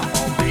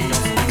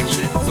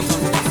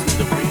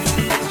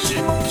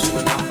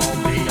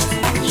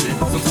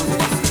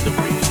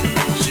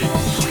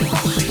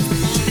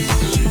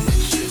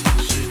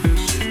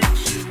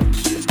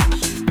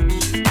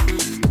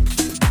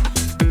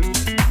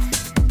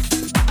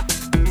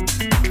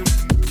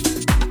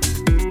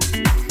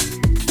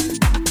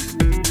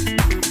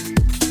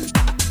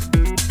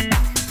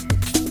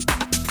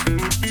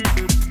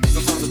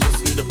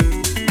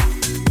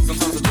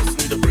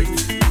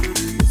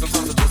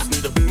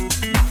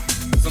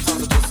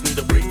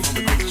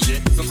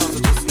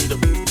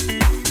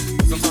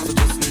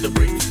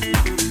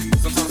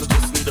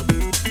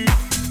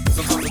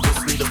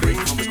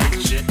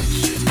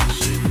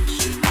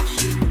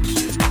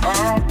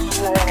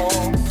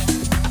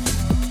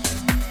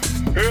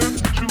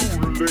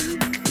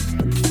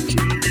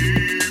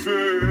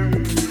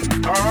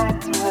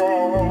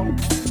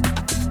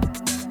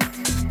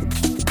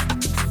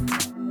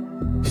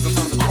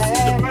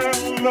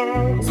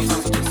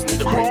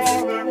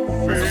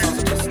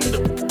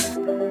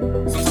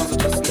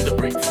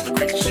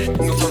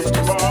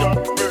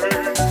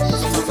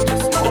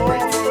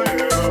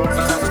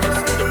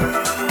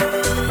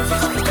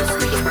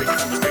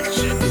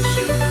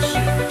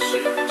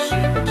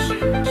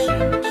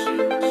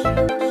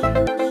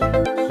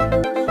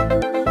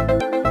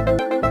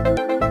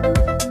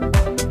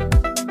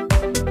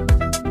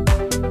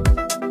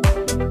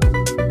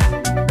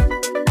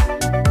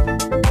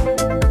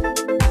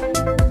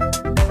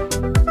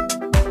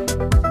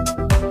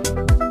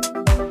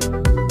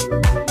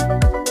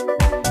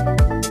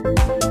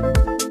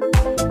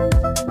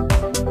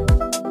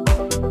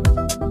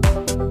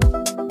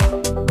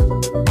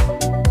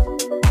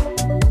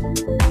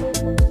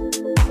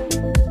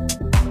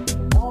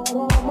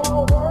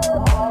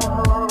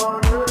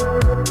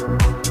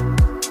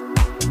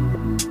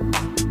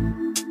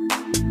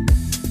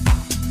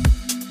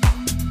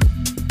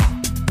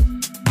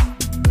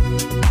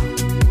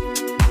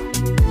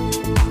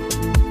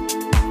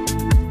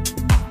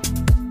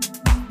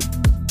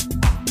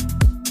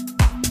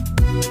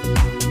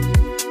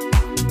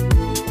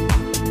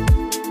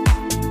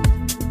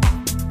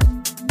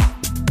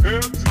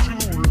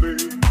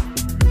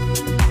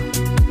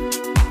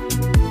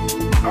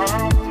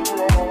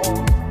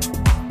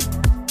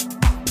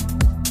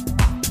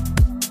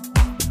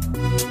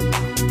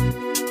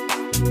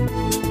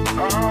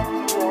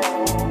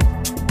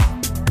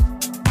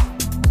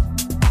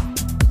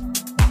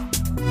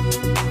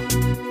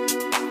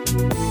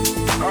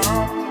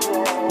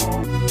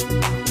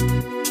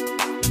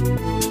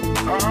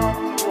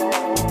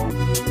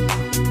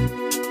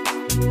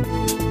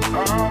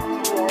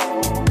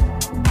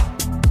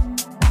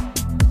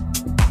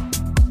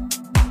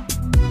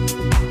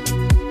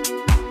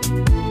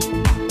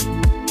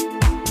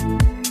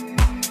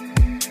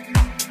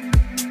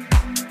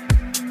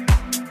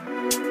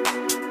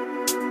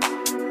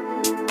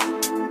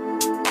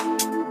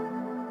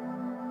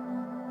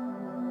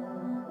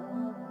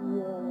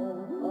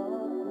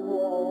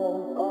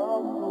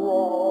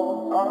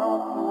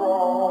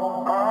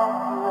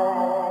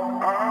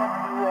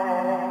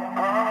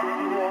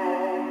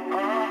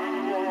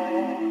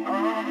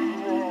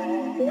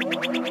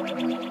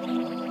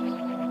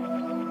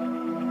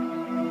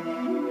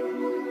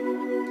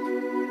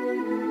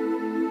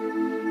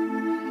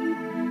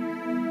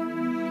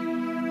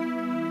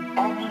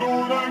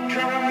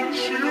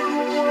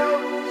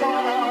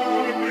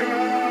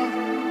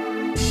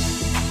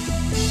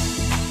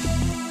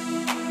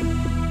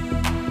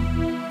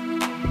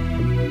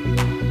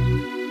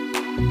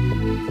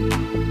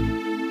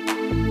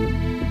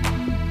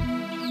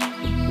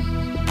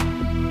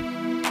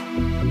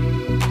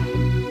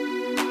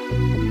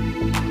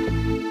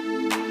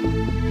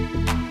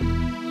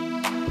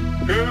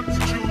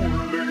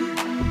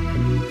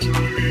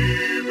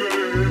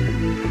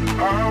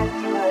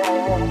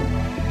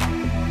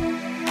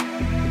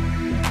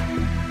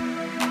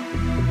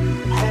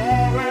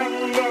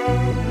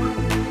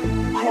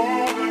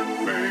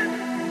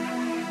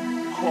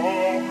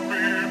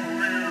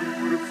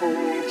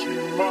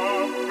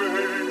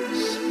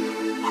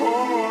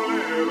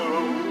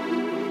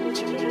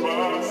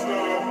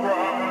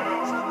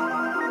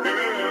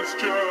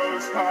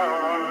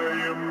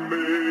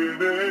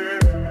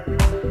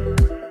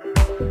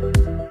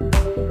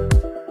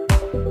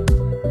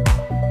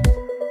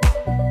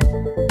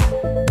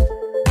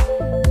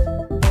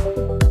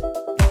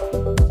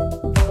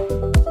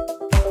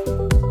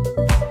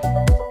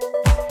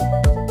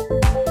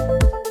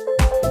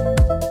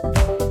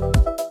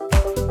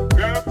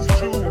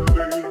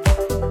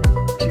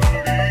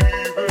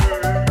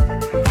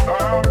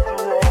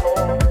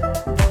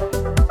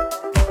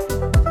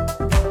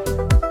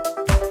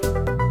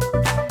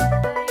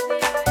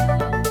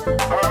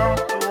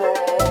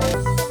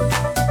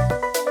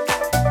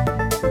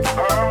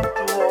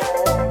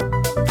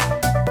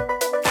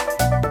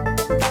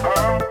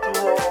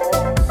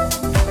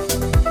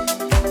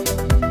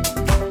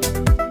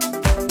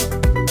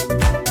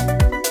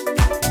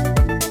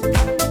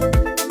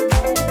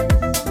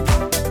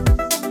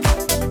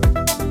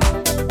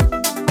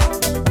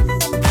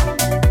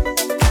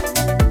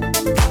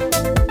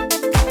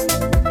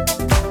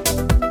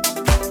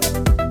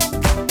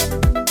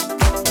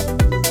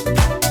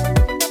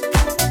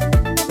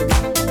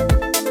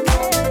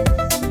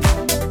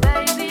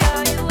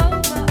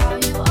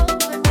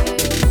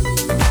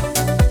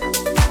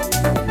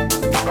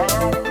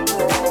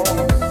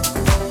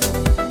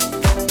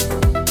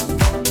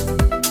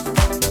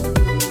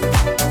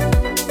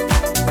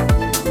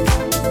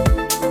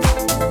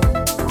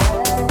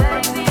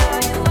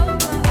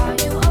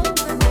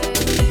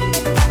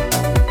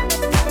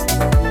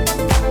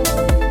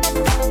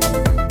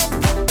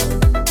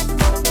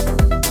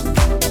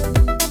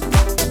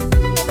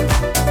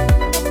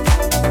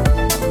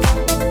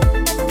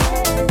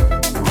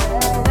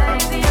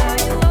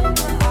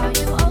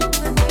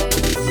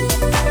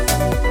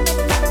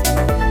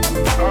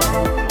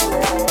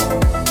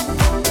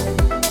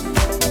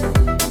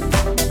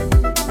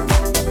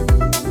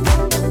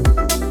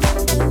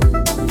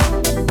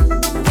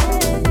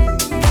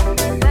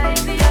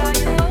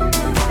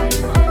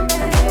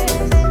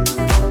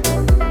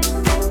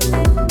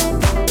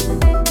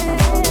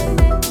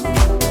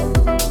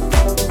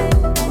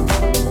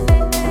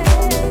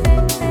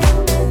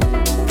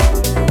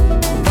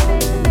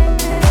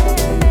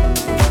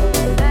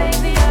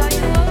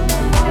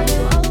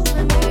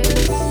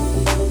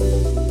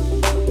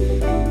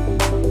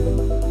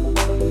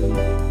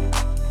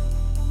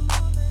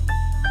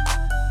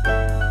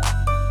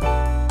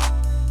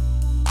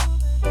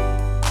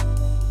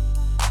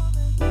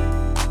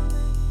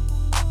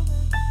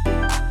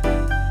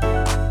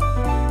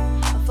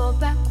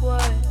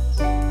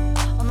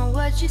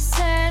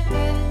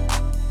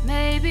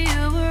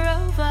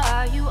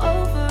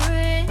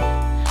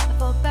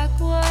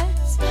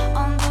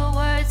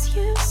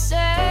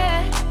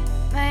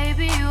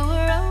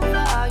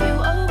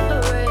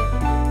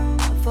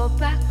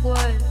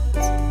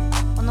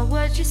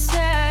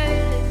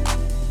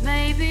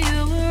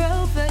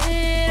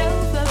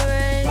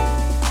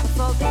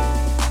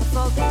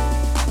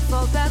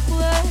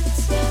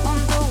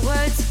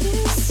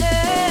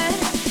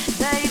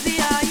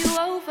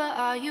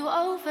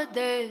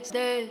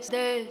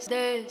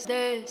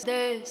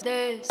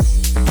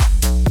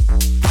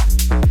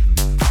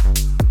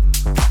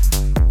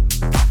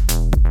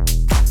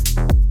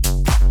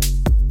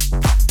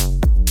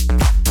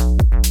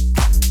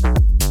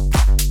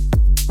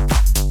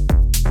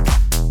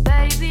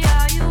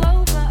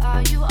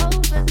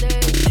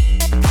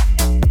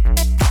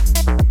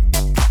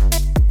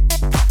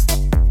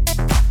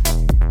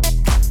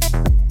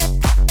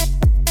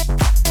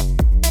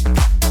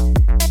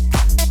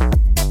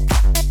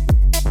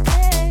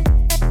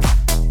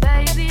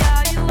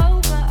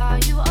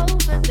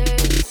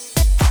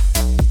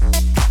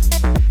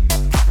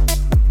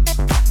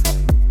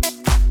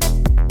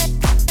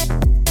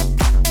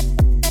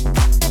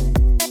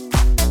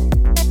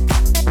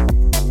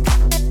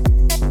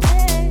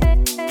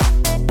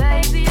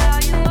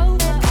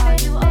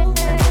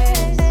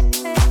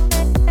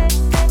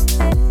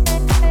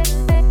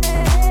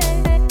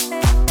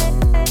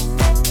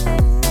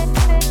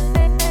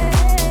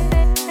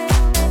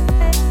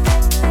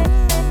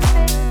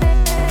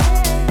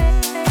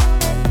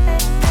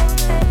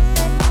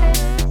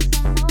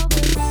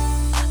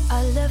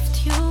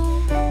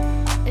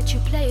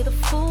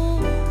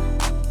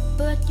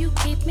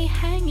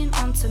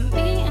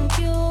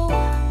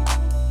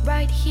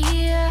 right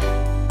here.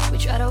 We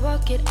try to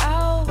work it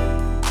out,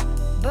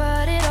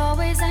 but it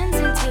always ends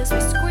in tears. We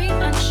scream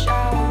and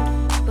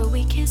shout, but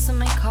we kiss and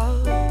make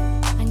up,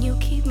 and you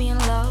keep me in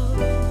love.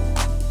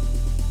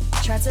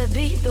 Try to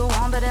be the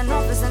one, but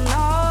enough is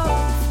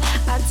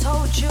enough. I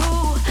told you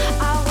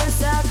I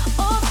was out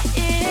of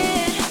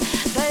it.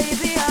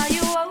 Baby,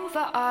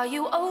 are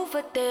you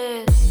over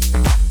this?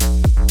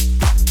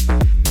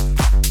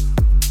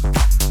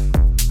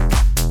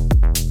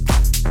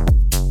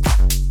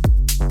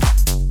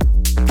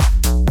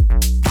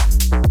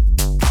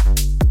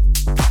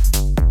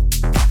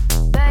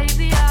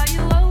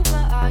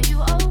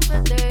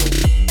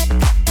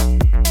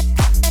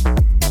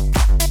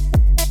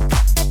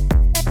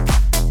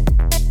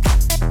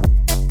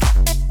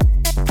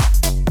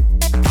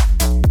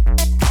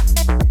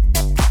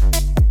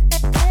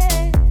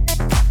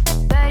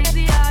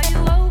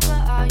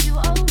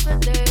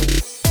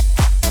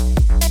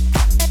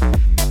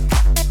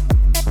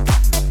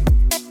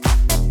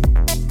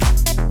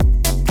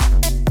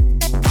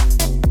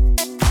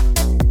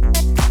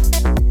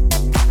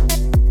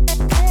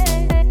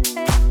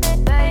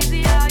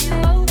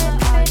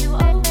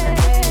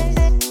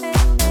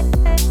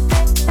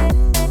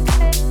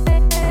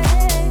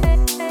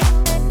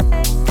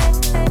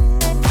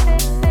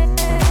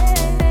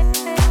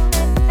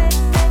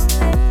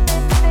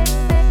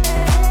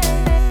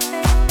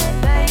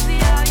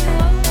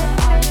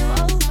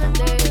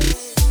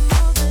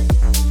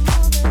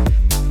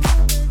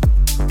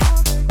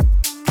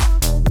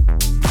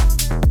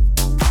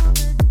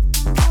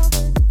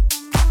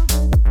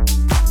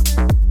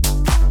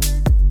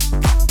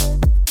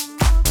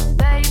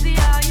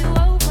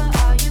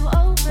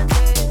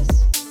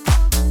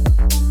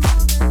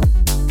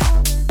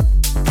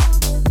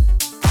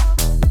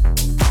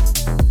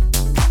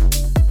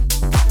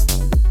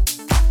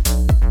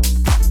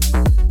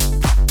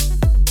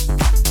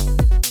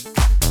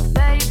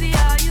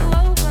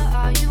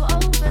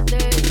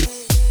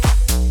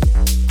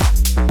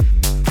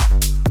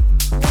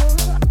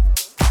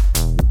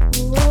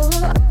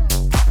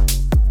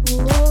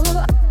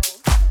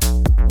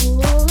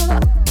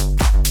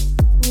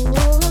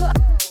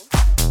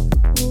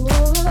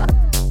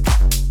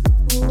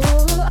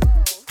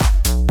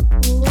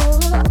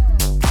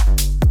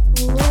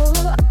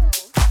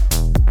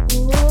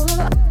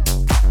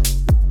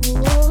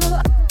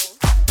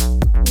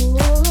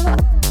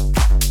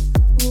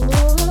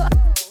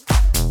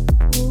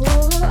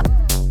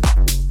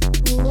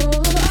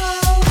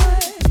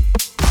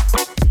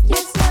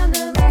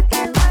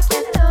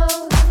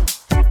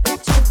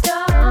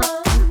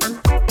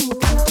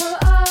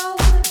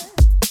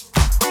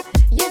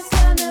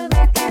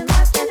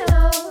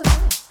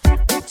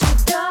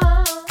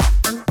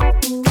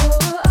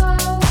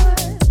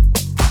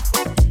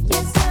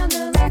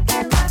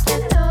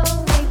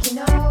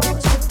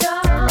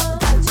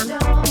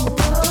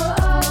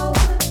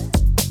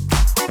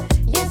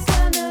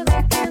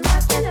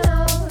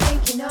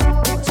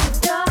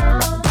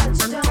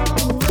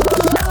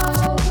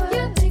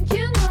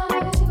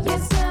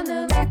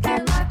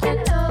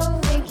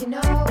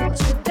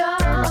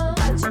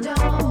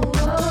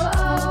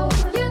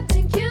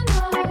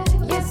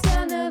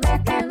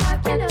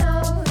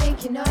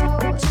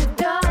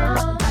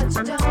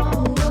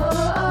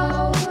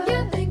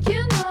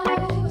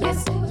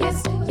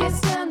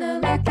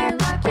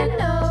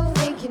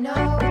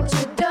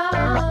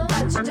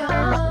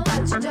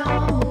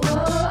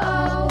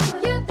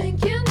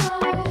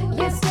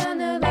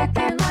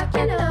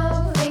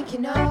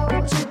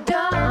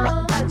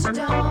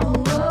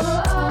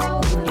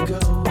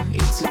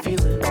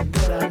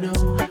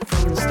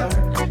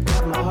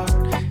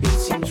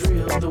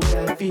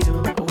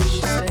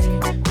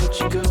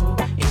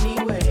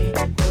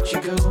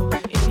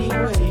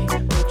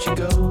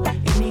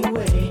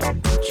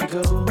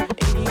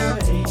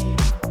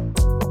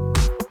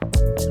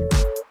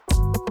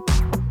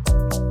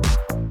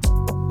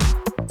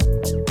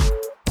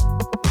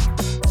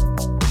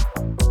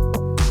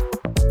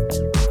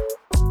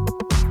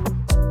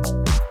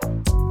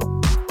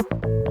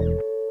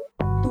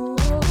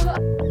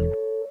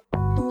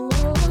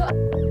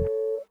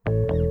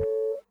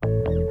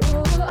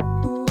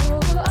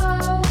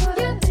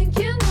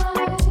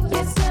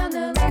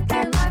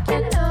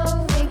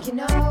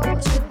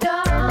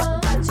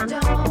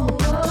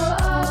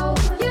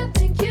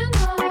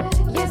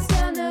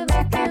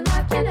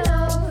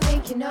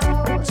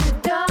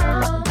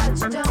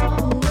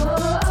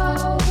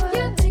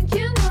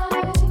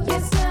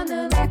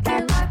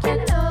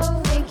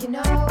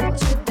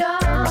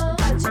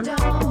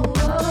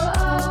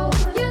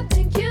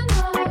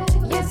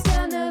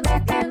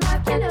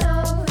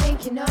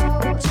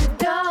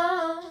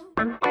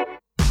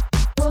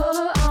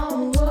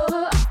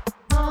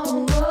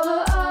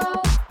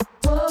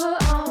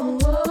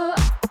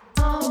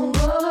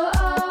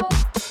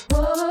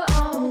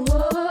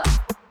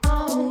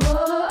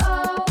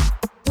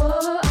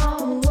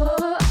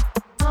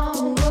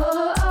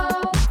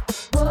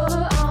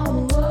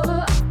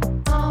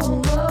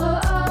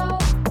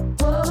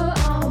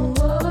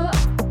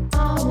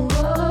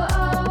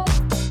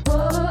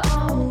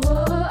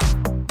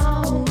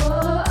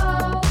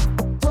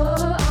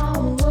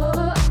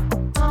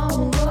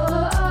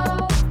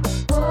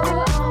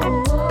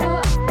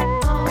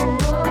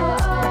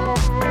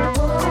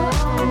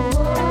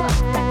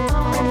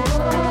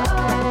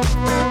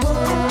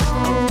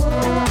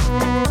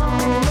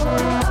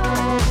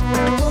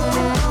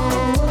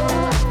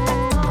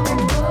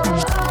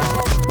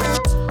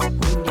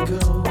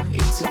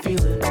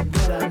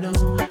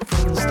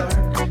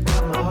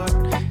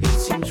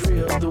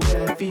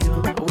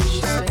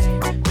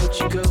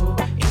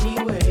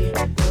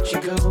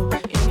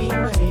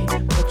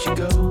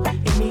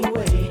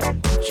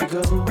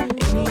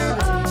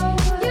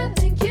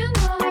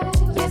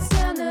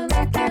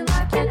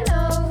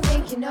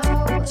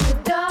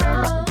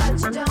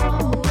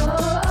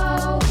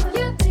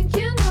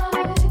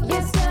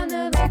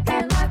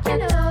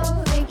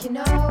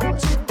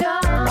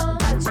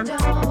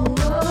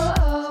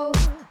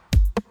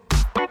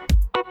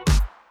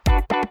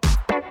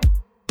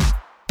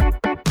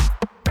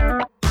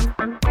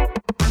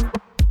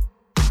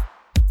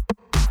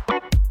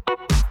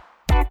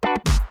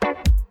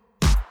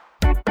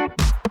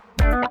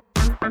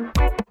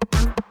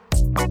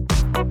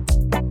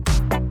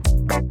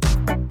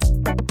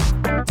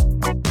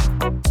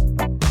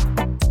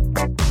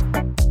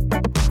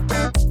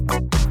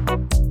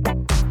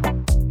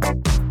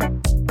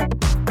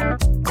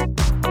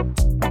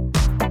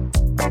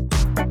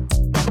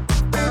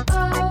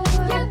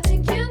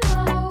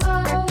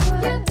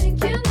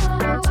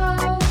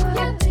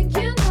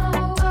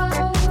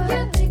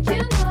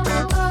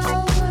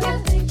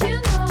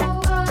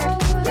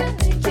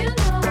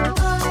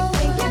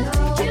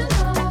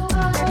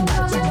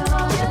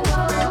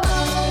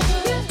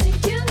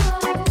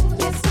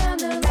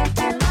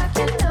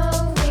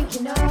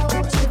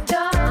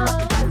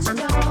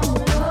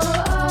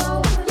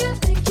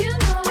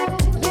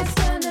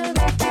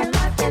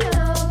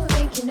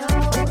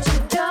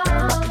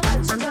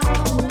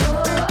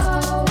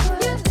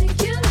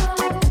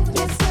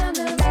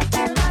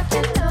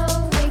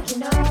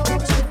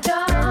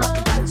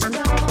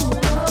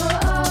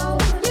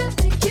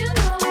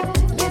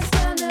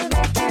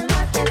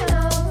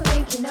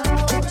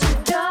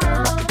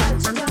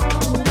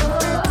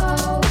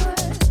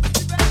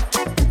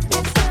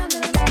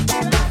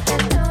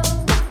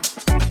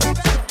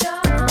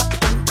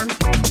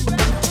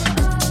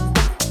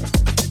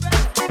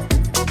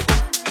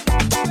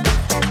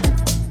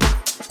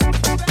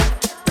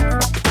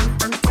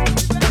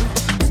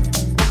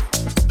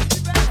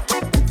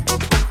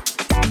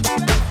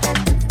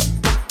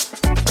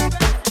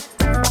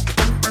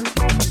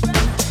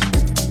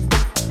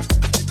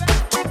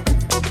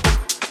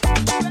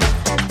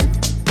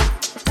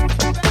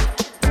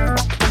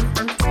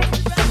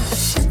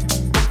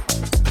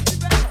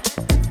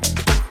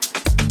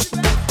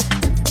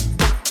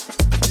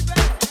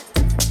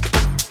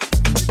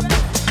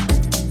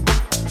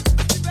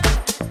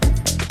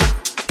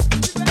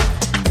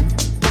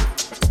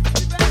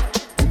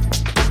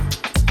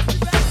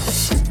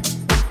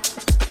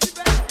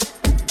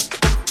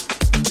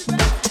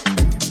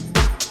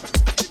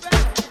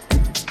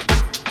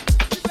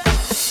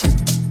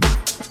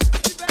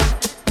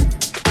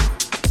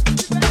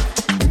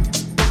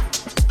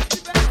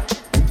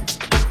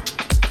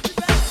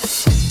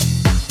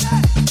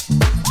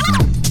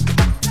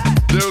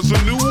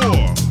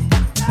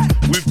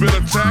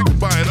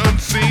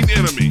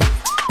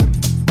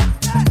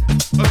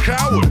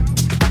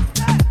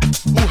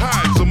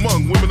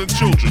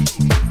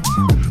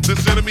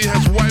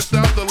 wiped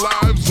out the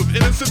lives of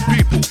innocent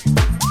people,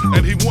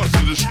 and he wants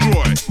to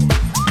destroy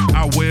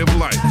our way of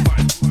life.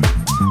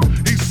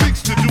 He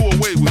seeks to do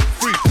away with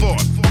free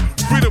thought,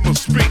 freedom of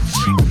speech,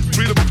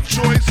 freedom of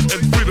choice, and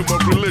freedom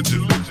of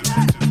religion.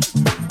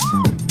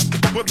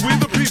 But we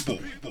the people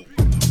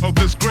of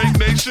this great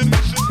nation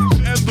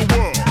and the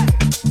world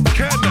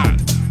cannot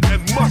and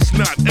must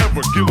not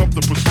ever give up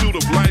the pursuit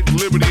of life,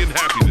 liberty, and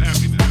happiness.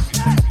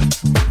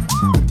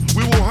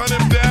 We will hunt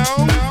him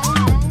down,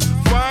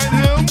 find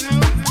him,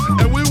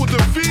 and we will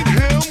defeat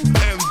him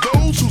and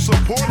those who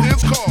support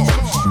his cause.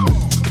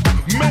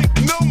 Make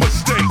no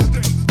mistake,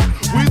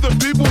 we the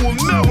people will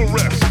never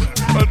rest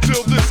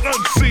until this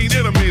unseen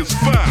enemy is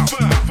found.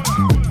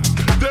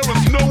 There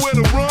is nowhere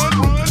to run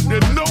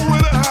and nowhere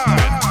to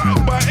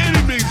hide. By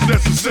any means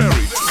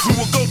necessary, we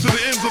will go to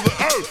the ends of the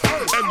earth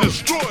and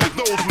destroy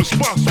those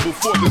responsible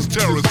for this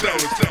terrorist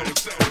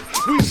act.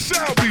 We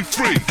shall be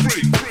free.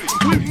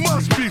 We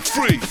must be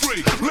free.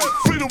 Let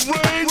freedom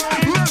reign.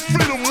 Let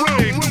freedom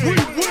reign. We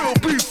will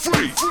be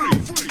free.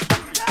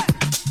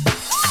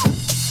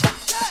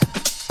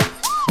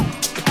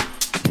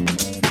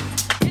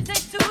 It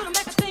takes two to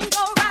make a thing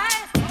go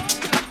right.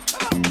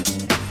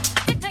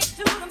 It takes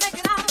two to make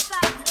it out of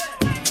sight.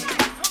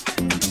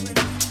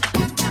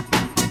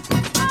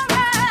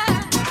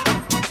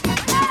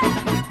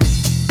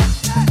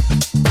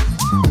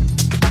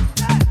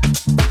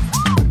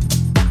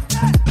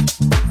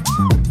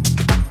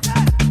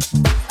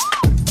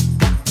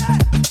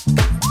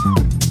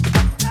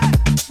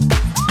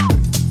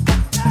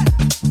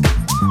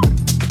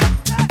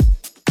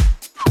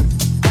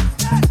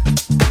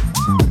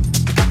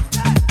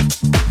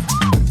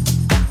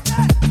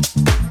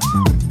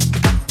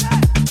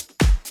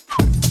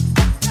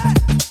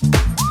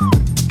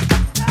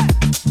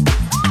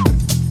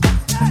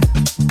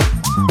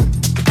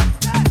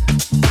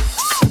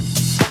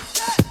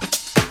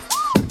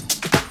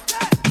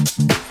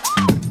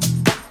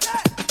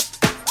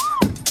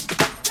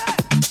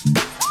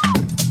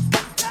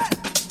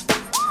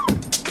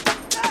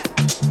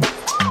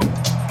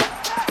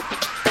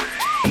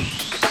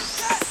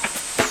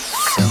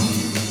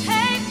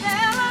 Hey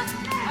fellas,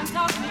 I'm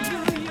talking to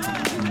you.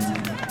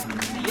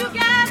 You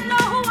guys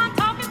know who I'm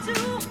talking to.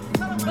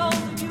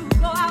 Those of you who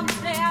go out and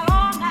stay out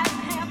all night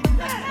and have fun.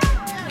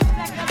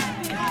 Expect us to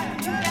be here when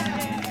you get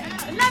there.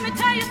 But let me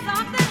tell you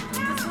something.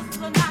 The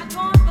sisters are not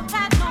going for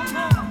that no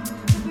more.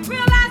 'Cause we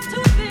realize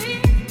two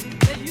things: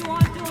 that you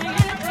aren't doing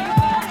anything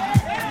for us,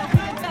 and that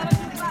we better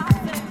do for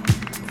ourselves.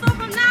 So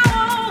from now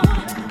on,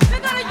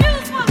 we're gonna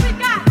use what we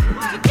got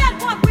to get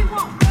what we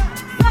want.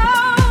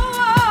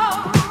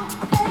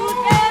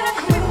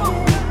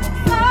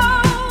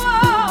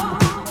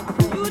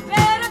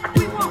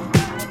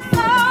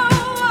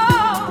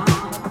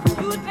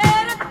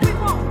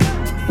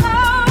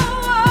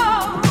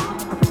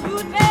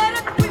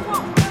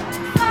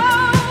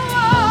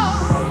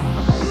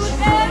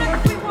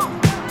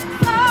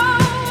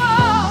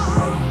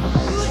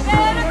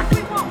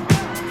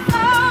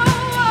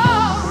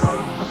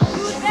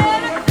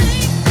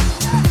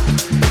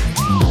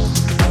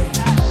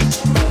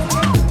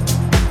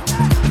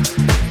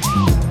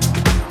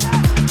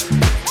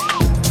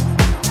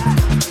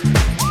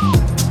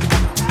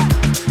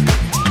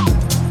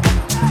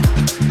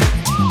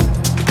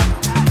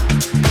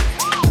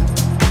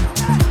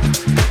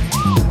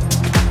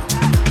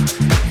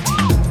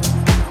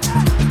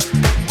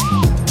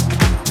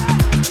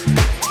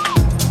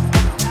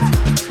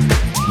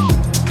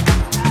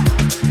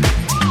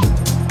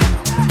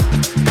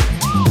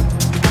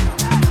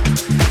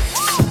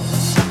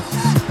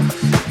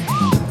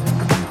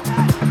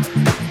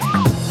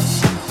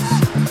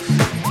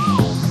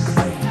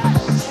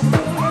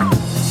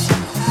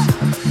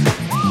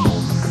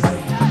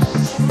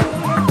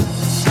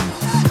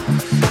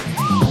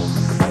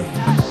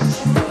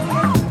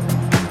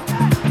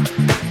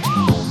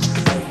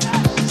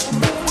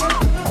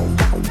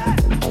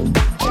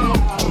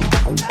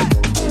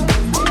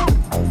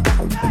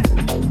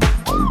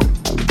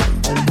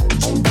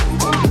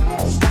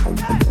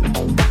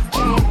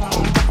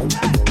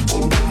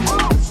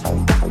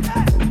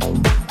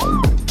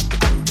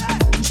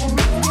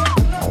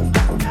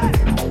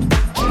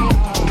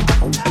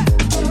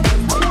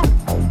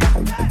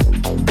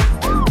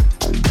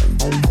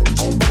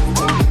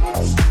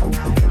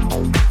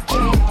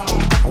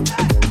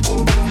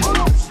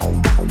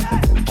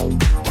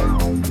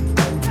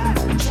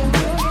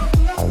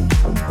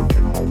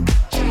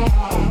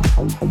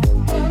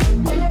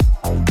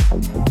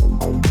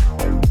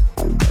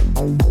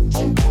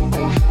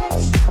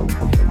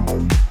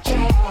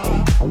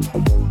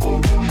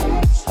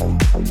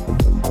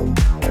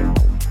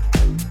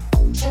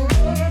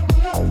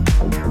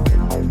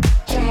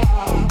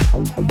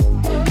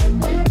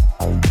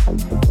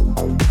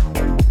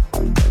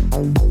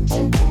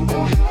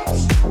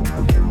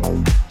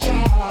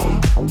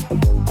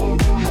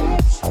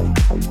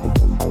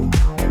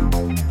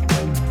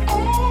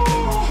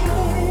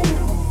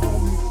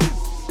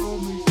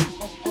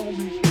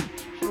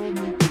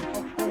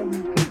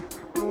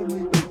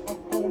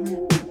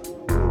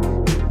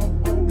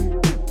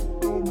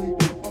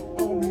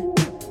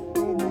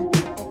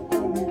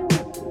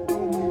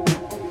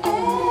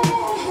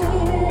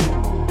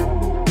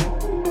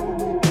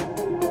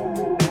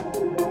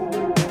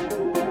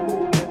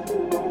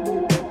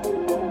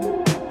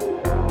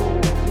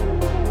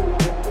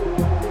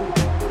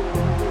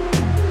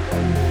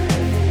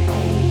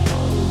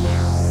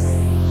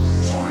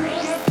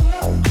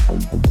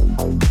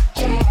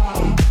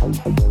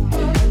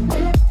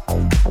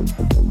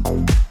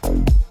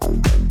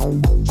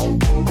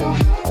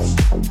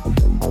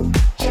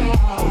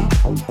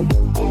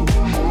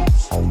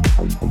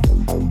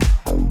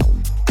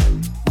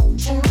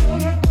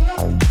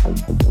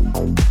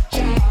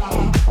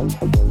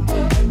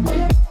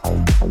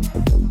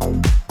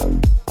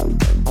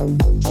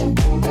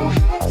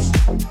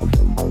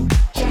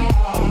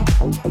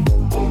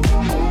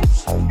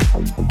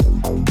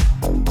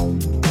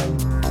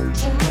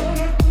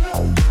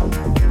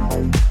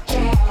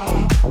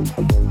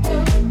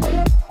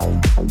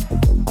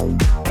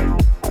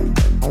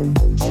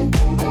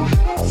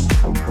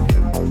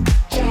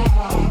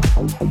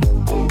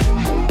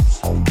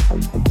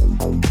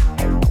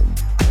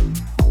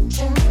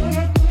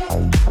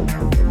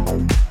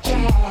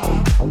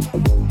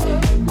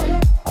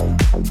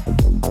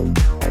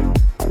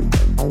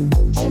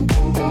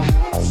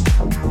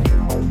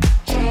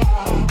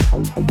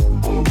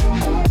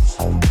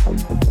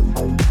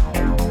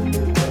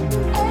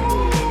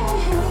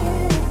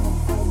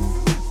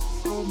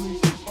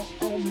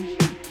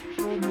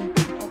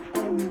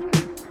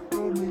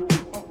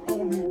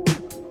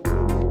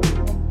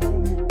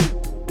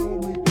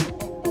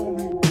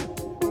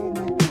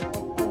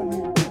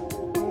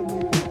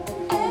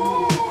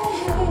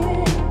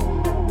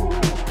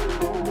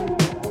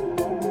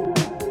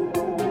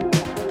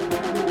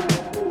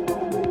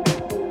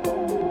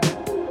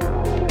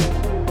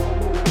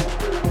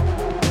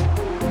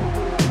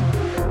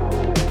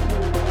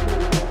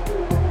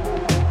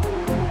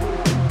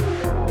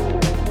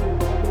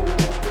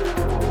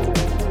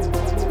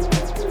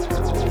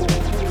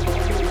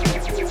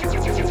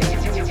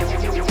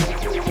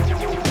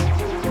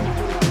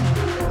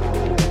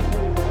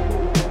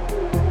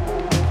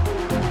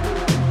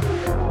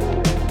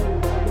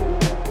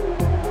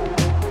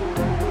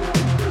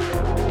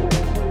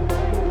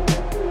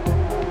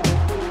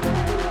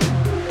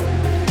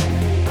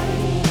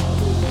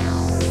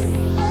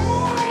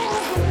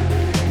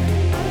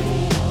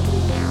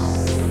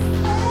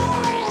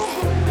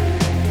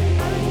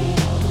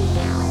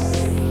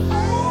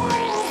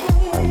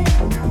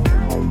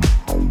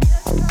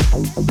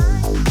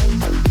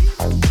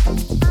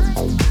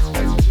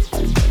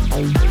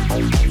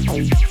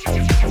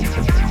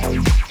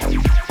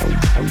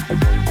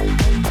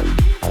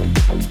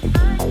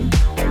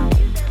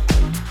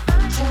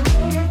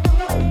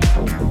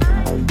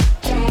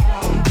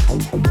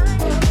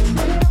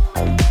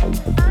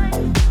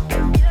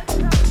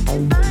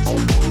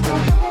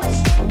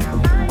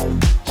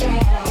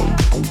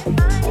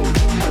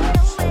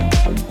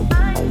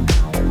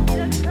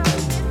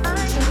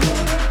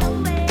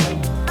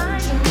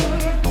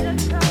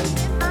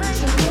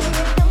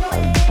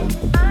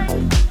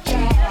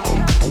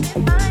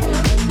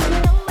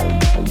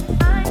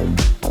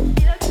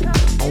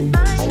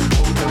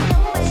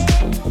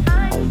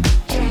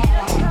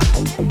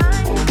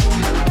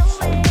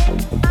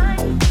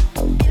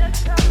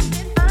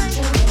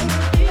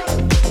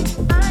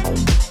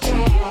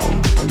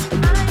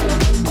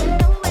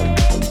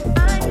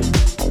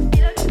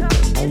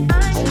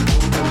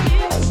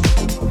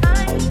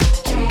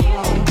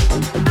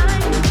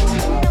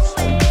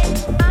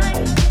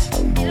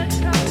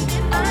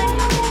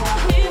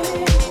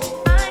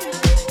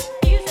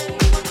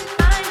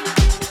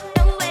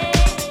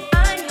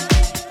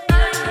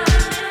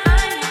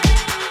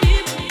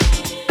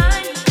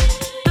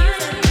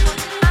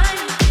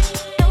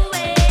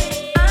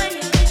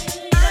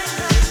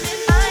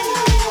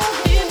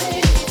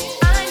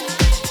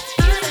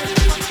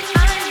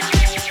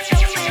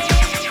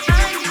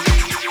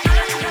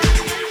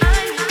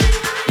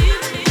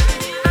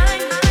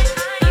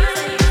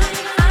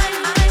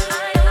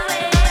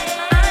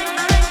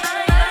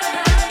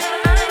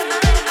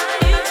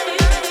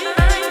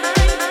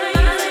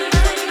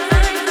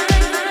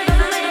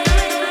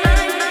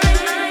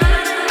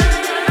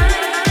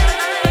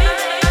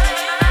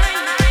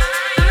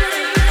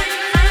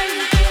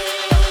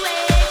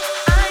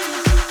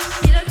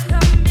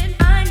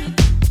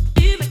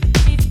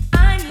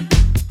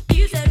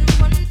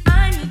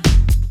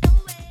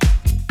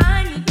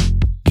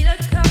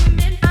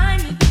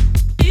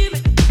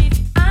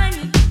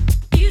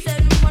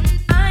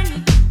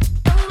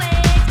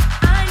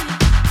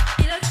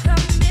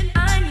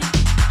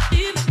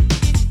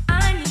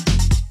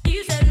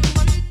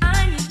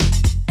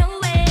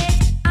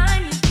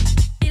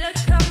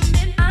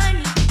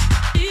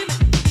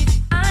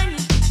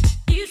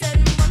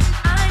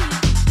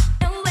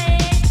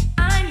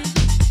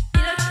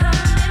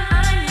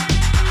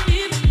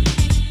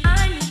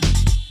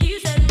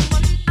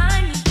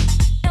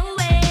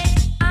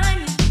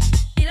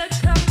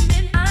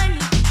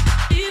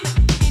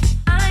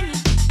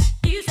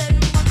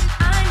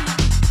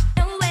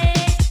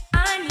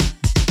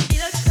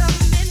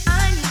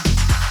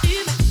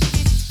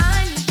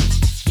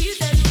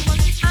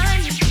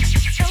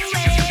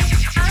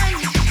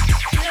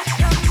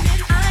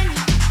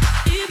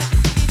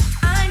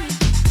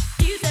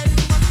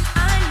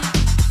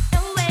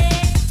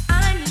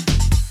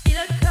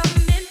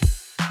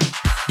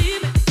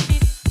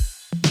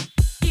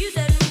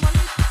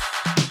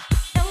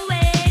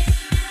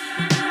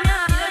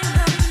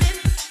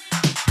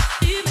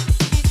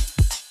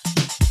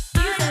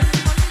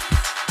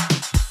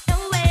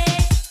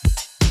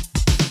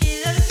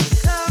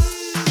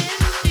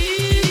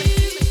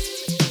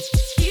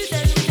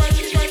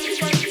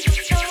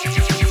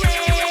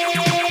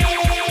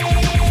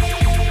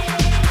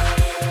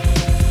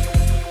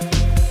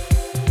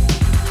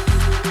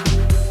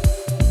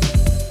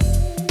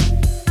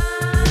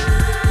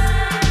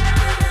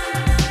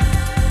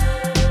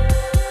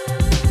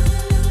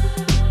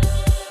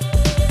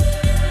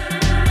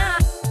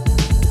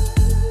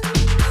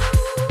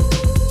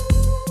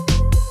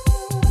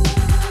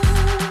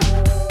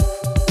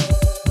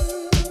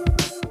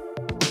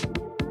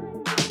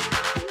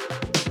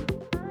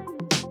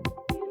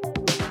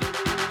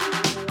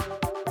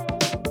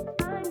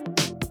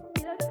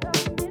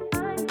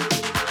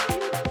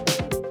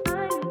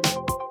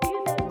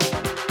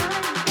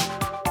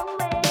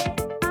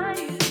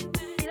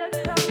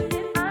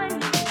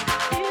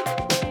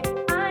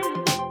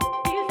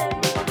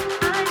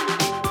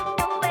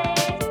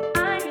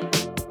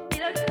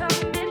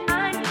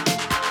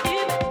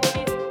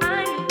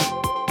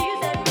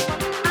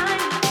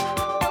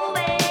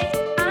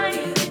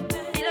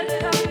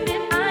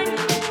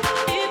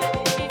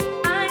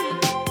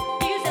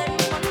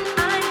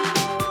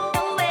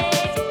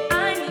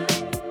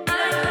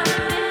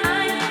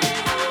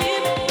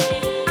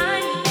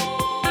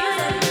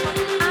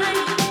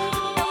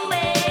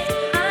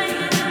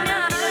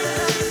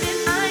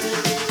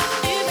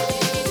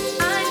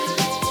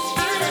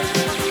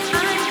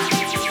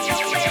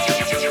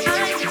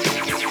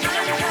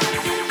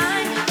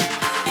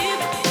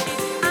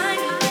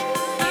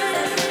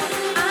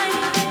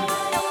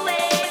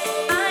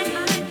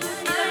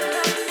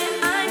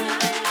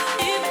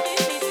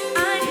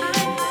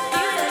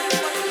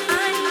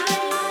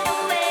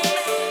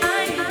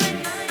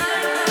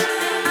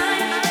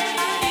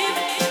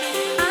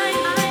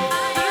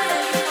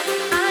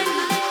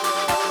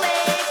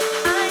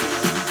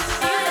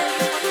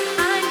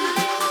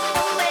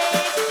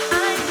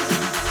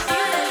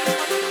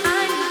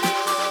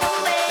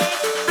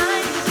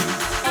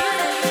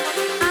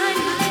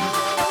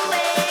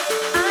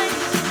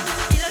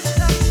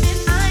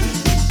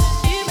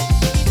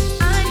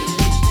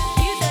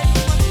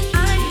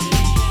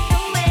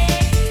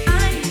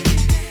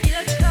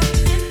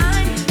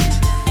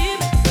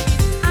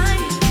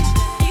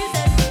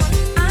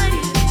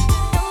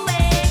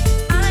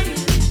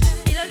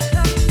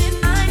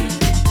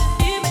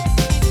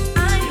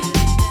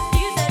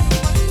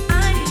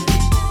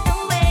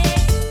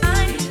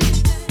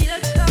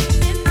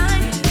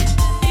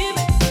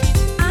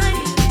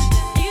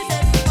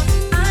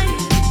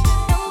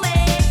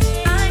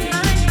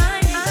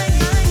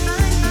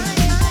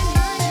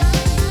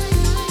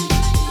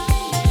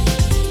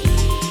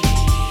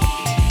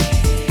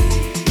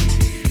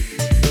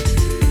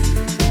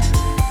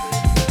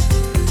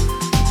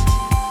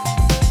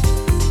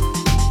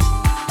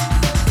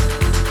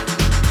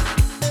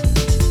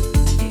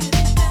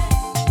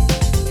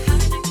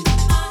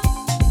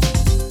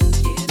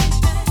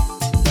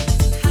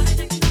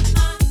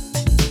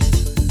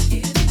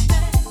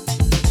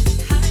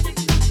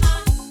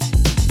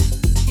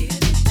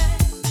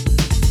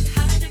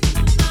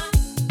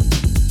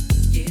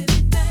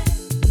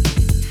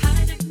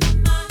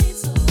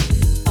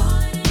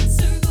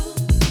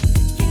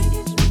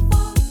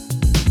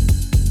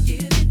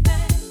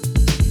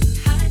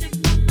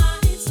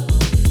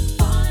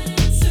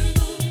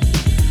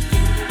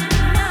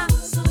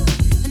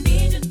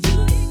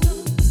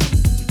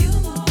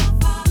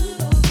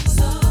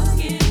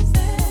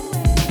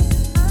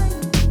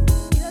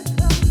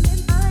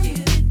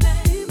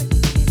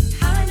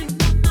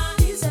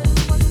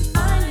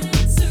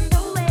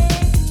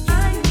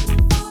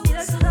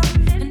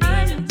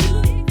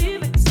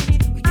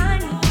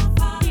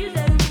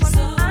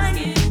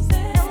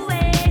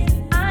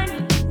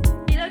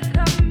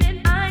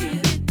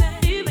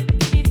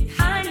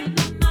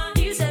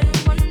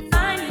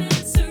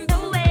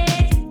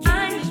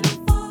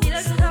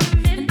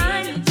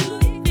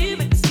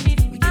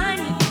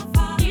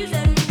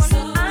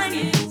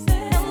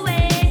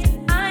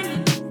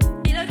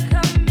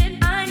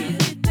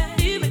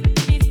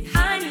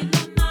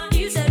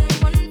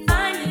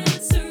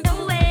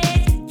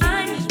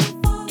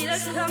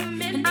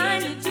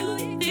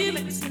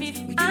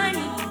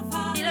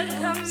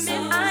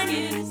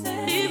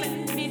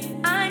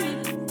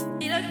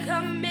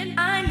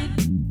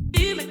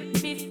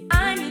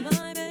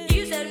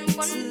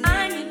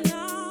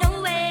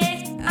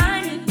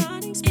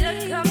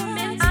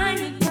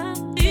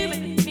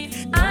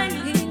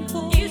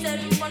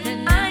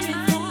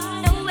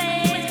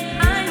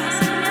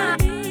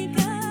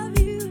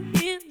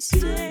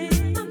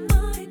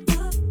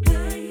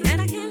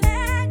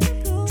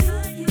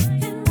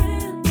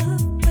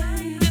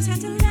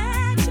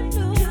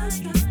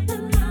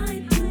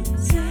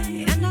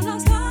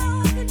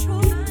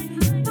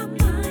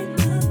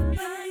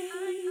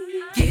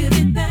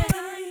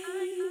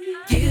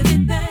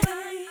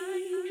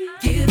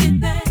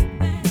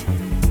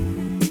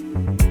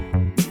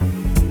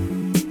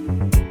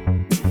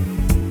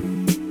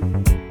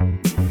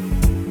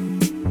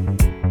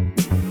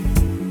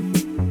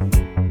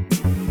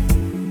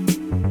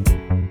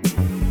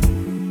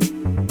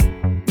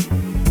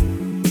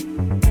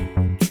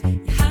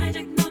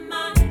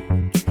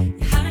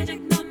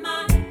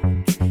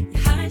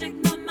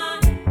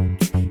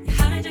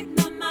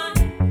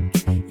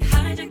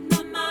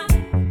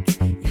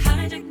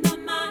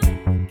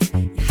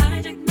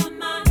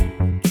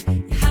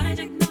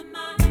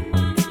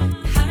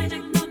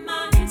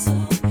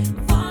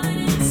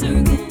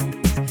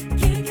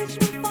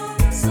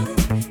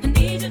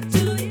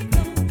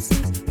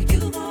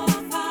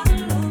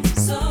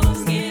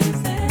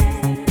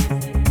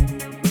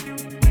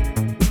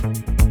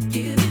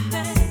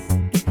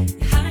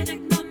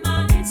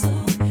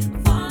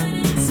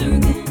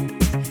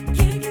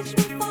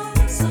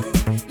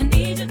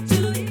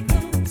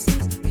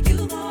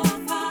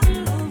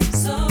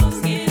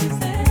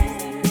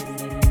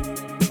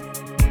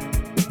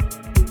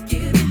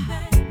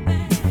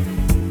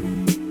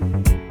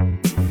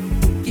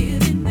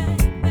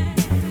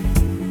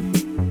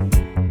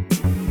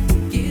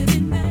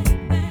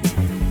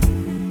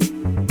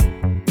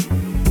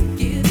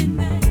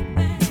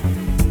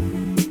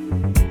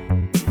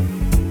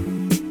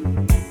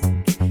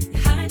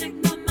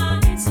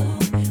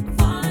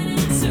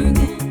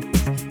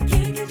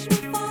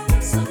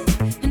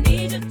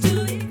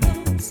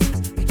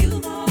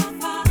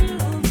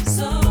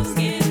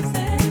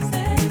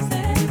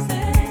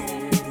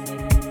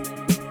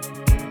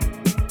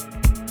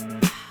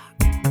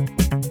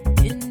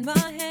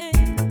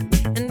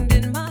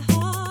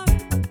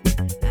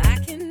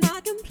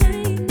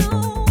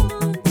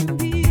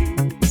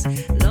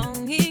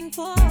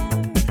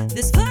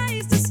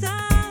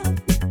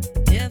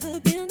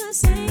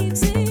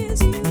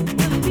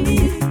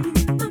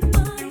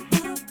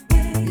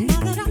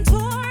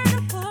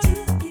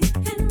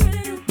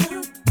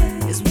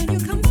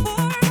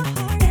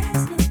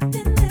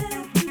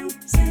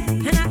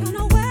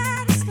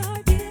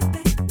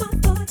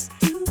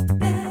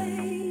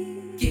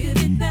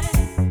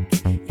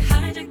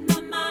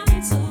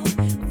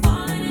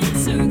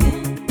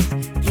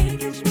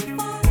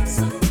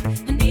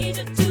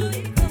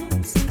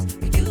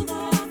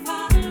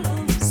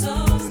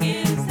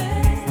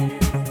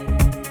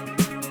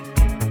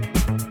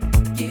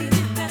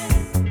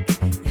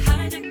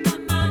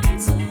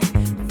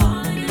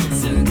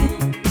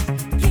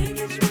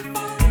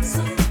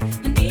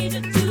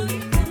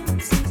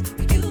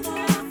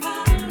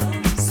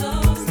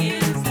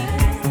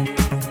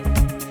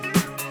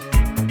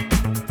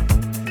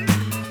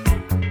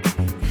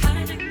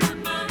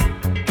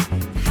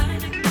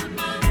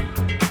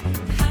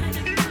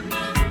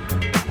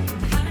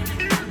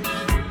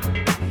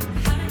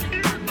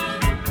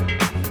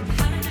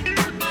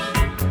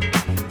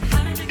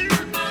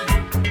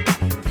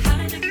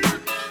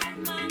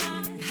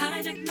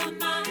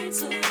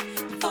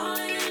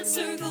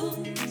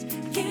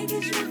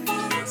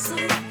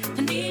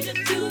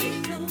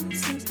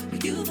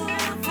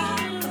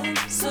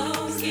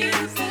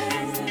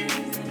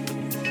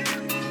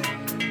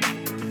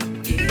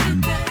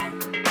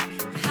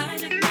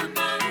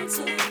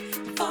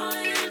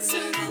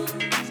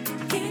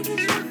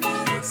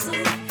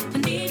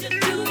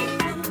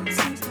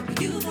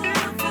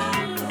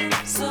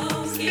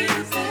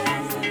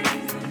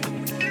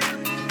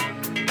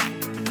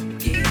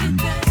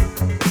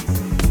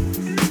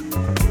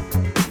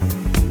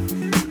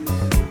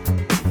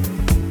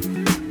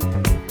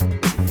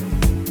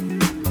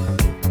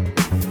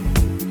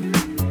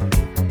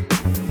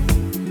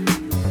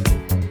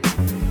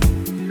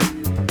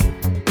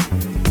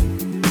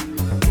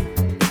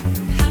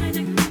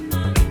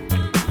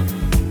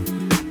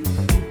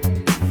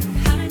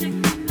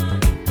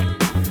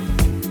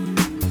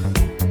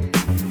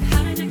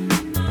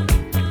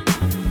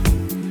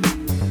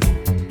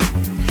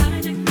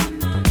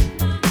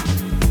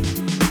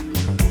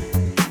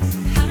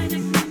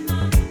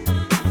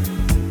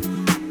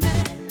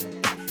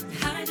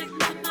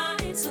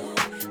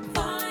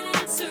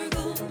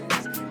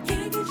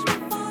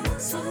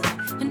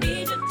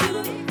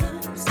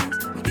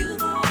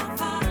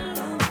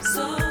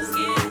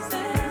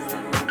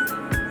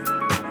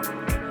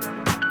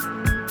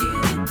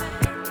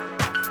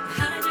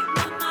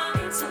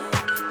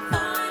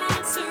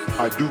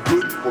 do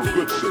good for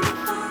good's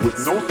sake,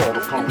 with no thought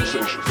of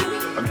compensation.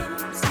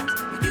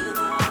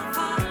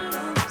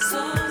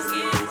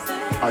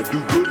 I do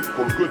good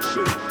for good's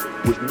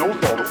sake, with no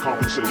thought of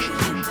compensation.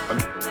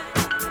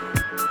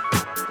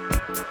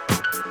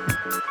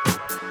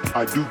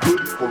 I do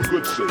good for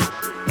good's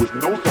sake, with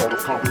no thought of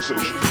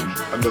compensation.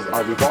 And as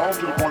I've evolved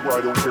to the point where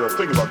I don't care a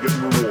thing about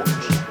getting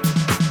rewards.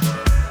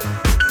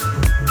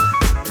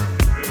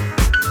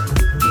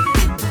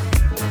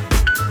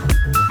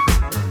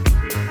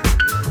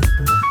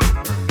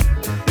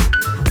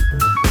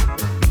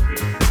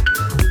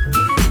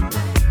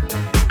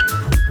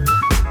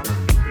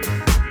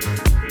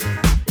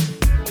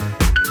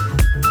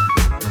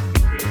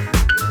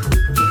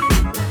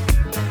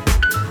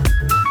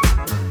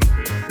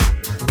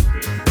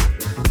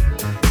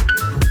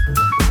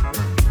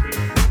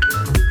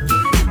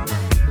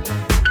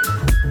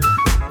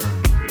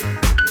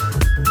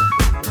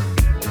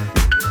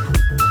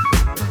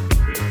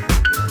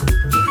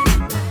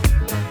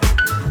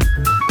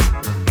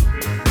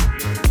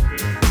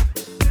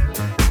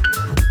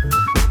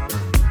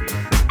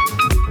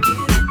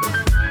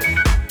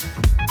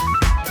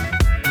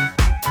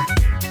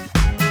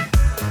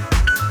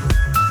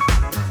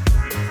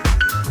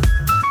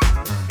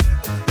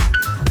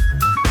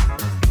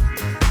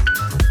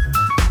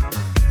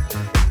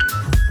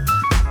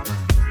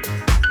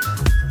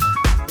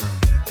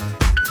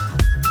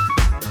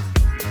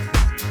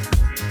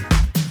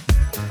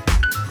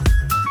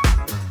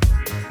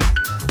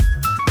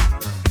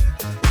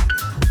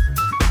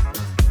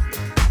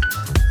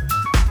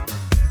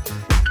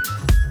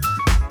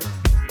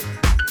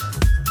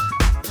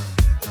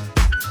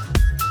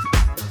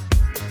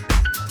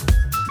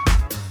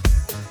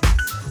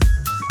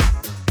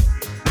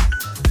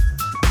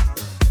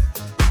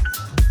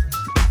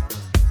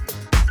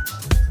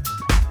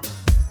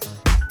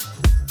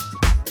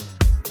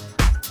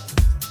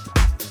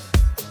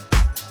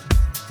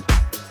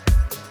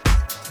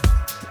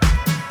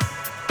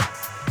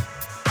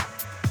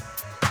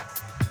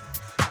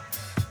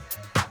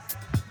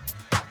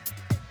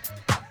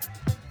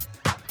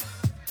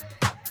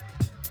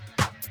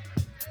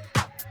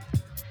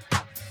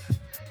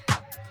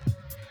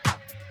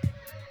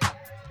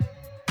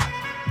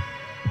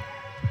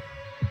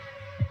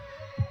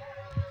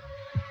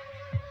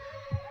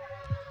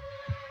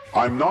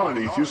 I'm not an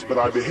atheist, but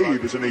I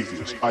behave as an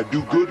atheist. I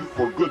do good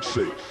for good's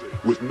sake,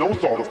 with no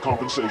thought of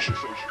compensation.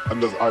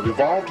 And as I've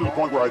evolved to the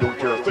point where I don't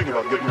care a thing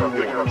about getting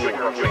rewards.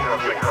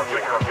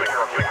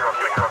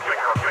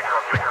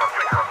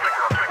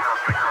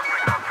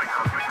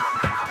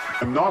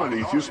 I'm not an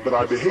atheist, but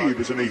I behave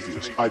as an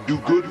atheist. I do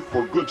good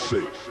for good's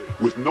sake,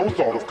 with no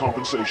thought of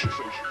compensation.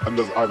 And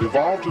as I've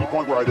evolved to the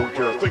point where I don't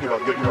care a thing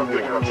about getting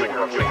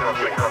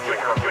rewards.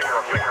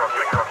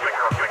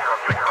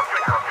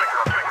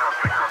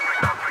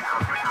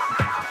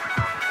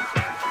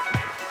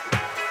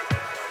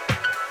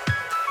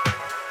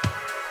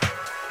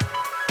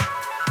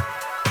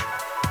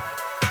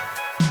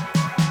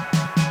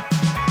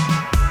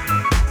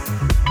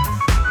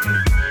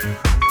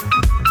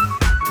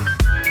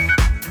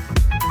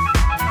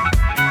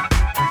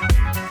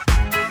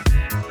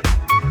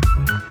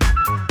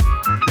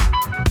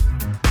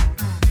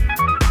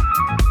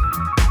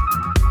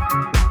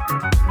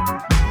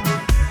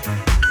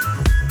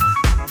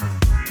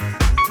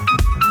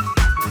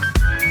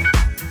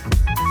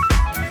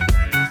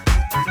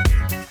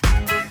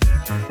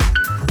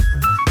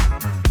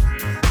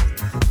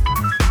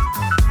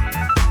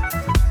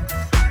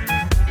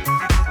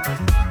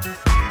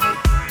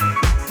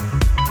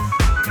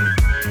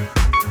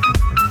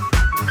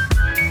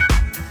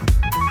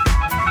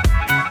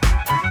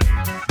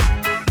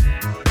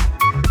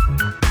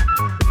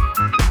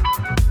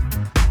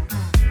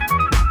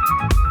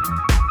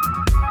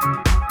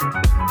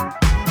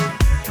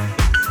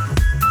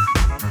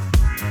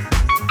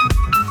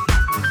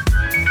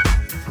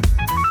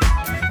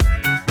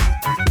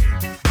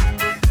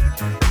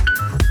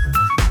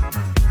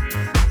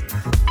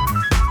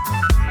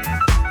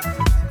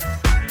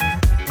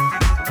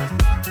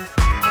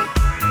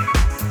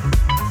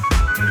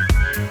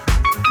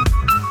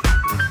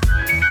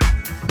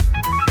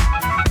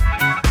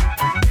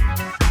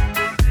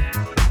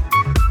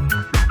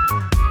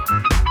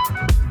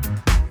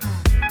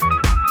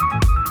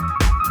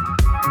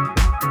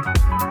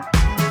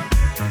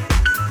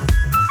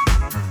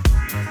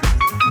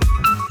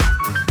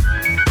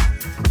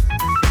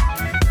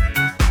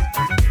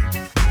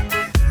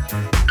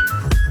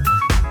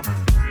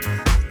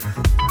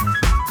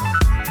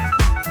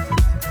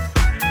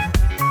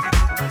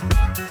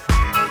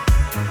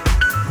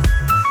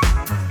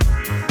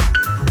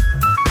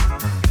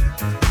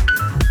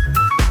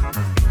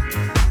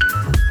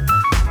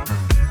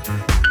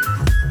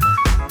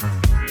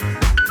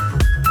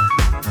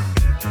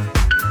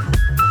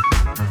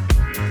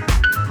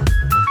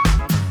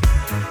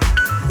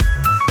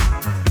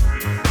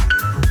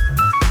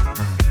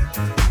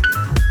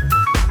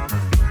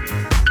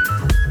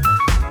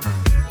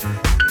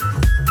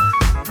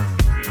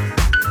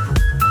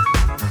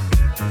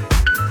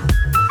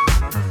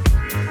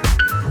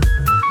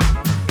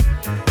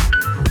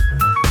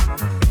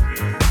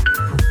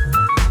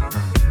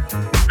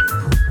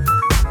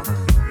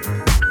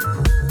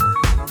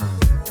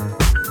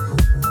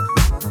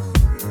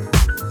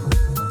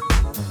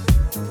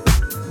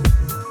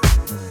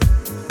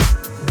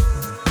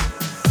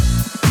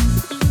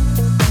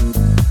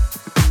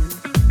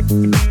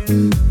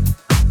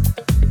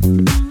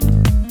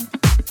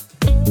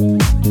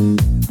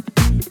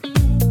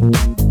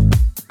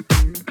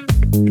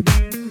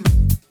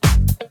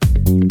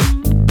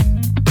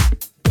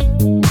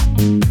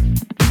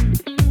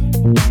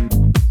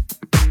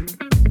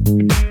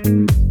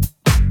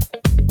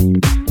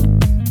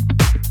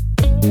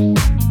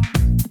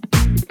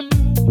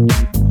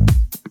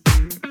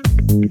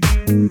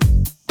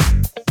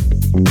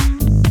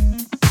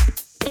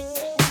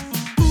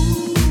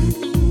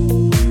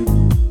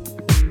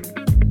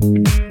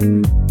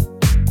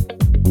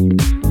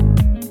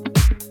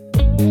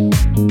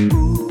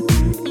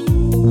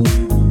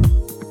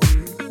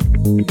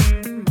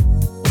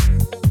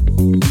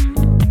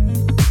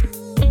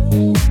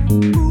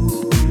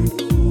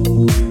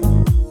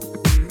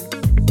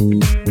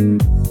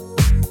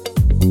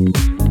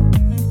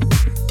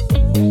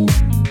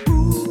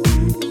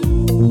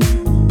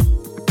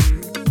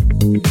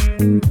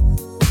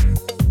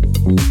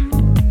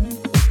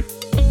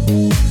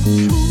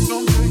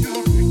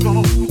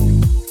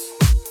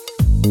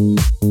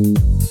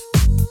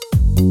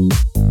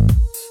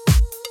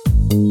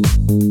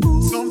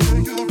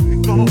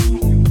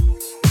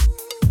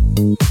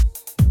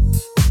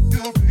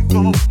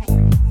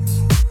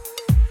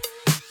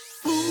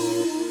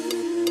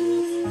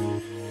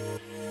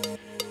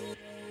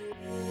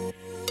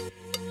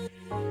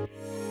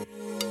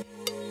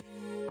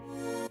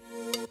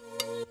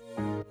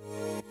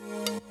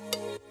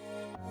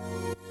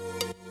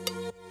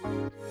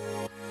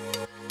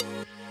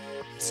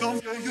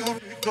 Someday you'll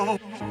be gone.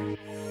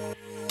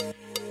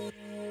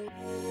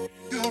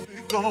 You'll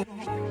be gone.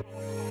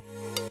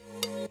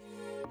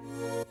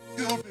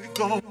 You'll be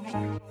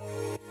gone.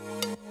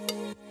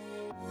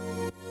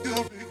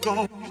 You'll be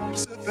gone.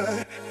 Said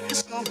that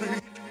it's not me.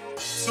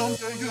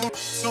 Someday you'll be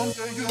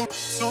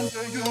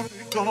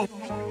gone.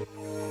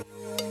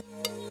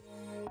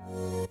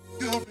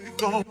 You'll be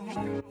gone.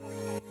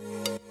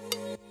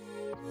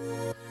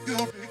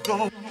 You'll be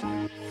gone.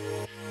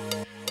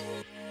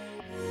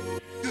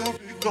 You'll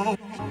be gone.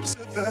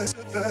 Said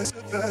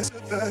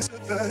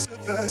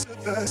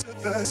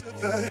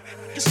that.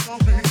 It's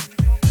not me.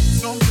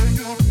 Someday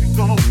you'll be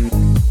gone.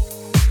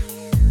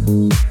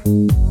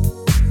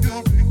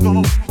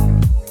 You'll be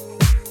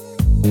gone.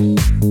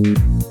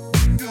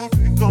 You'll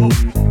be gone.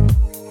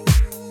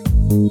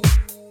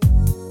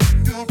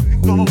 You'll be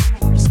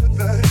gone. Said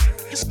that.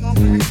 It's not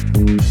me.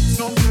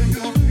 Someday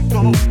you'll be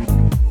gone.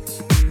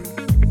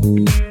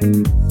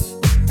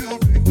 You'll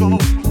be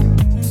gone.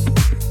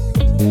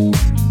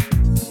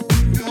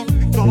 You'll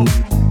be gone.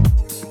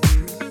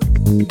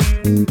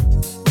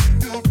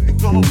 You'll be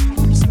gone.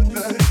 Said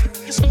that.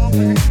 It's not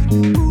me.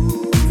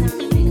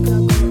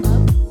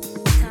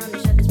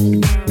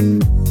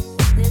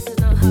 This is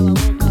not how I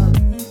woke up,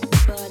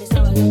 but it's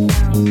how I look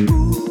now.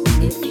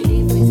 If you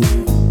leave with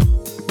me,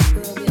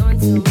 we'll be on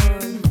till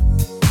morn.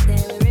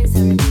 Then we rinse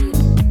and repeat,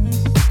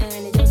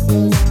 and it just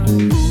goes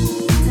on.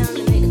 Time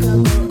to make the club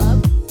go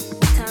up,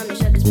 time to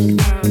shut this bitch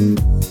down.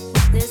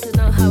 This is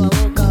not how I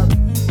woke up,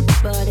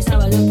 but it's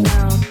how I look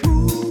now.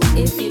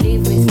 If you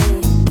leave with me,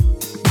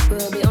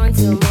 we'll be on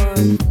till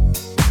morn.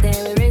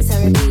 Then we rinse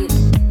and repeat,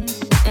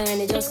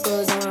 and it just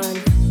goes on.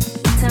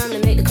 Time to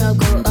make the club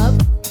go up,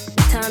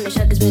 time to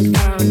shut this bitch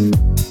down.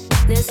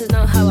 This is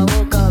not how I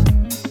woke up,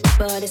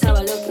 but it's how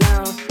I look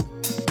now.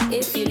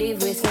 If you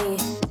leave with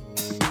me,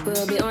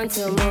 we'll be on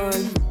till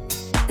morn.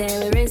 Then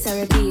we rinse and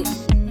repeat,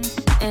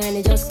 and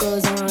it just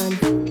goes on.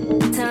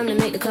 Time to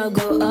make the club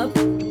go up,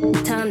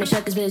 time to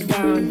shut this bitch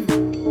down.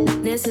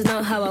 This is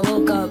not how I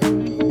woke up,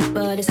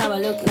 but it's how I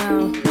look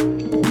now.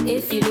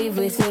 If you leave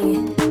with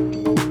me,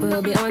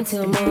 we'll be on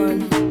till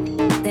morn.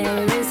 Then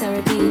we rinse and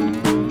repeat,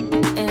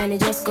 and it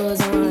just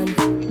goes on.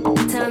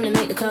 Time to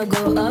make the club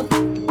go up,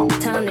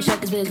 time to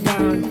shut this bitch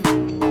down.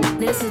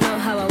 This is not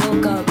how I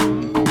woke up,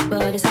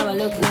 but it's how I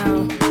look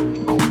now.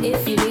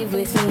 If you leave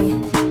with me,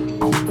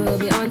 we'll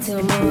be on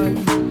till morn.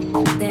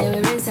 Then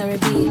we rinse and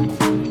repeat,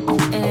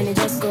 and it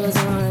just goes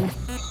on.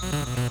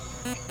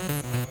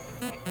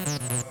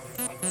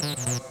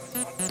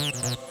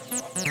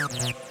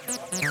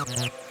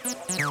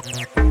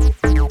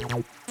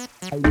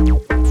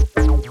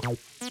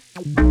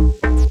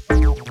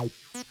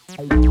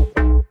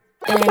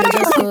 And it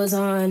just goes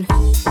on.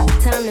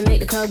 Time to make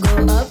the club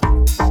go up,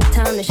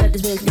 time to shut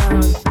this bitch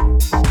down.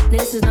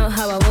 This is not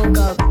how I woke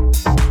up,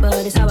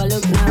 but it's how I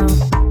look now.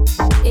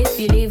 If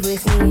you leave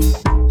with me,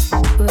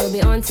 we'll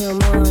be on till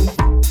morn.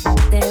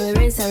 Then we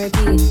rinse and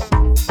repeat,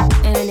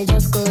 and it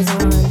just goes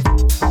on.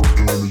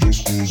 And it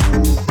just goes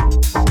on.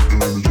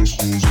 And it just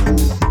goes on.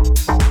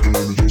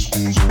 And it just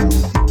goes on.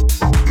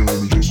 And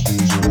it just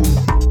goes on.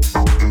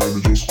 And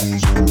it just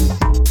goes on.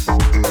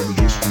 And it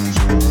just goes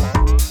on.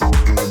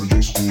 And it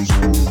just goes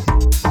on.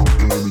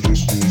 And it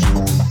just goes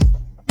on.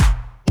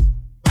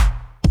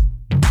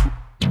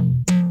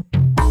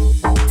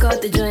 Got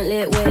the joint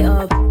lit way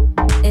up.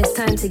 It's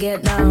time to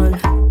get down.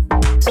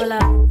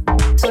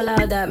 So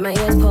loud that my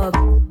ears pop.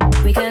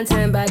 We can't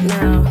turn back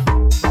now.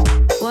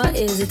 What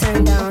is the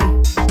turn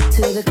down?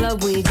 To the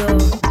club we go.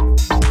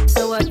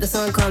 So what? The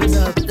sun comes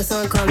up. The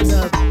sun comes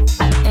up,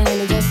 and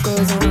it just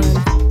goes on.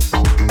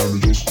 And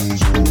it just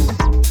goes on.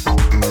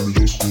 And it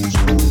just goes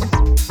on.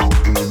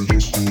 And it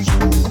just goes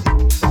on.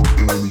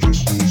 And it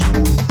just goes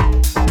on.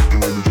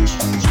 And it just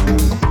goes on.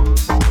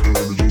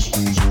 And it just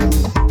goes on.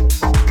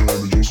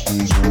 And it just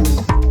goes on.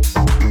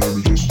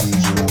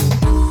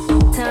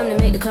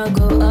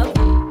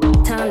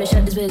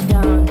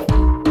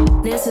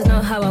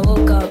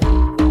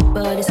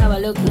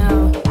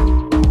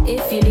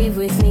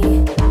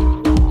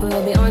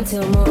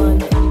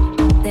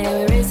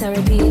 rinse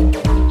and repeat,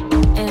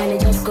 and it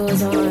just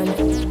goes on.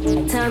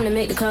 Time to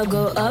make the club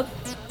go up,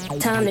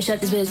 time to shut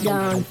this bitch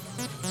down.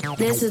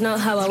 This is not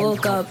how I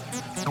woke up,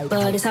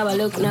 but it's how I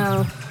look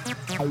now.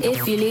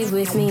 If you leave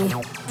with me,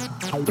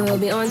 we'll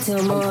be on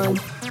till morn.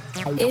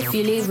 If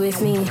you leave with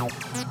me,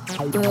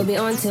 we'll be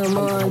on till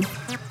morn.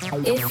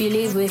 If you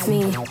leave with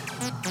me,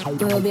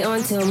 we'll be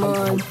on till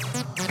morn.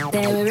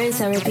 Then we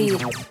rinse and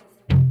repeat,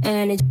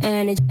 and it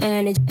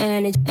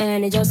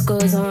just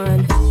goes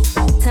on.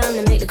 Time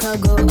to make the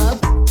club go up,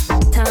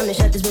 time to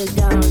shut this bitch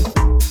down.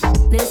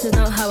 This is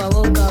not how I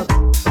woke up,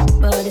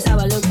 but it's how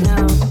I look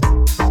now.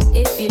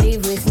 If you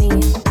leave with me,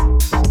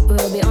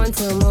 we'll be on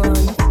till morn.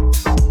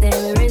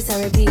 Then we rinse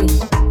and repeat,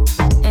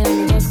 and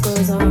it just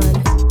goes on.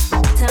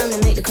 Time to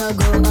make the club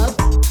go up,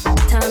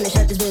 time to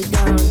shut this bitch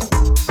down.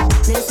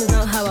 This is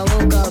not how I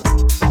woke up,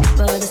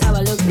 but it's how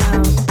I look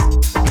now.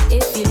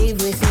 If you leave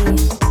with me,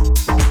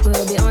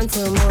 we'll be on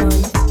till morn.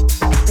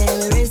 Then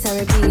we rinse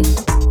and repeat,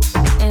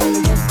 and it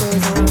just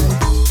goes on.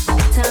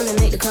 Time to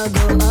make the club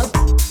go up,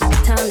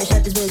 time to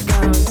shut this bitch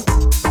down.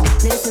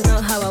 This is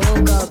not how I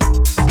woke up,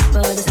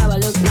 but it's how I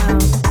look now.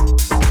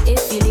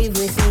 If you leave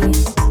with me,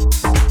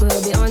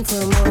 we'll be on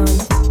till morn.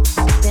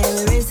 Then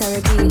we rinse and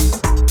repeat,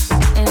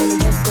 and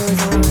it just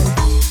goes on.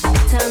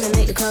 Time to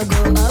make the club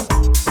go up,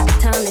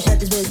 time to shut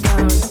this bitch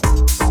down.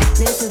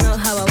 This is not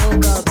how I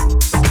woke up,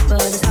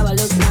 but it's how I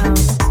look now.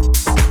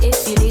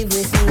 If you leave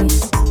with me,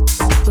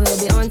 we'll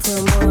be on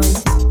till morn.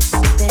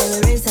 Then we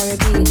rinse and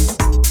repeat,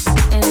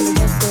 and it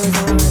just goes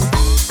on.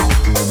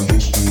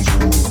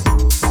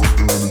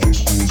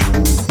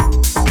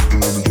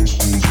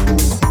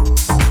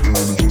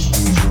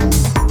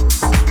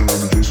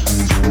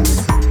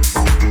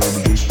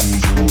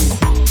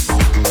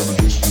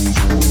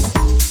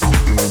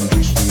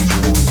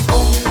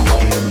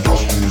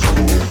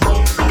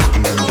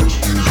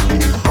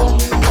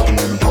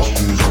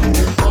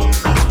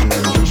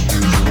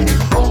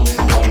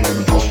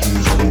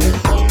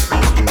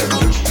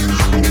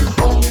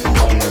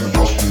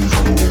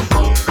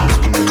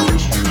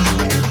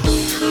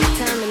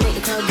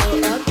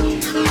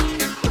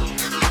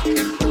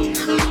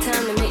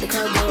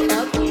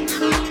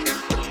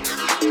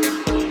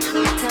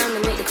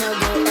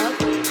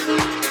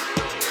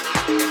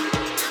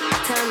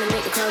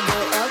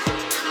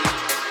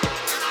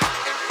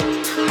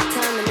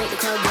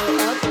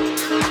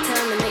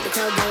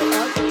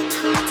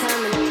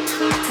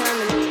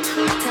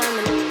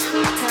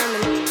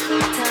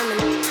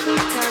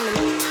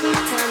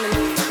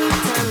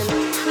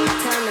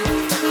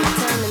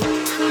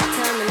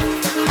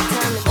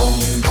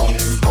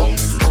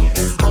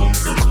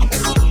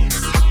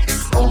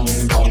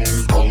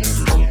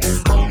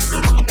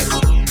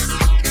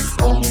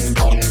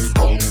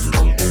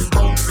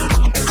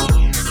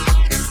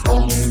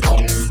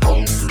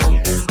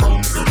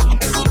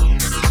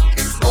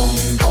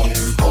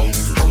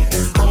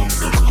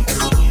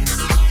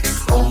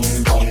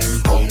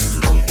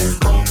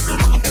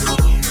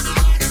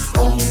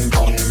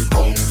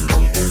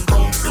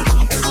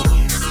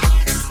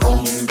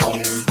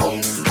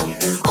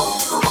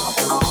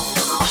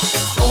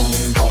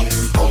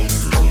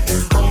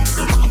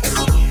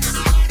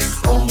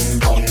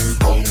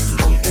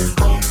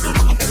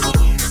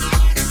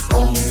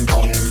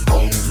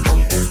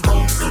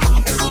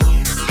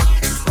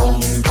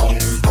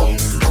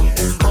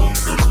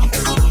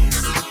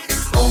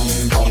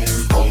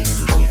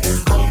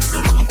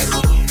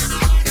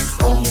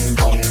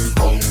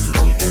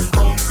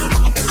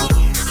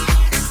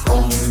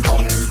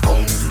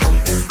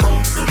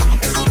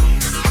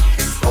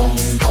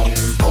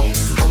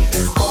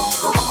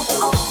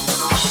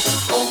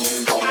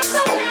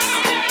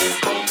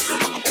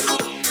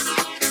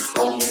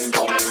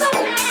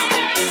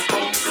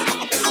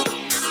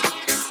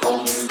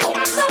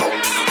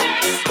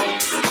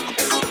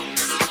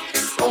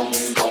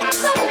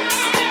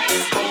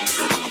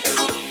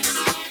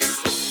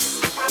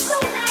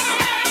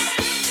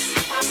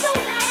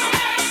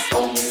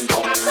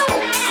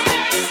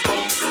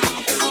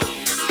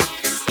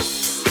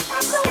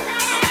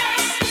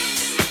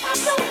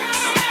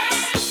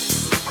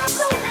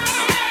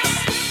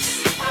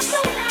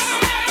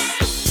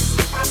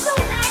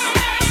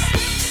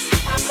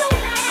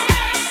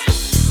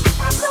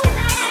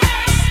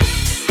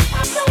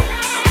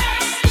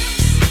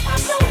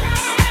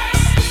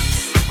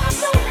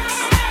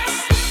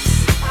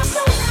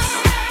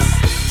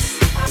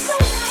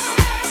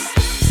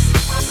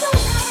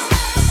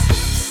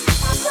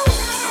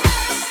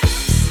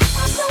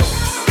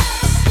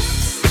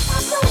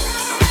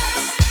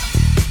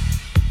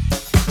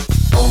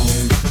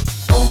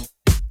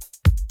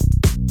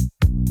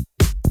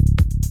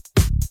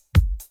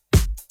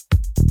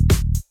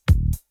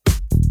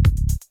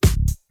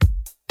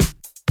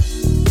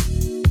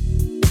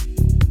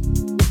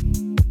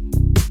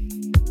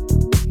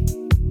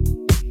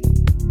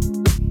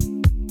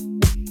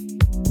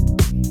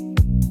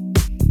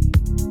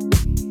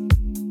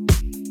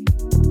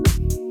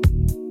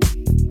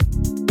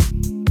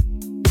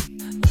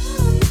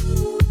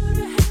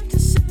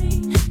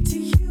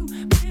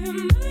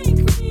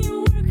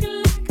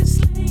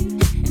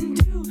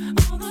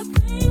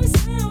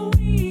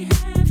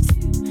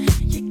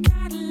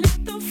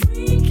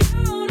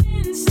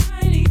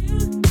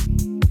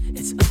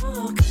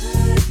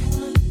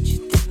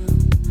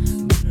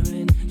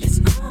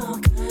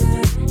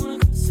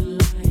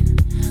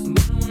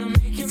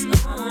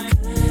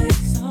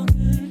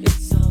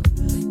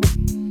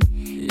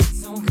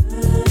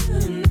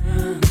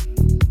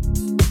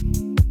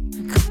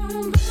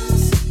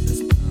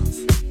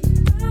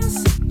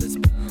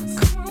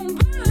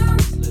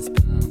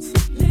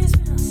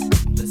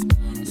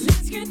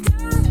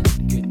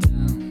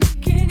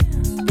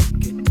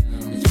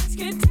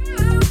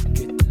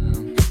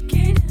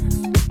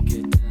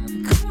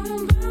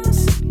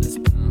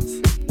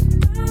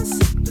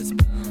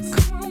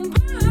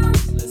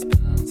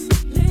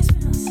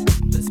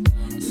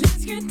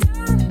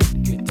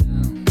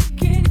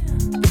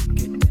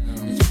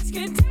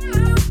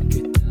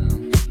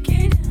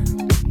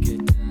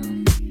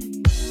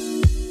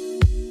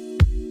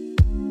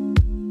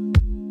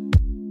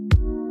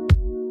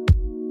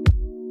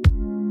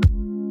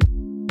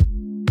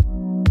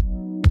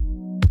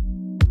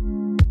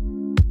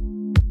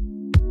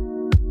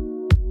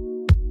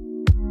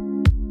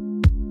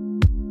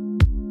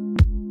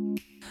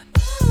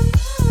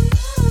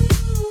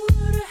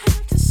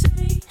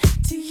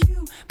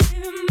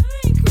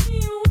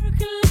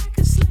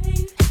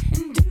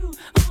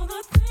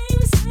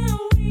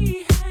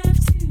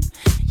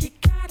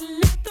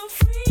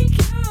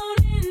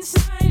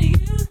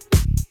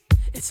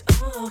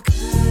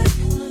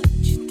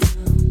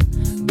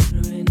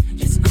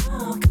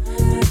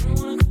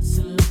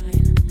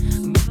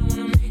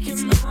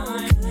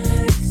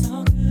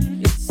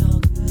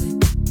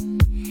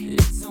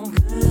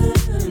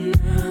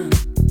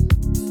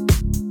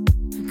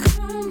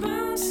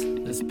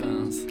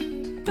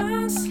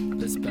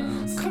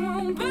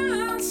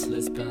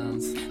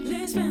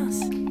 let's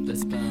bounce,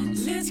 let's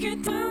bounce, let's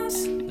get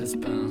bounce, let's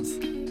bounce,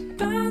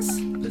 bounce,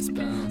 let's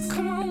bounce,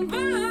 come on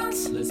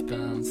bounce, let's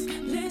bounce,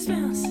 let's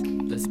bounce,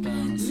 let's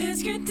bounce,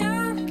 let's get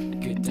down,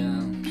 get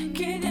down,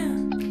 get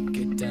down,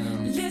 get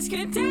down, let's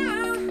get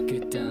down,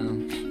 get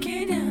down,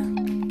 get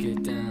down,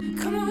 get down,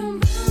 come on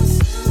bounce,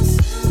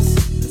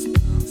 let's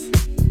bounce,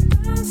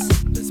 bounce,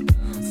 let's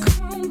bounce,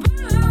 come on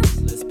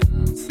bounce, let's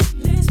bounce,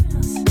 let's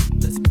bounce,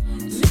 let's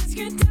bounce, let's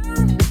get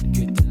down,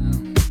 get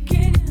down,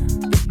 get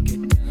down,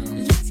 get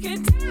down, let's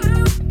get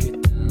down,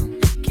 get down,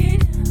 get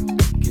down,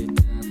 get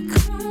down,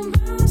 come on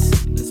bounce,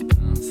 let's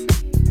bounce,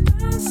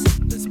 bounce,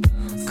 let's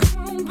bounce, come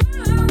on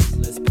bounce,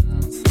 let's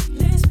bounce,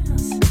 let's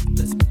bounce,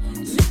 let's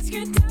bounce, let's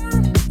get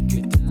down,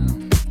 get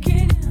down,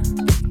 get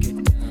down.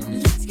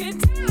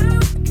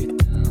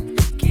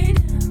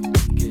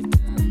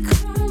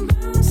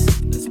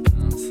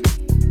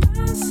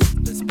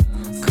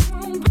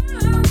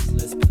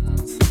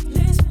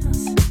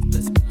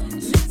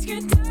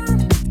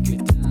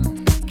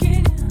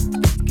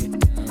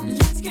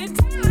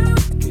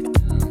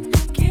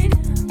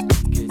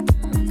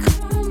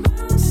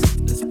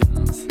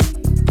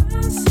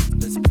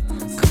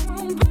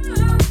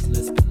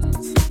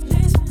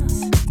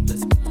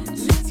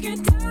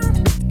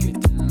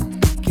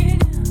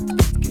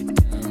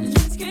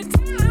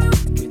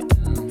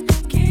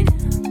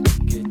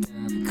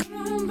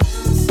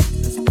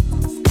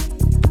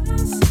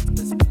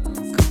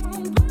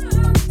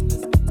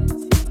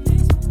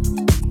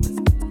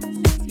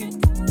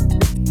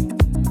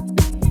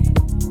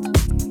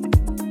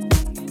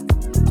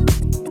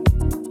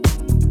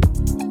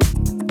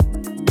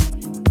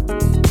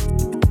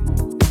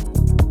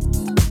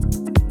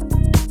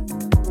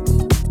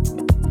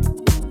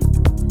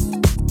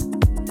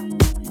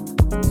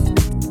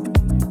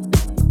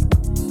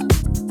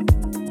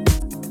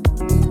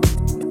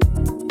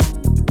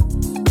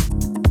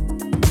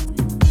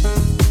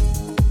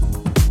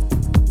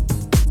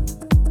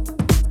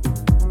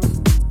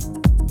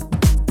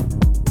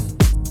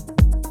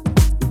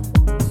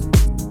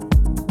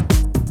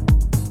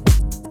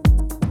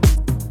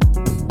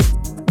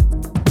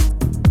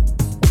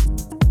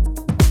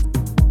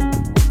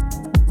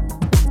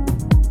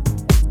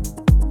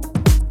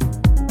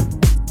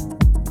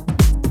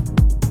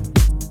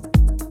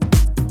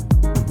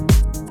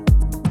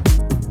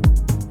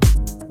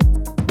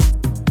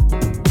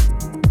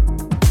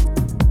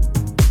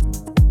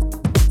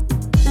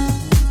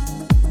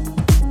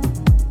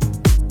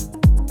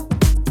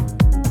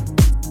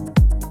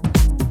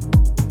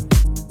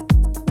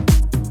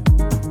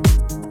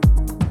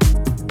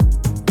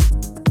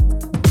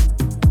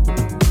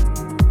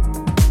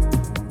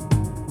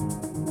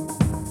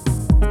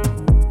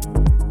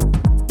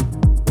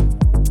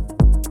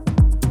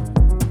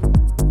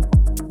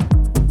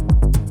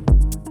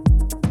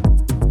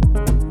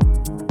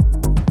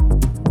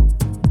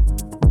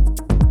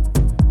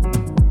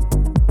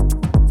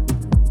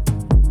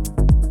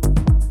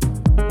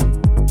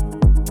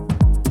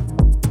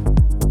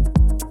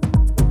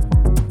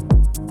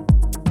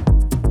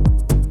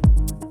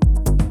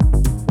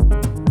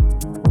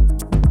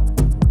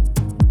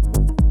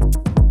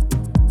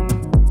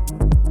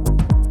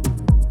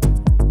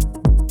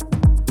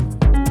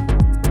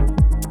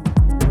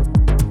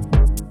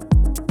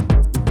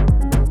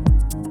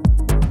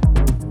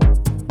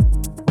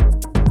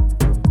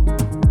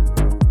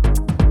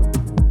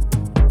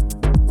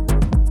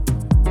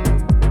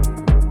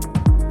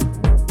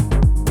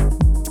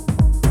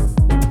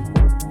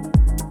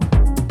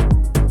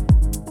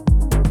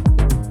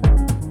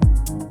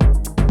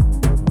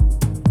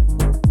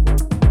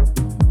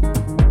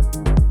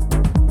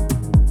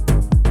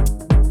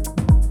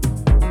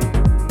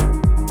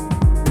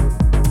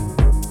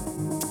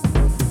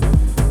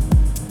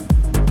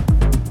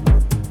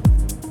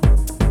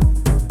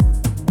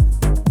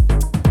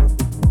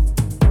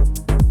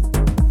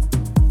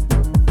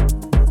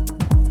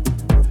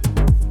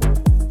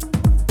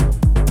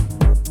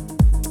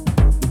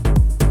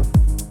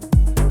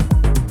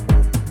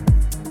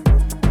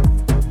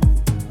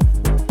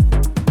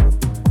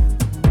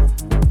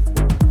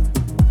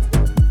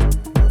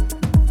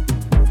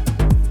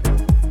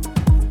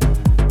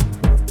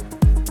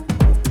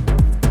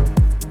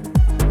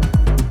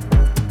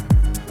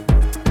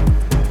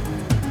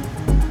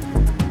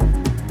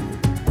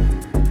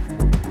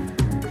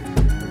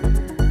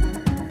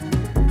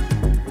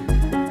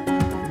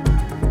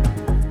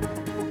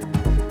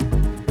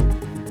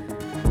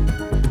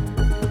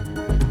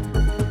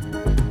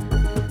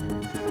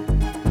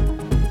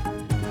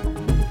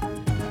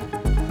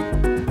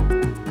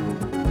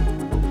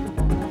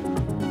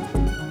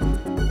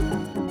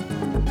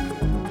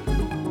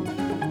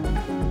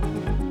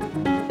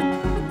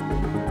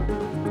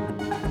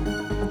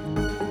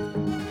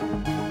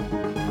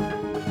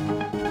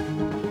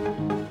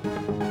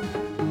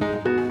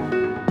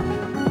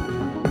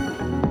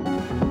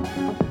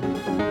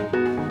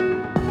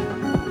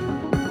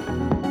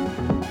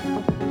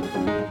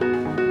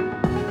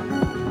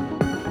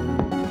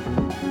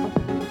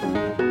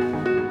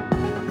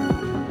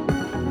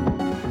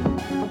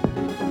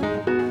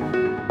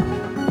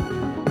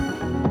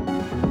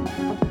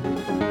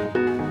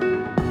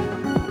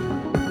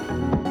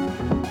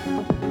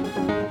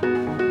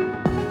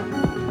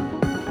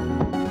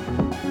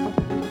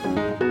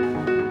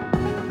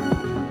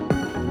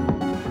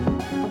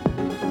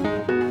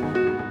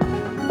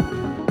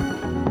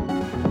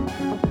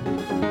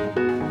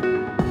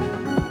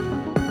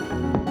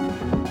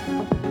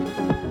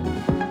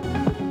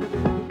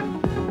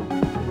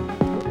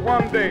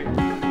 one day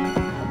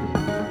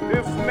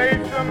this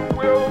nation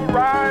will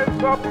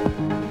rise up,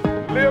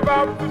 live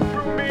out the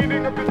true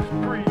meaning of its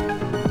creed.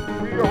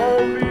 We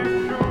hold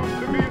these truths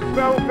to be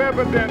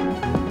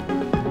self-evident,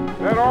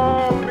 that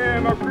all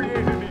men are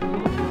created equal.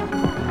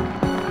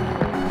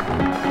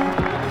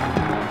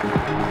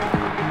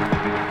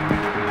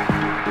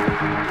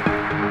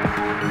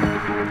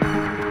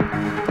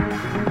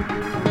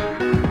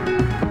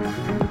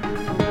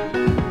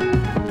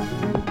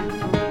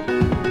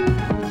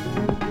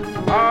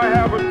 I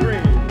have a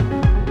dream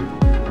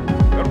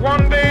that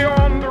one day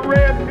on the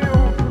red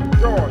hills of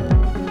Georgia,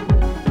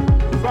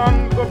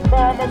 sons of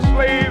former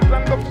slaves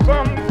and the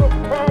sons of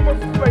former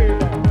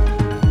slave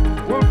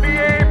owners will be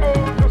able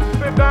to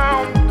sit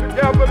down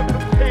together at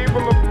the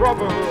table of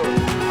brotherhood.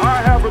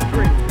 I have a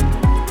dream.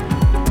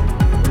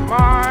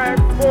 My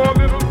four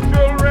little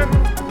children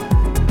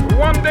will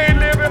one day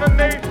live in a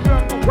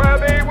nation where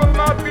they will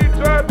not be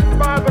judged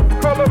by the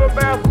color of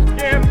their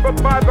skin, but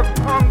by the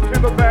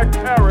content of their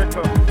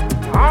character.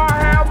 I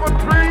have a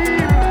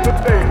dream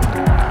today.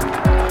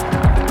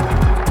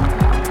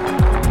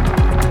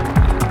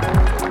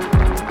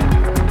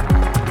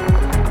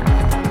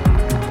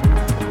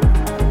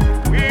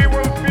 We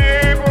will be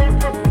able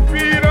to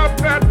speed up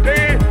that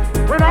day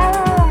when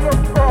all of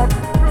God's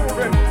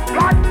children,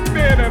 black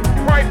men and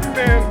white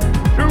men,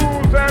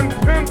 Jews and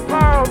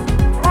Gentiles,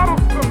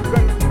 Protestants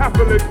and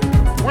Catholics,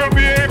 will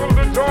be able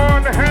to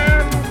join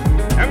hands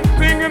and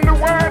sing in the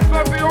words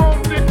of the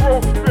old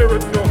Negro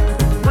spiritual,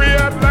 free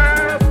at last.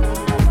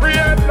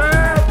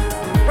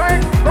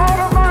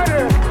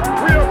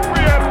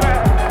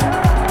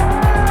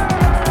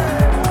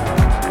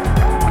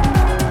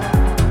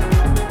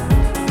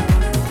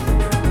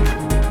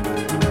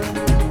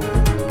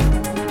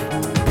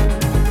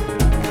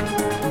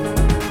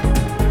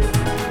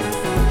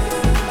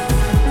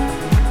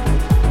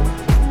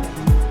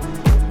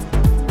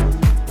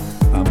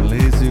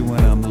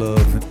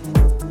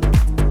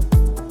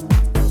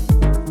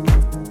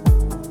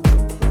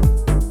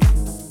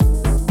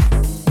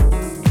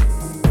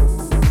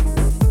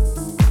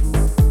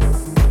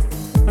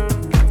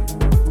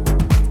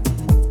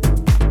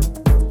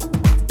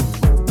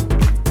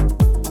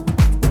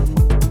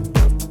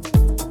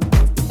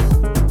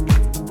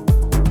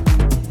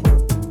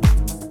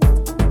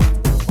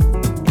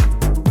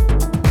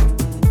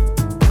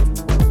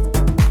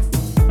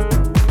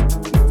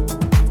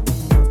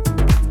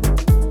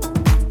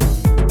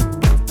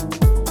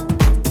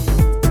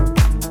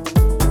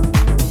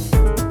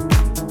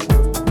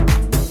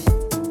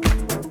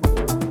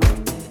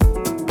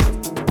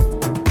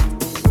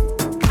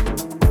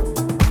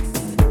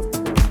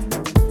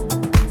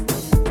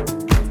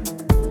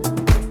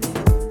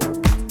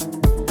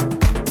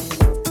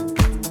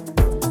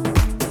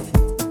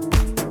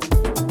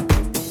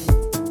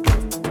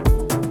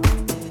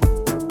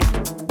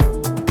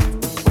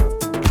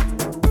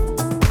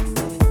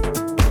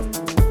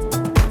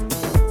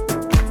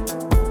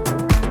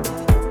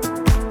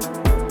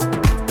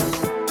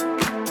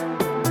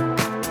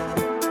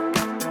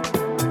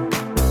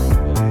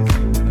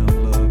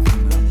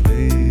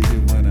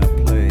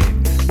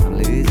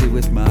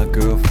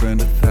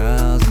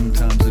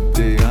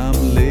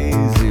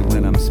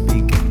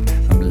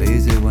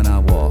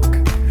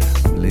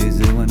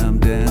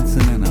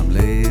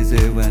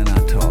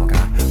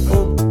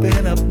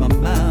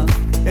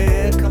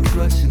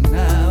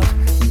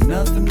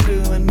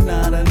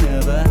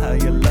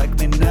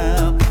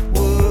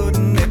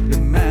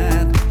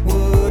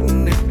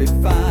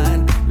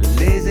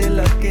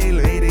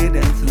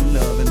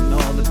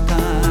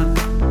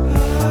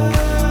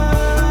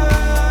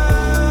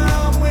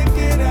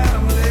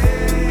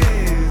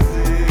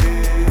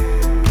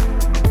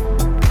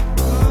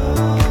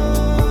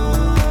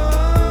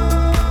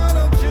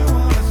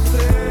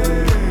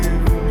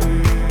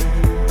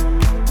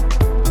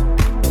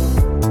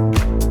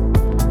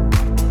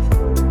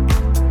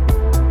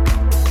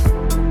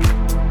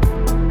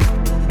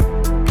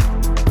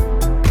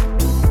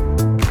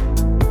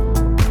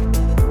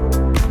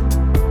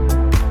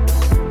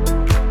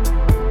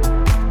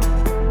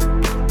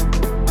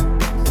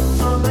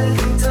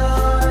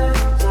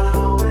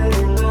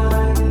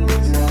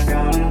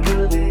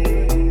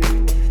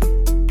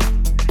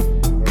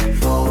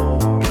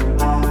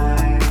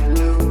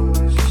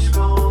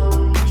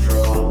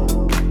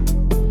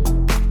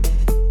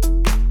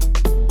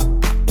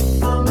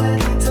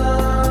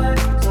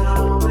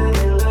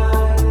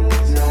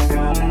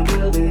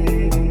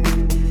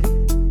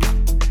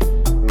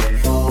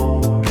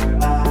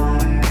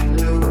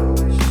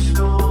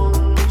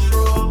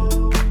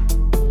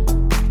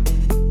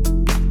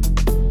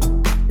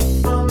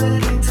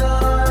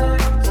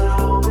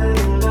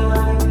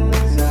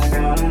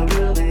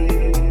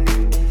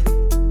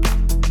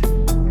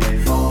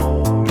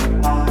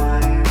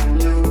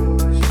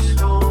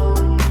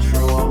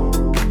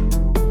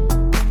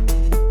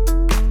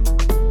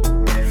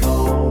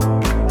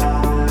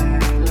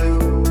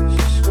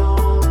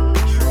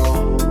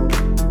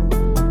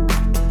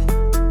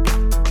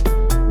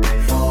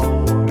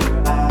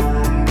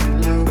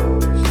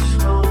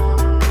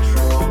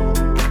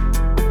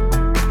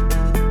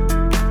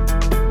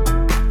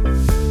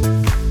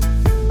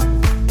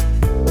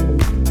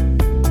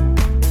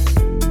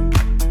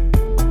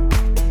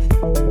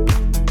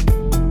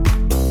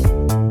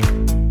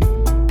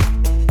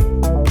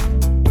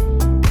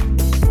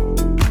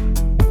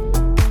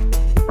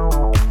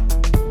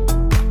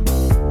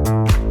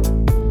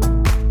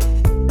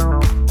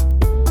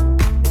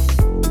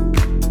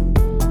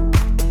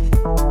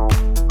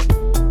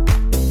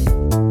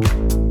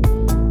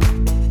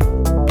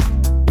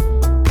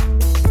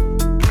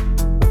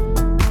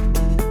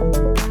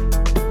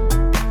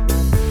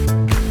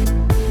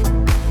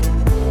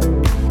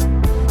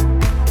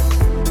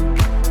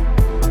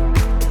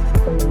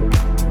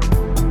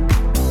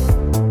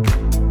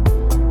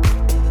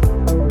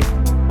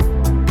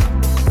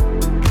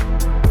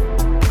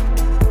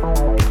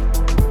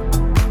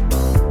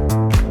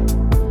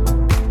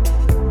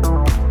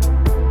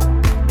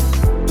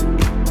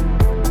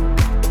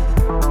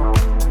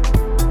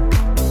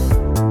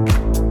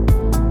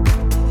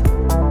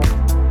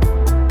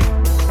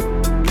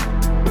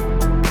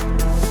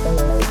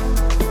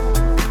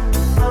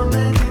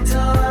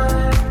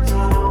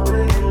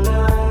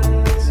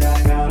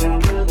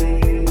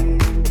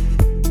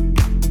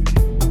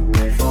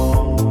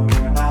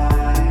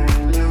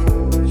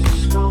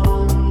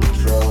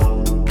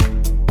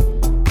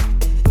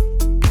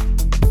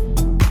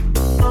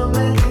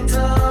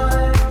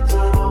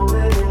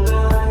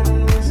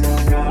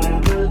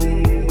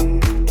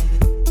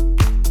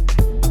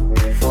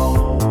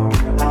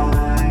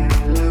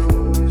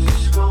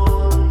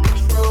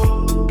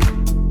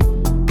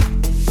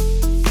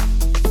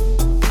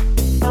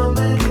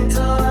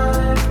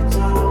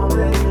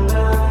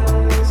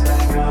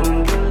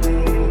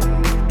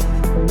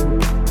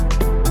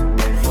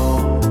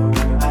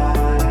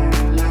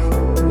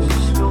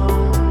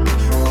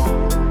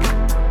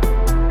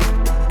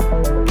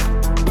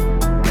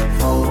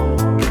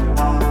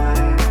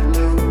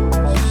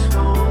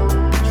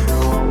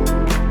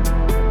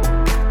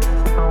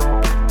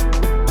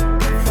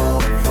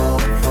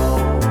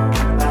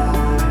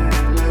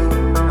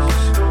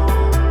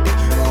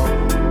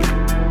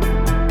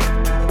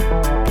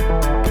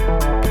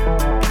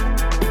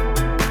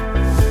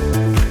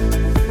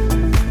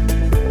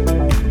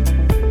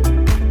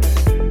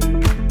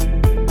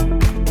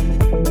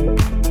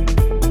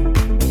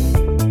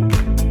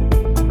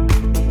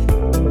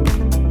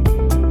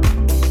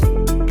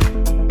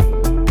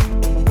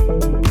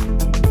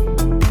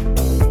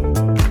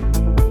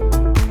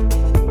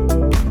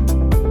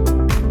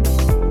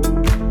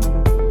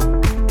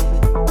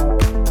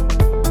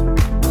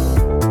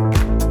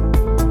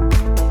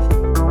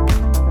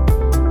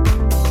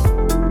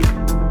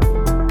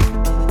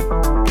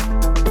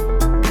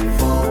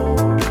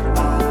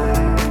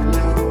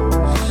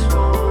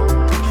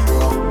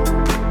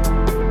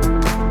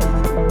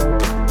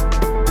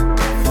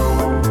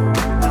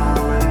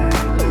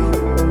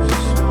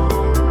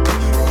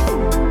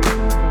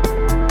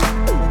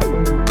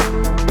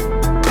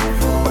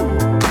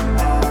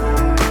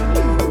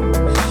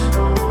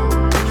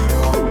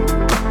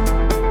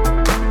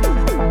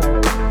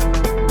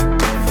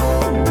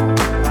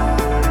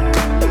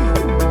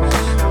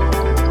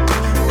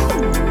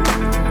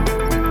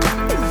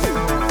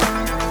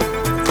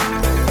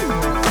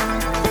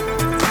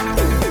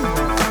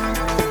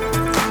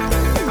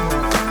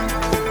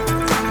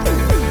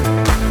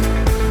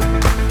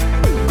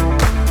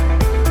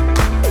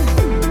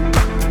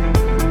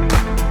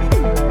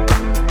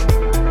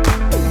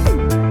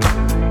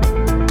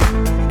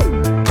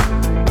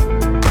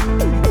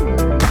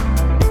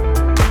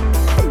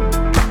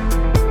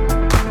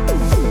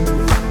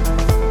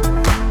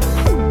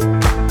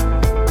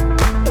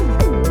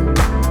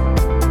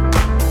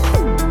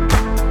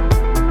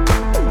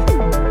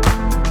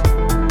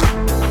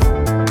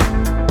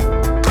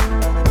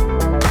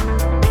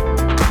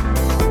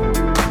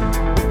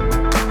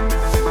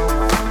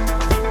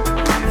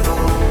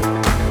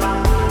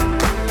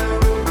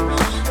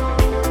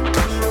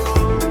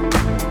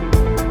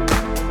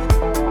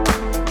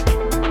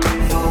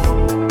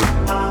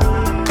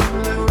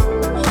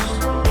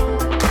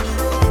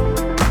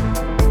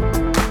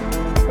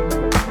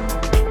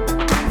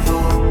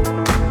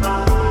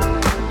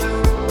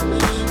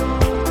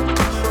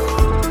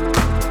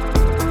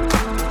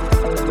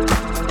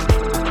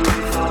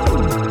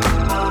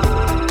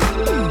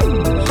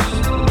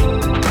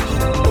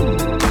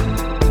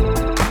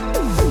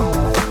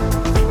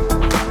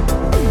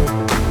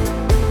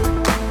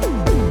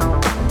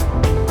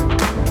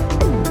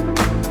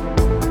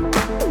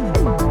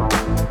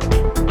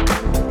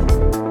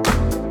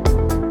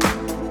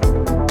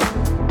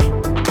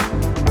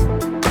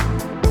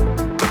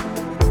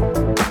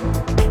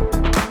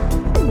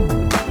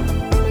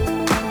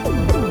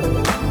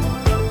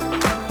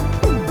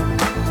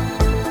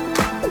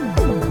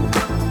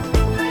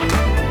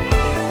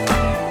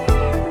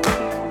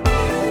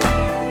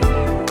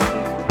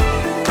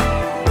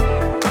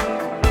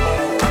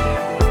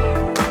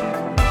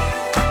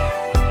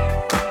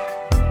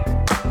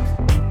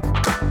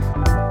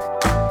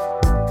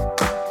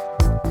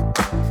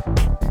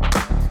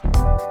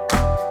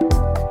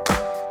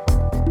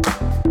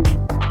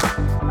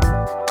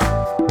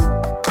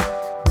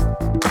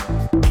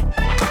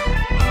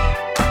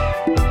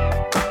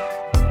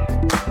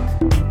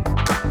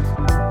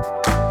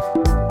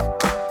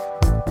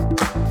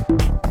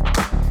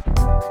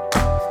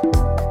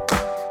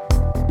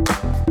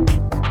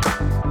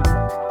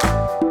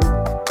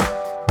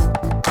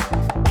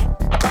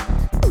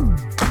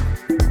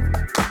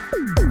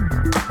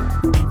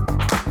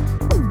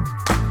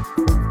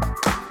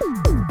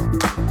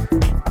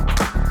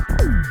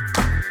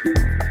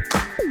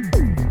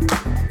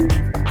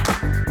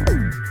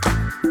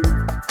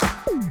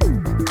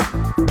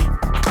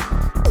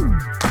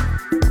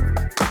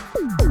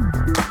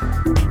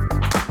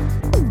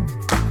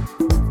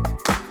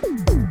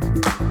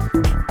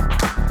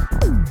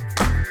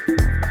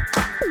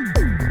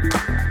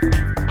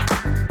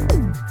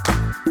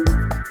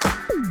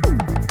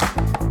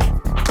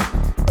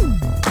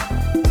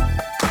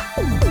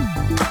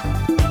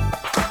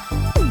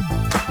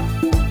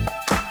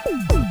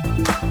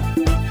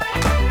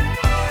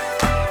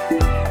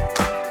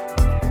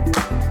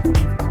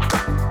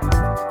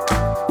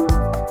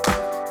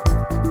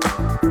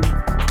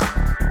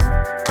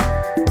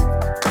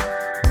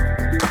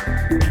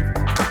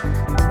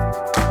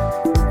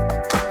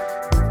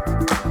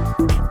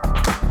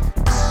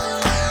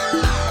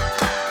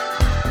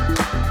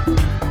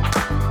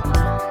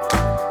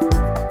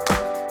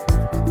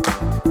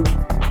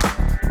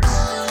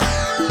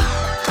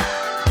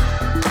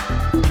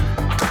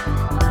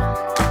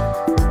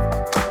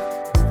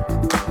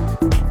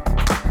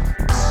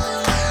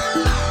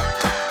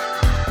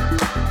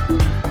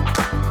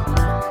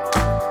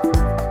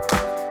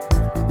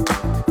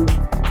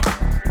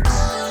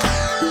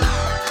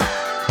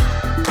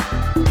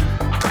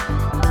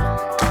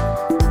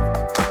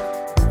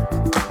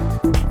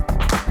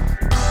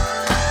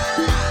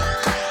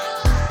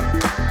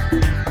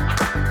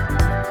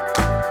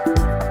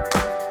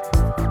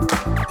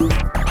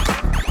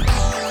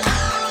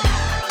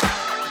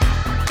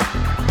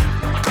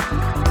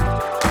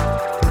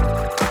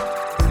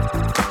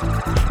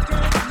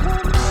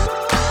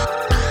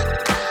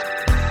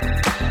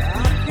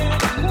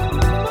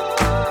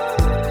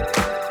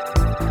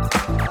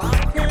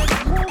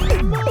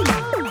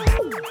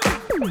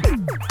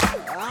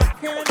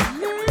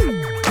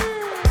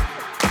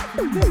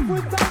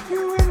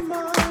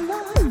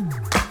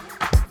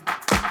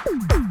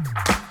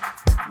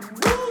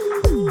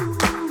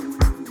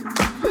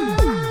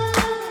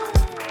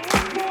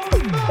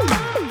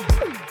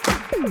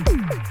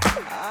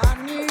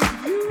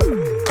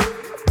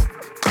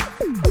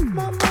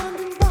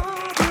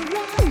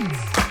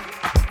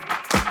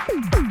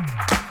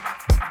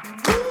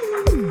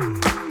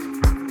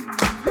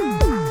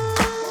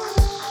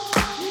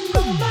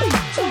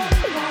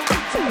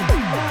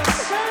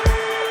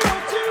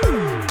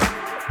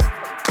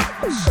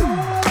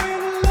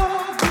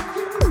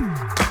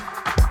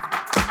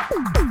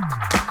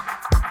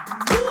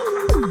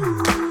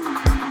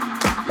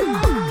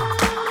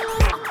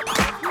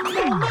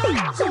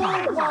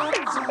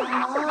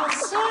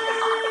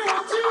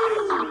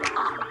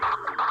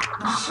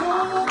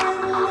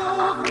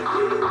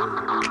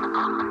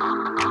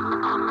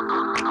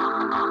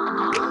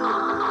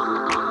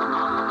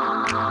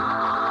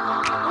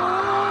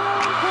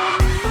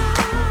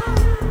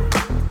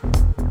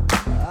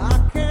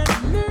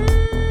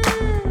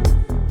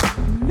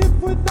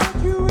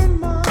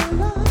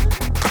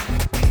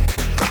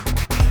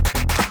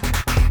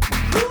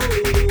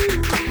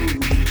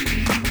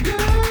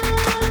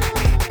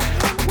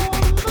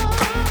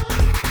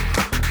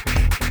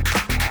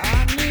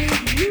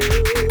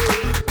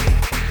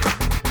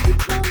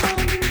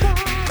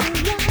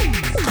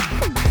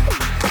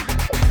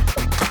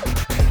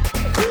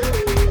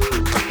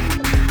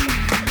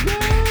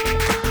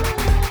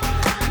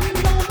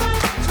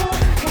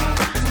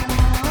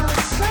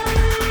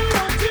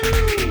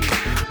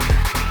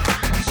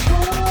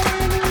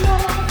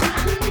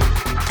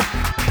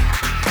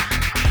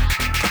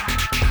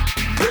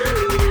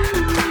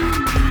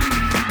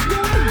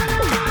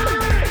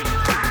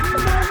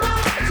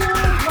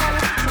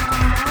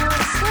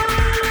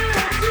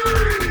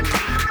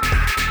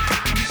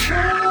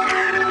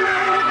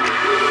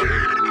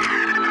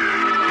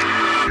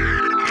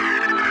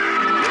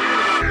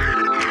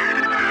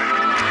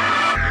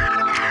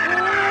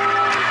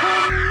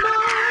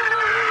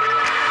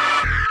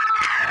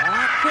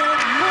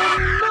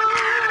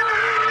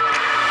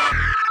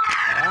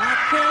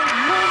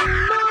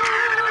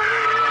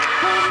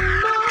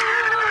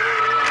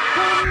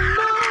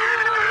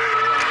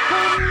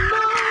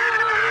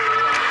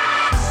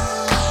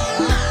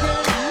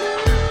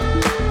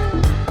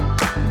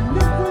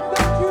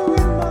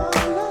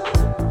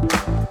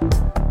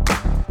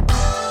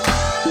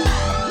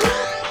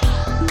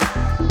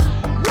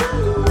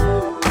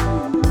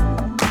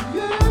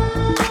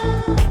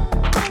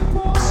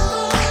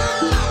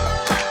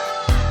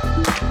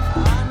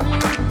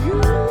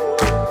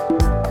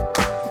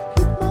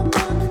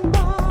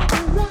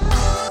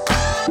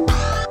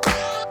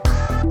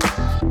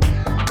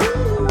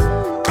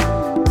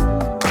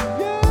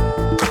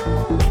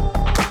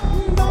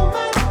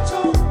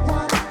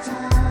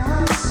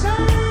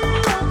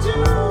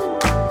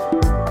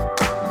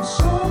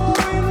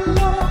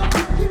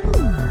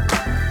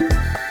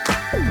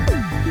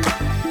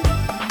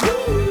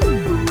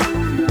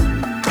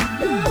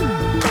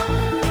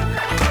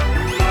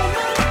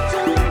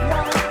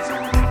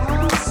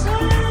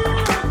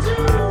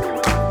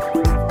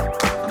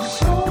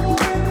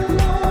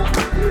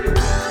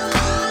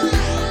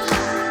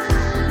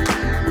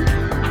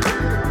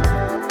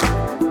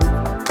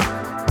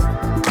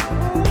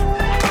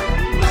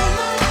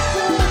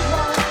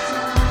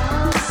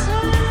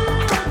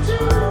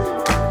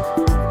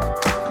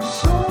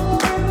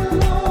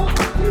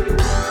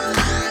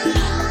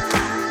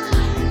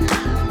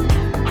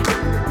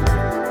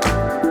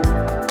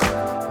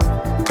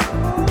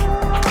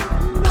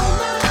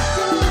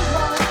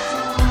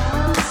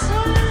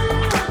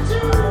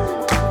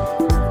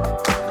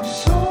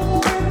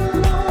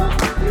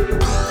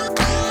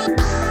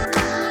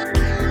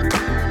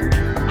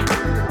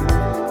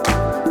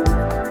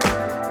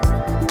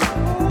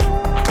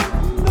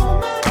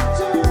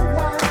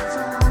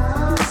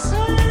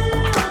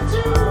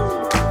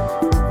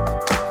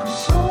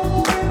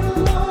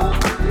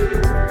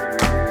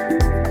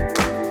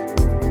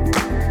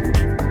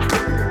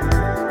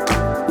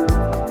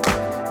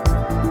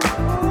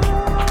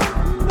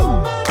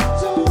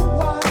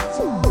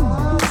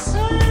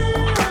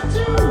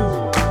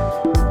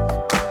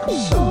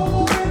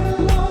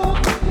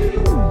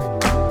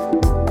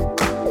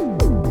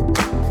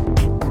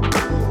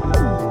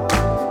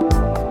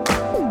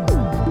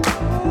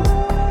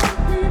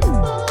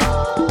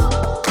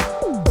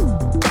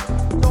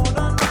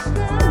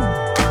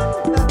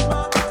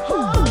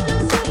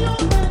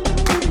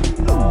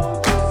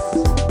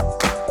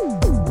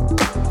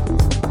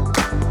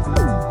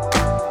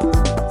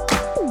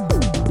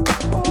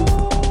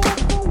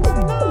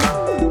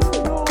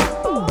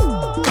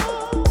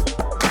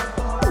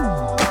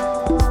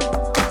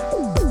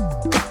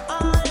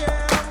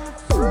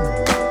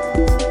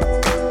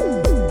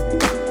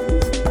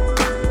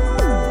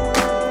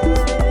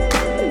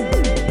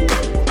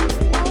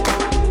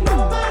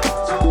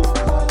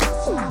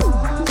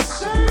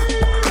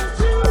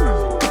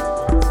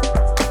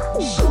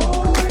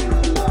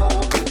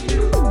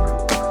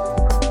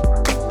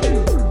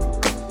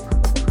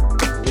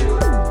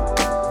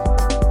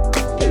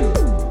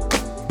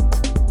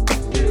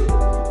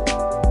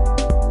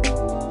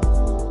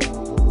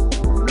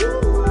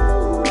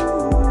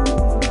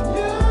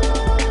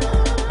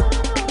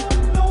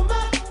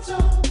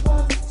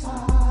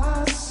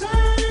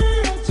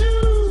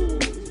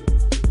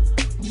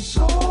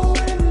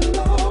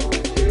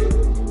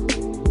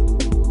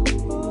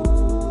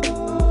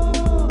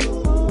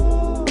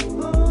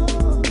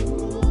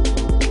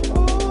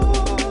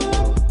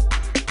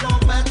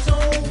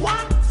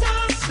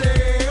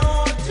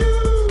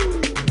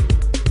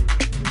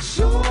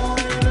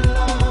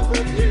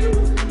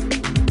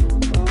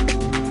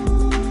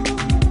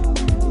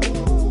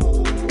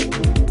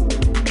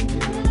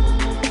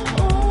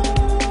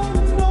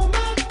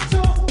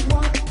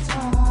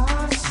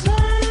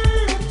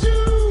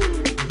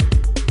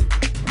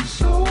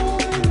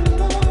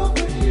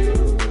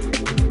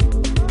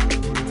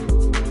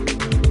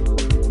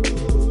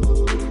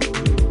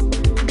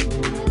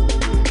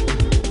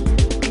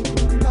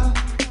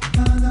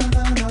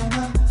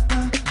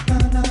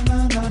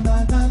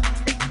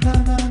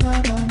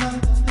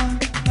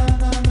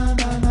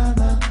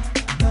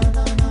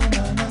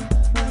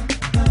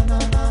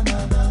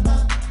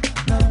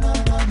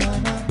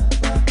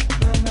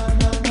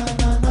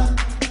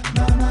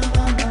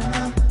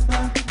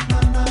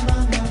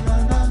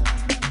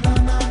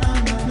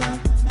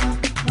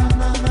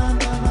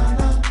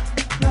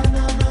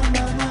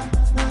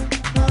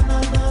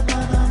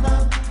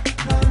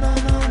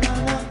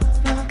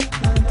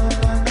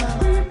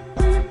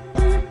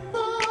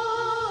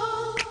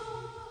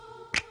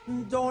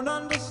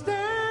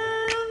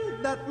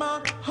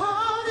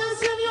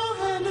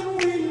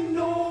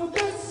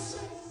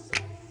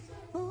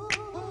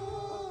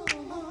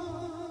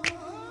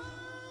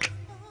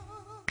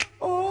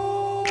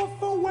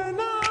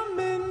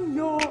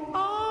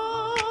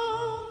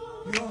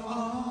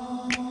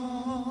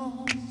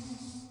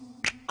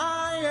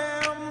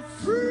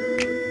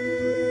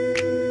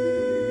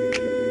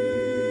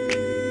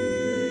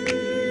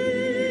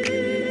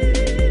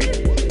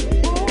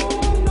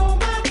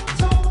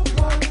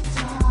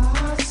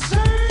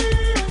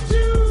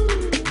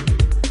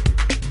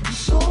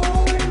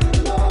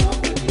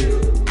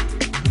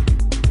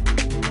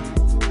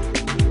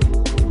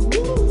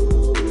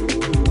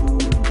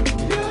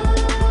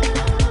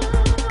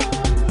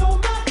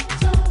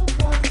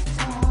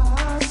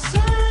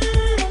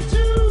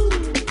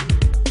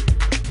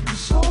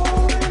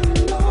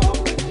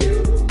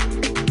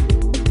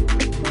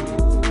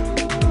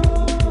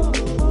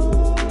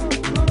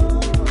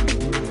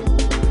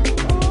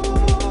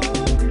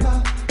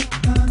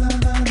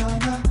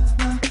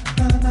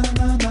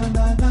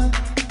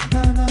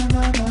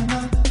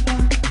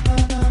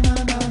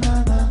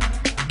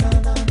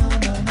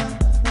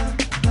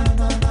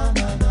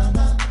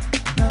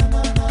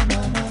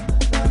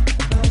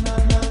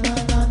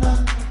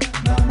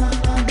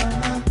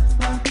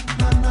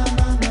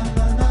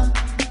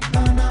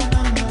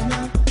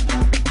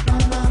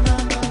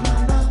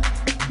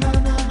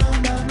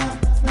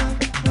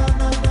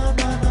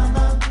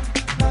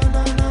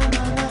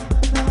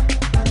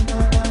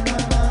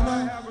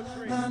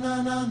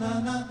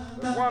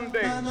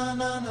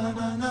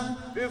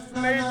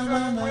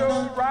 man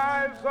will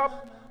rise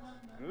up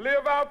and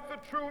live out the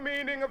true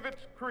meaning of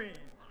its creed.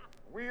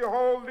 We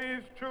hold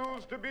these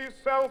truths to be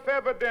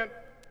self-evident,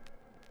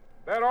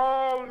 that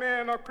all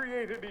men are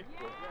created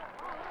equal.